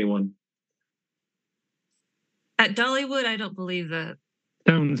killing anyone. At Dollywood, I don't believe that.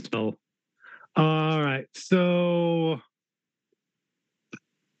 Sounds dull. All right, so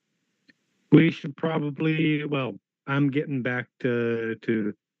we should probably. Well, I'm getting back to.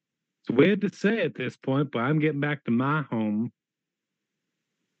 It's weird to say at this point, but I'm getting back to my home.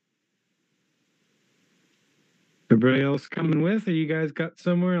 Everybody else coming with, or you guys got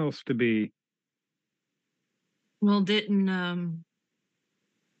somewhere else to be? Well, didn't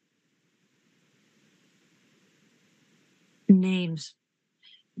names.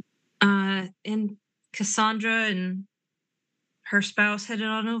 And Cassandra and her spouse headed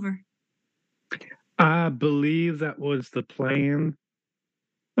on over. I believe that was the plan.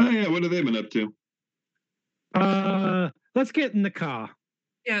 Oh yeah, what have they been up to? Let's get in the car.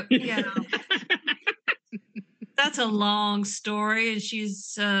 Yeah. That's a long story, and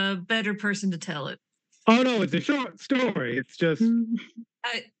she's a better person to tell it. Oh no, it's a short story. It's just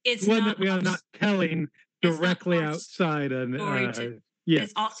it's one not that we are not telling directly outside.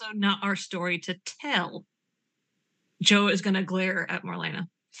 It's also not our story to tell. Joe is going to glare at Marlena.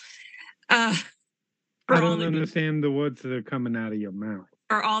 I don't understand the words that are coming out of your mouth.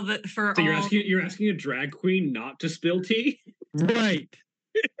 You're asking a drag queen not to spill tea? Right.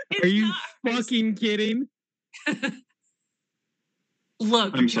 Are you fucking kidding?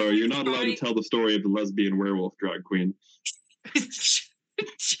 Look, I'm sorry, you're not allowed to tell the story of the lesbian werewolf drag queen.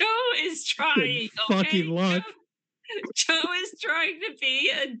 Joe is trying. Fucking luck. Joe is trying to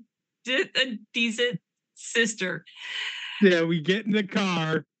be a decent sister. Yeah, we get in the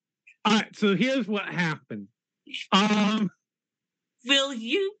car. All right, so here's what happened. Will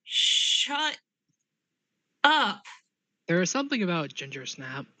you shut up? There is something about Ginger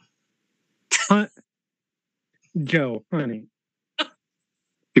Snap. Joe, honey.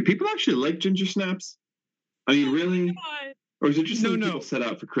 Do people actually like ginger snaps? I mean, really? Or is it just something people set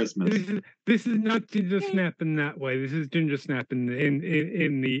out for Christmas? This is not ginger snap in that way. This is ginger snap in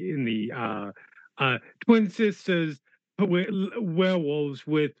the twin sisters werewolves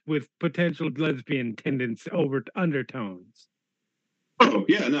with potential lesbian undertones. Oh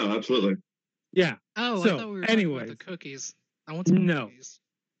yeah, no, absolutely. Yeah. Oh, so, I thought we were anyways, talking about the cookies. I want some cookies.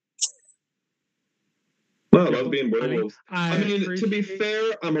 No, lesbian werewolves. I mean, to be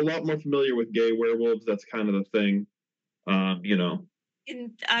fair, I'm a lot more familiar with gay werewolves. That's kind of the thing. You know.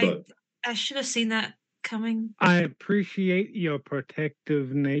 And I should have seen that coming. I appreciate your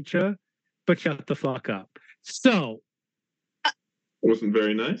protective nature, but shut the fuck up. So. Wasn't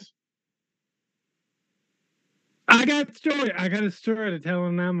very nice. I got a story to tell,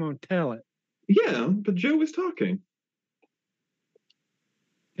 and I'm going to tell it. Yeah, but Joe was talking.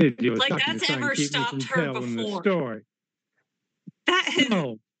 That's ever stopped her before. Story. That has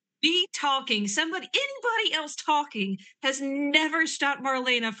me talking. Anybody else talking has never stopped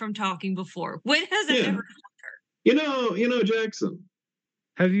Marlena from talking before. When has it ever stopped her? You know, Jackson.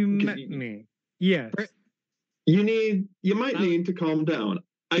 Have you met me? Yes. You might need to calm down.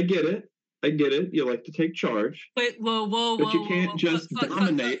 I get it. You like to take charge. Wait, whoa. But you can't just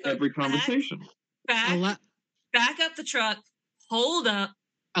dominate every conversation. Back up the truck. Hold up.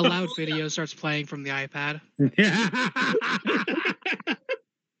 A loud video starts playing from the iPad.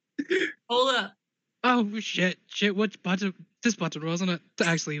 Hold up. Oh shit! Which button? This button wasn't it?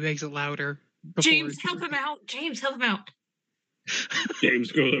 Actually makes it louder. James, help him out. James, goes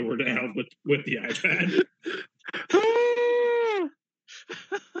over to help with the iPad.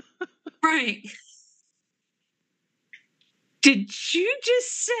 Right. Did you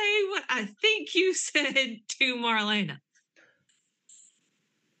just say what I think you said to Marlena?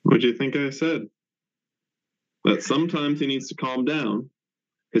 What do you think I said? That sometimes he needs to calm down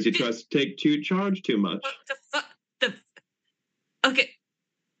because he tries to take charge too much. What the fuck? Okay.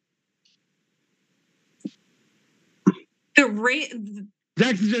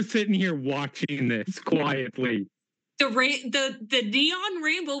 Jackson's just sitting here watching this quietly. The neon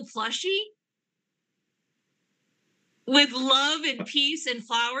rainbow plushie with love and peace and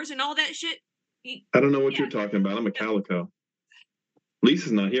flowers and all that shit. I don't know what you're talking about. I'm a calico.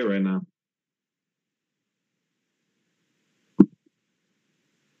 Lisa's not here right now.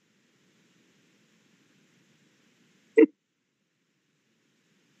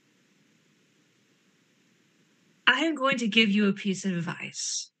 I am going to give you a piece of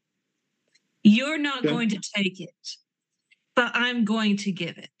advice. You're not going to take it, but I'm going to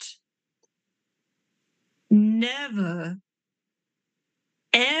give it. Never,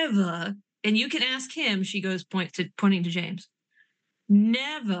 ever, and you can ask him, she goes pointing to James.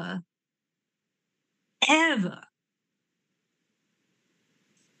 Never, ever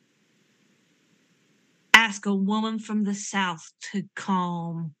ask a woman from the South to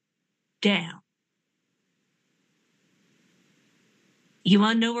calm down. You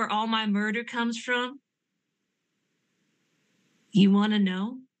want to know where all my murder comes from? You want to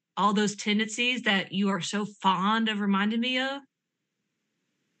know all those tendencies that you are so fond of reminding me of?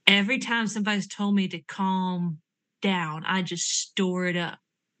 Every time somebody's told me to calm down, I just store it up.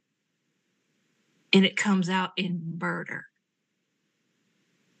 And it comes out in murder.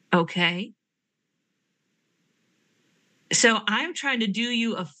 Okay? So I'm trying to do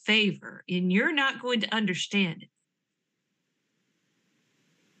you a favor, and you're not going to understand it.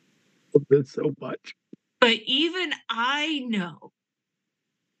 That's so much. But even I know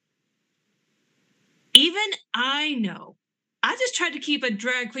even I know. I just tried to keep a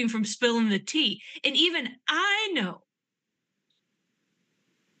drag queen from spilling the tea. And even I know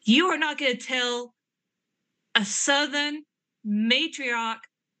you are not going to tell a Southern matriarch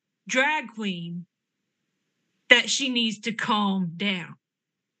drag queen that she needs to calm down.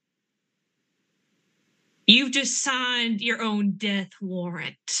 You've just signed your own death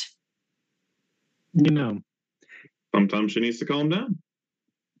warrant. You know, Sometimes she needs to calm down.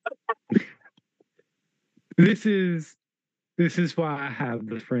 this is why I have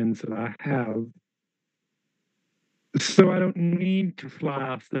the friends that I have. So I don't need to fly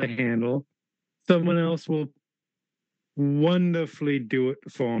off the handle. Someone else will wonderfully do it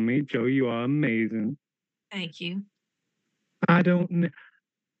for me. Joe, you are amazing. Thank you. I don't.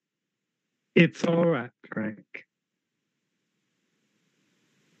 It's all right, Frank.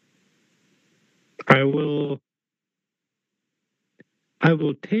 I will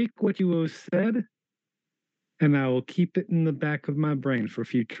take what you have said, and I will keep it in the back of my brain for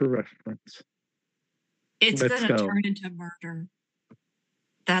future reference. It's Let's going to go. turn into murder.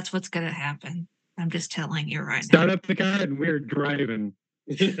 That's what's going to happen. I'm just telling you right Start now. up the car and we're driving.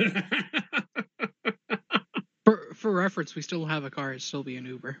 For reference, we still have a car. It'd still be an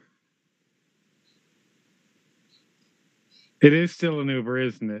Uber. It is still an Uber,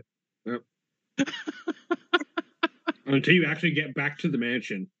 isn't it? Yep. Until you actually get back to the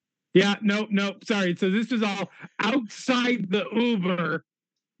mansion. Yeah, no, sorry. So this is all outside the Uber.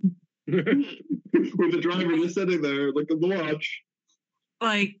 With the driver just sitting there, like a watch.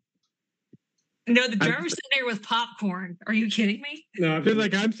 Like, no, the driver's sitting there with popcorn. Are you kidding me? No, They're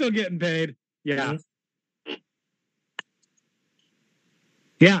like, I'm still getting paid. Yeah.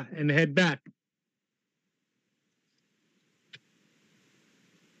 Yeah, and head back.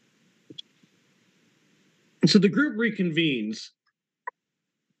 So the group reconvenes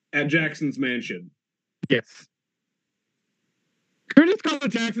at Jackson's mansion. Yes. Curtis called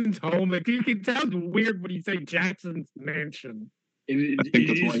it Jackson's home. Like, you can tell it's weird when you say Jackson's mansion. I think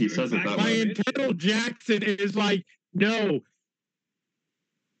that's why he says it that My way. internal Jackson is like, no.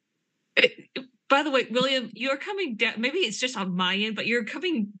 By the way, William, you're coming down. Maybe it's just on my end, but you're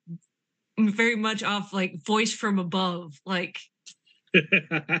coming very much off like voice from above. Like,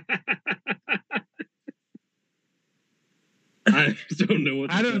 I don't know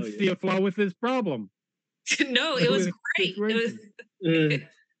what to I don't tell you. see a flaw with this problem. no, it was great. It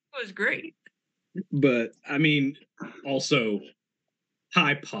was great. But I mean, also,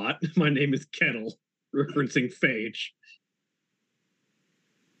 hi pot. My name is Kettle, referencing Phage.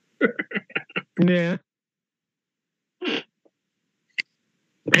 Yeah.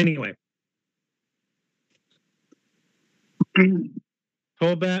 Anyway.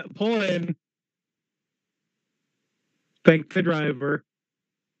 Pull in. Thank the driver.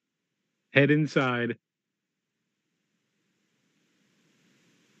 Head inside.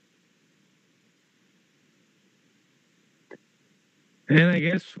 And I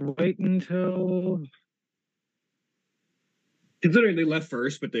guess wait until... Considering they left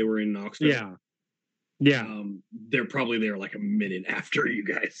first, but they were in Knoxville. Yeah. Yeah. They're probably there like a minute after you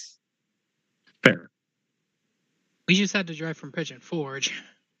guys. Fair. We just had to drive from Pigeon Forge.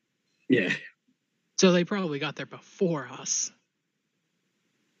 Yeah. So they probably got there before us.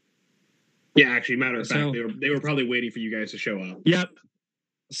 Yeah, actually, matter of fact, So- they were probably waiting for you guys to show up. Yep.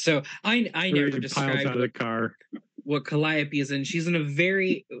 So I never Everybody piles described out of the car. what Calliope is in. She's in a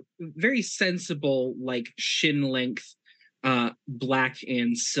very, very sensible, like shin length, black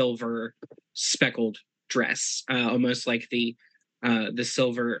and silver speckled dress. Almost like the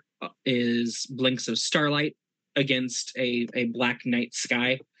silver is blinks of starlight against a black night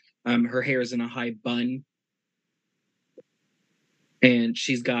sky. Her hair is in a high bun, and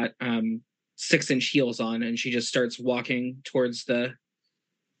she's got 6-inch heels on, and she just starts walking towards the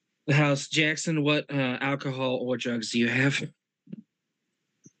house. Jackson, what alcohol or drugs do you have?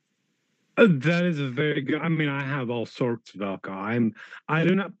 That is a very good. I mean, I have all sorts of alcohol. I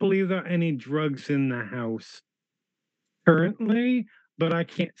do not believe there are any drugs in the house currently, but I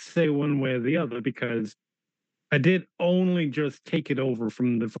can't say one way or the other because I did only just take it over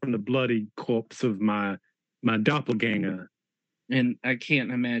from the bloody corpse of my doppelganger. And I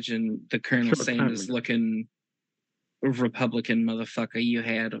can't imagine the Colonel Short time Sanders ago. looking Republican motherfucker you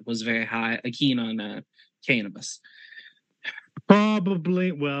had was very keen on cannabis.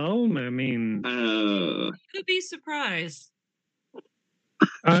 Probably. Well, I mean, Could be surprised.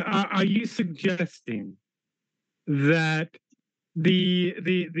 are you suggesting that the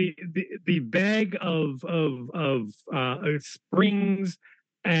bag of springs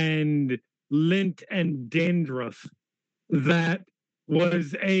and lint and dandruff that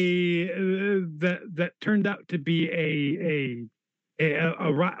was that turned out to be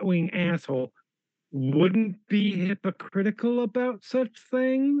a right-wing asshole wouldn't be hypocritical about such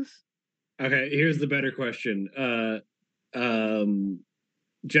things? Okay, here's the better question.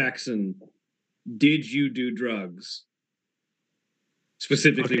 Jackson, did you do drugs?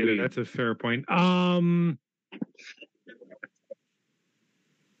 Specifically, Okay, weed. that's a fair point. I'm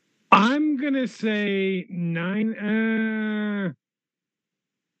gonna say 9.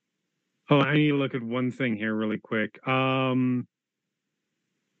 I need to look at one thing here really quick.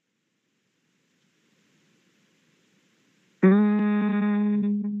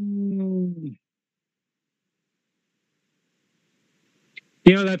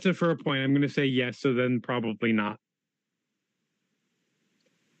 That's a fair point. I'm going to say yes, so then probably not.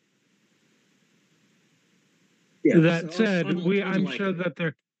 Yeah, that said, I'm sure that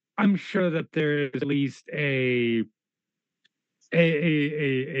there is at least a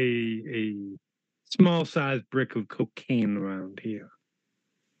small sized brick of cocaine around here.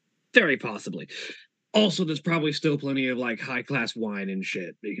 Very possibly. Also, there's probably still plenty of like high class wine and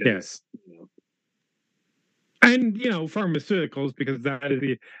shit. Because, yes. And pharmaceuticals, because that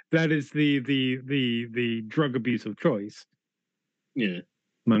is the drug abuse of choice. Yeah.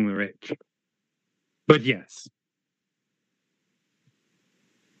 Among the rich. But yes.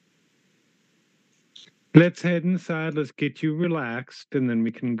 Let's head inside, let's get you relaxed, and then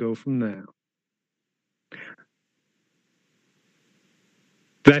we can go from there.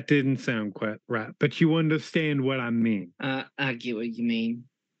 That didn't sound quite right, but you understand what I mean. I get what you mean.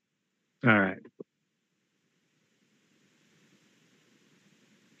 All right.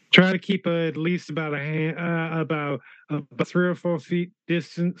 Try to keep at least about about 3 or 4 feet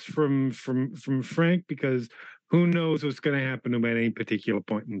distance from Frank, because who knows what's going to happen to him at any particular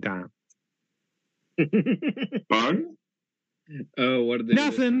point in time. Pardon? Oh, what did they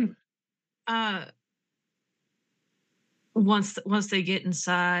Nothing. Once they get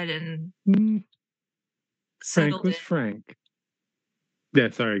inside and Frank was Frank.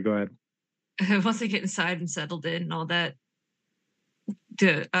 Yeah, sorry, go ahead. Once they get inside and settled in and all that,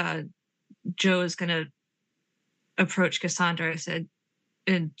 Joe is gonna approach Cassandra,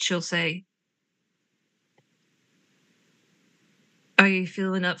 and she'll say, "Are you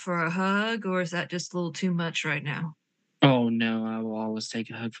feeling up for a hug, or is that just a little too much right now?" Oh no, I will always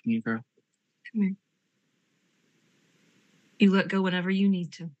take a hug from you, girl. Come here. You let go whenever you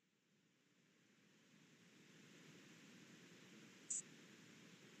need to.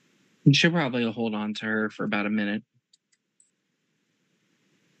 You should probably hold on to her for about a minute.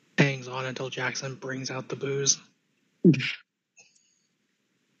 Hangs on until Jackson brings out the booze.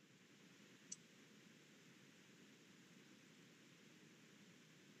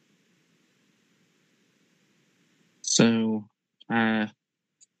 So, I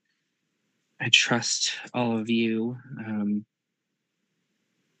trust all of you,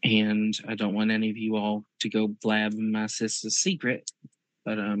 and I don't want any of you all to go blab my sister's secret.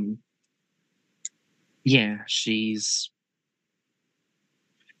 But yeah, she's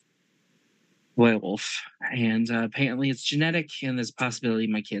werewolf, and apparently it's genetic, and there's a possibility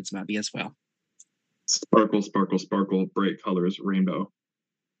my kids might be as well. Sparkle, sparkle, sparkle, bright colors, rainbow.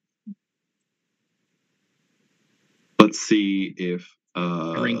 Let's see if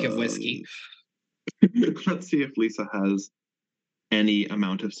Drink of whiskey. Let's see if Lisa has any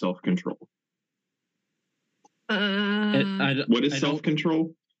amount of self-control. What is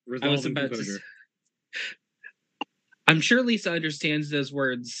self-control? I was about to. I'm sure Lisa understands those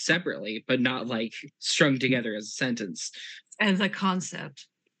words separately, but not like strung together as a sentence. As a concept.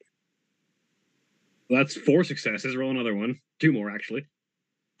 Well, that's 4 successes. Roll another one. 2 more, actually.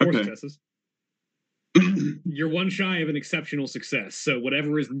 4 successes. You're 1 shy of an exceptional success. So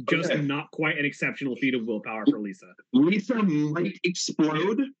whatever is just not quite an exceptional feat of willpower for Lisa. Lisa might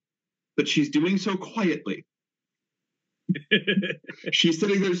explode, but she's doing so quietly. She's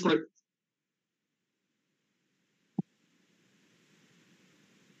sitting there just like...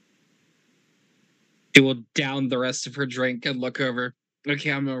 She will down the rest of her drink and look over.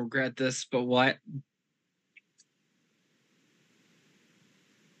 Okay, I'm gonna regret this, but what?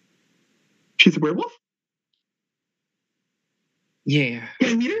 She's a werewolf? Yeah. Can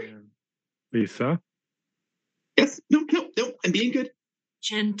I meet her? Lisa? Yes. No, I'm being good.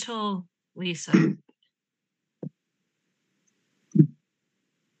 Gentle Lisa.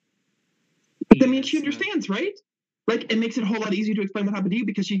 But that means she understands, right? Like, it makes it a whole lot easier to explain what happened to you,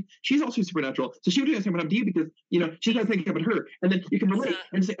 because she's also supernatural. So she would understand what happened to you because, she's not thinking about her. And then you can relate.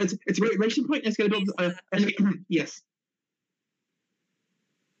 And it's a relation point, and it's going to build... yes.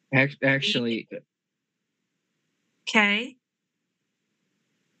 Actually... Okay.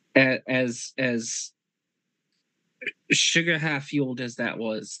 as sugar high fueled as that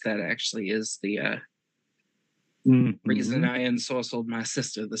was, that actually is the reason I ensorcelled my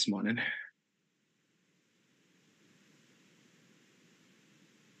sister this morning.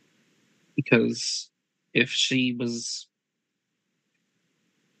 Because if she was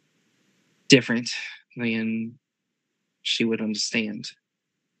different, then she would understand.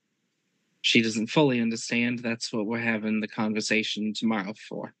 She doesn't fully understand. That's what we're having the conversation tomorrow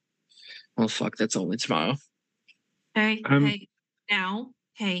for. Oh, fuck, that's only tomorrow. Hey, hey, now,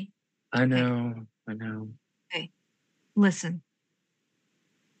 hey. I know. Hey, listen.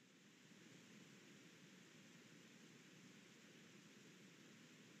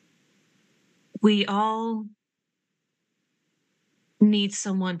 We all need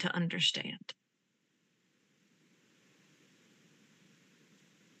someone to understand.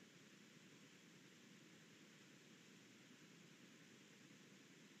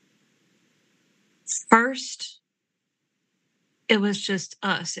 First, it was just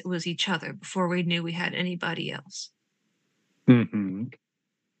us. It was each other before we knew we had anybody else. Now,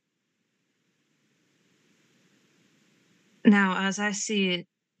 as I see it,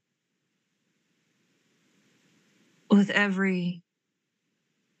 with every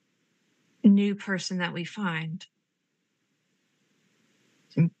new person that we find,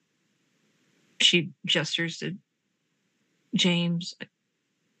 she gestures to James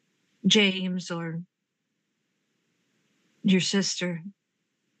or your sister.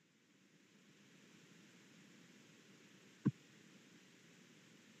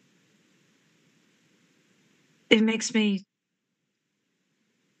 It makes me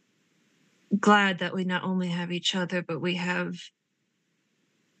glad that we not only have each other, but we have.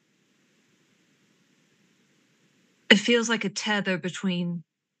 It feels like a tether between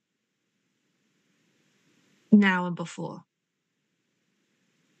now and before.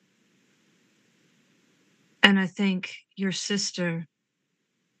 And I think your sister,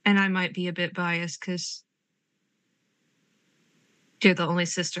 and I might be a bit biased because you're the only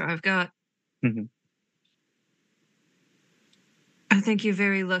sister I've got. I think you're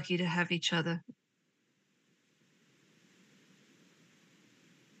very lucky to have each other.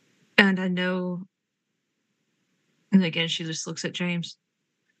 And I know, and again, she just looks at James.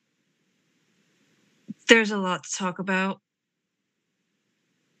 There's a lot to talk about.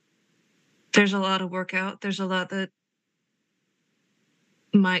 There's a lot of work out. There's a lot that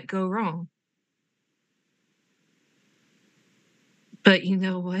might go wrong. But you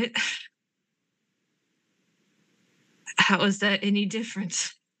know what? How is that any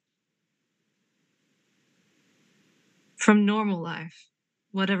different from normal life,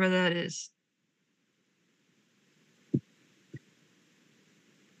 whatever that is?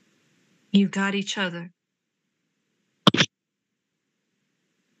 You've got each other.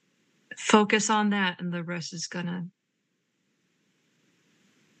 Focus on that, and the rest is gonna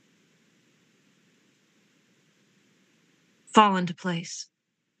fall into place.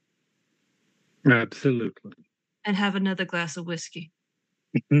 Absolutely. And have another glass of whiskey.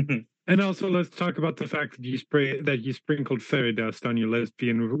 And also, let's talk about the fact that you sprinkled fairy dust on your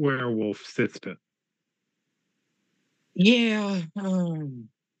lesbian werewolf sister. Yeah,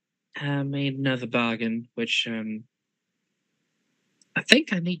 I made another bargain, which I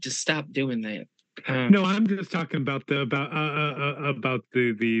think I need to stop doing that. No, I'm just talking about the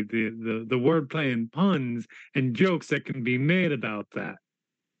wordplay and puns and jokes that can be made about that.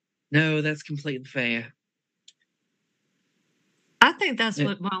 No, that's completely fair. I think that's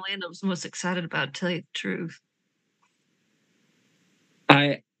what Marlena was most excited about, to tell you the truth.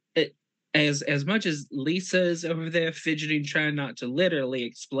 As much as Lisa is over there fidgeting, trying not to literally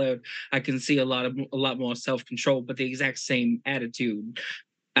explode, I can see a lot more self-control, but the exact same attitude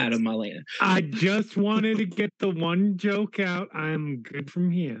out of Marlena. I just wanted to get the one joke out. I'm good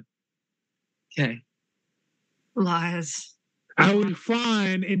from here. Okay. Lies. I was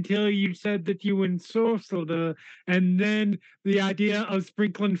fine until you said that you ensorcelled her, and then the idea of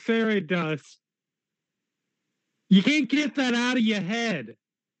sprinkling fairy dust. You can't get that out of your head.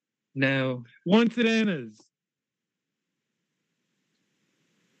 No. Once it enters.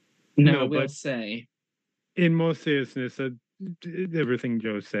 No, we'll say. In more seriousness, everything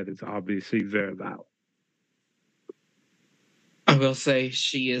Joe said is obviously very valid. I will say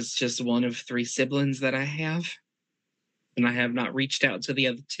she is just one of 3 siblings that I have. And I have not reached out to the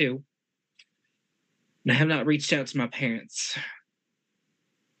other 2. And I have not reached out to my parents.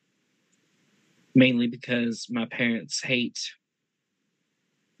 Mainly because my parents hate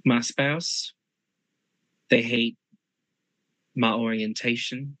my spouse. They hate my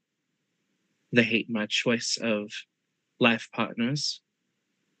orientation. They hate my choice of life partners.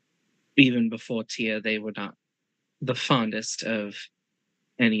 even before Tia, they were not the fondest of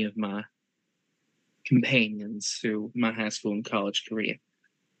any of my companions through my high school and college career.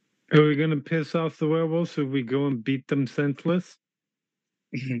 Are we gonna piss off the werewolves if we go and beat them senseless?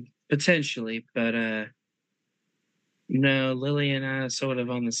 Potentially, but no, Lily and I are sort of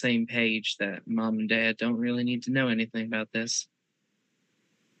on the same page that Mom and Dad don't really need to know anything about this.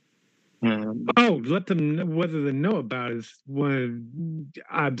 Oh, let them know whether they know about it is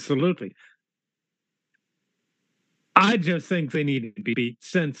absolutely. I just think they need to be beat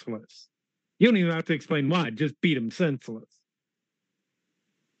senseless. You don't even have to explain why. Just beat them senseless.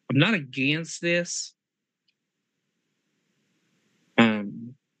 I'm not against this.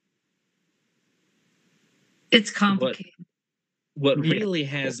 It's complicated. What Yeah. really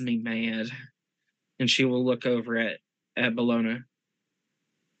has me mad, and she will look over at Bologna,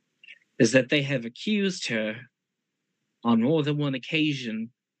 is that they have accused her on more than one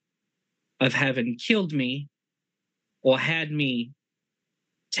occasion of having killed me or had me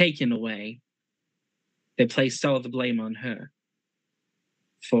taken away. They placed all the blame on her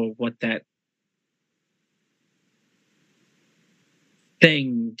for what that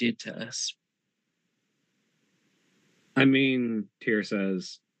thing did to us. I mean, Tyr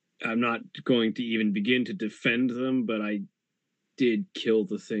says, I'm not going to even begin to defend them, but I did kill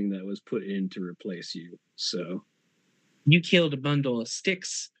the thing that was put in to replace you. So You killed a bundle of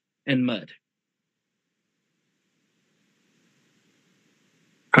sticks and mud.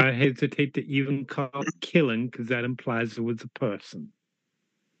 I hesitate to even call it killing because that implies it was a person.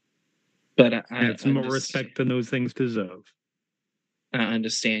 But It's more respect than those things deserve. I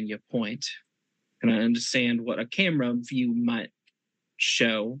understand your point, and I understand what a camera view might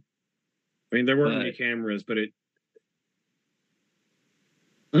show. I mean, there weren't any cameras, but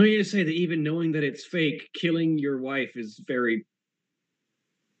let me just say that even knowing that it's fake, killing your wife is very...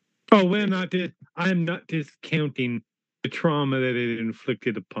 Oh, I'm not discounting the trauma that it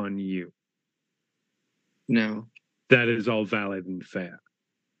inflicted upon you. No. That is all valid and fair.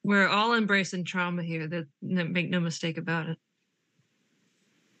 We're all embracing trauma here. Make no mistake about it.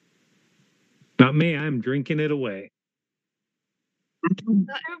 Not me. I'm drinking it away.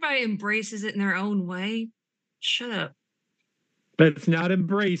 Not everybody embraces it in their own way. Shut up. That's not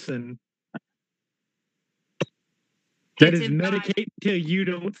embracing. That is medicate till you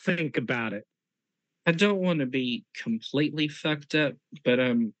don't think about it. I don't want to be completely fucked up, but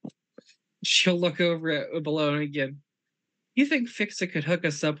she'll look over at Bologna again. You think Fixer could hook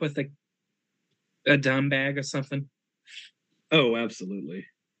us up with a dumb bag or something? Oh, absolutely.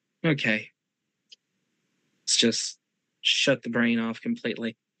 Okay. Let's just shut the brain off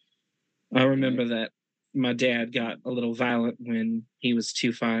completely. I remember that my dad got a little violent when he was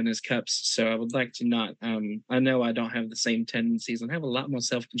too far in his cups, so I would like to not. I know I don't have the same tendencies and have a lot more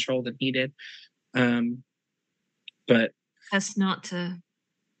self-control than he did. But that's not to...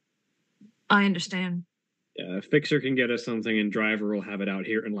 I understand. Yeah, Fixer can get us something and Driver will have it out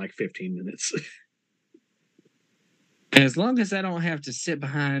here in like 15 minutes. As long as I don't have to sit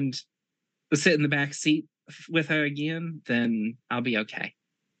in the back seat with her again, then I'll be okay.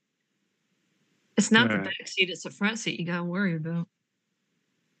 It's not the back seat, it's the front seat you gotta worry about.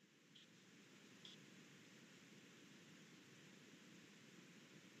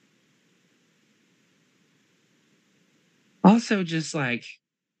 Also, just like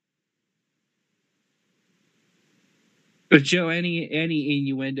Joe, any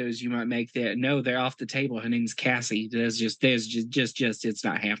innuendos you might make there? No, they're off the table. Her name's Cassie. There's just it's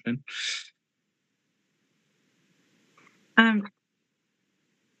not happening.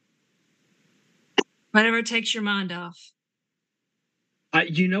 Whatever takes your mind off. I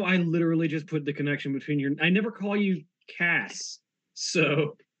literally just put the connection between I never call you Cass,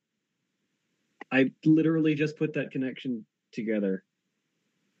 so I literally just put that connection together.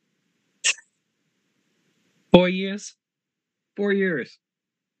 4 years? 4 years.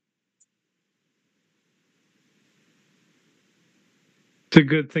 It's a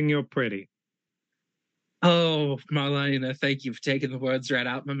good thing you're pretty. Oh, Marlena, thank you for taking the words right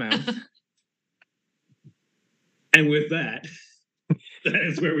out my mouth. And with that, that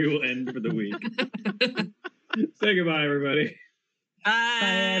is where we will end for the week. Say goodbye, everybody. Bye. Bye,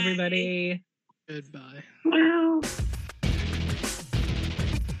 everybody. Goodbye. Wow.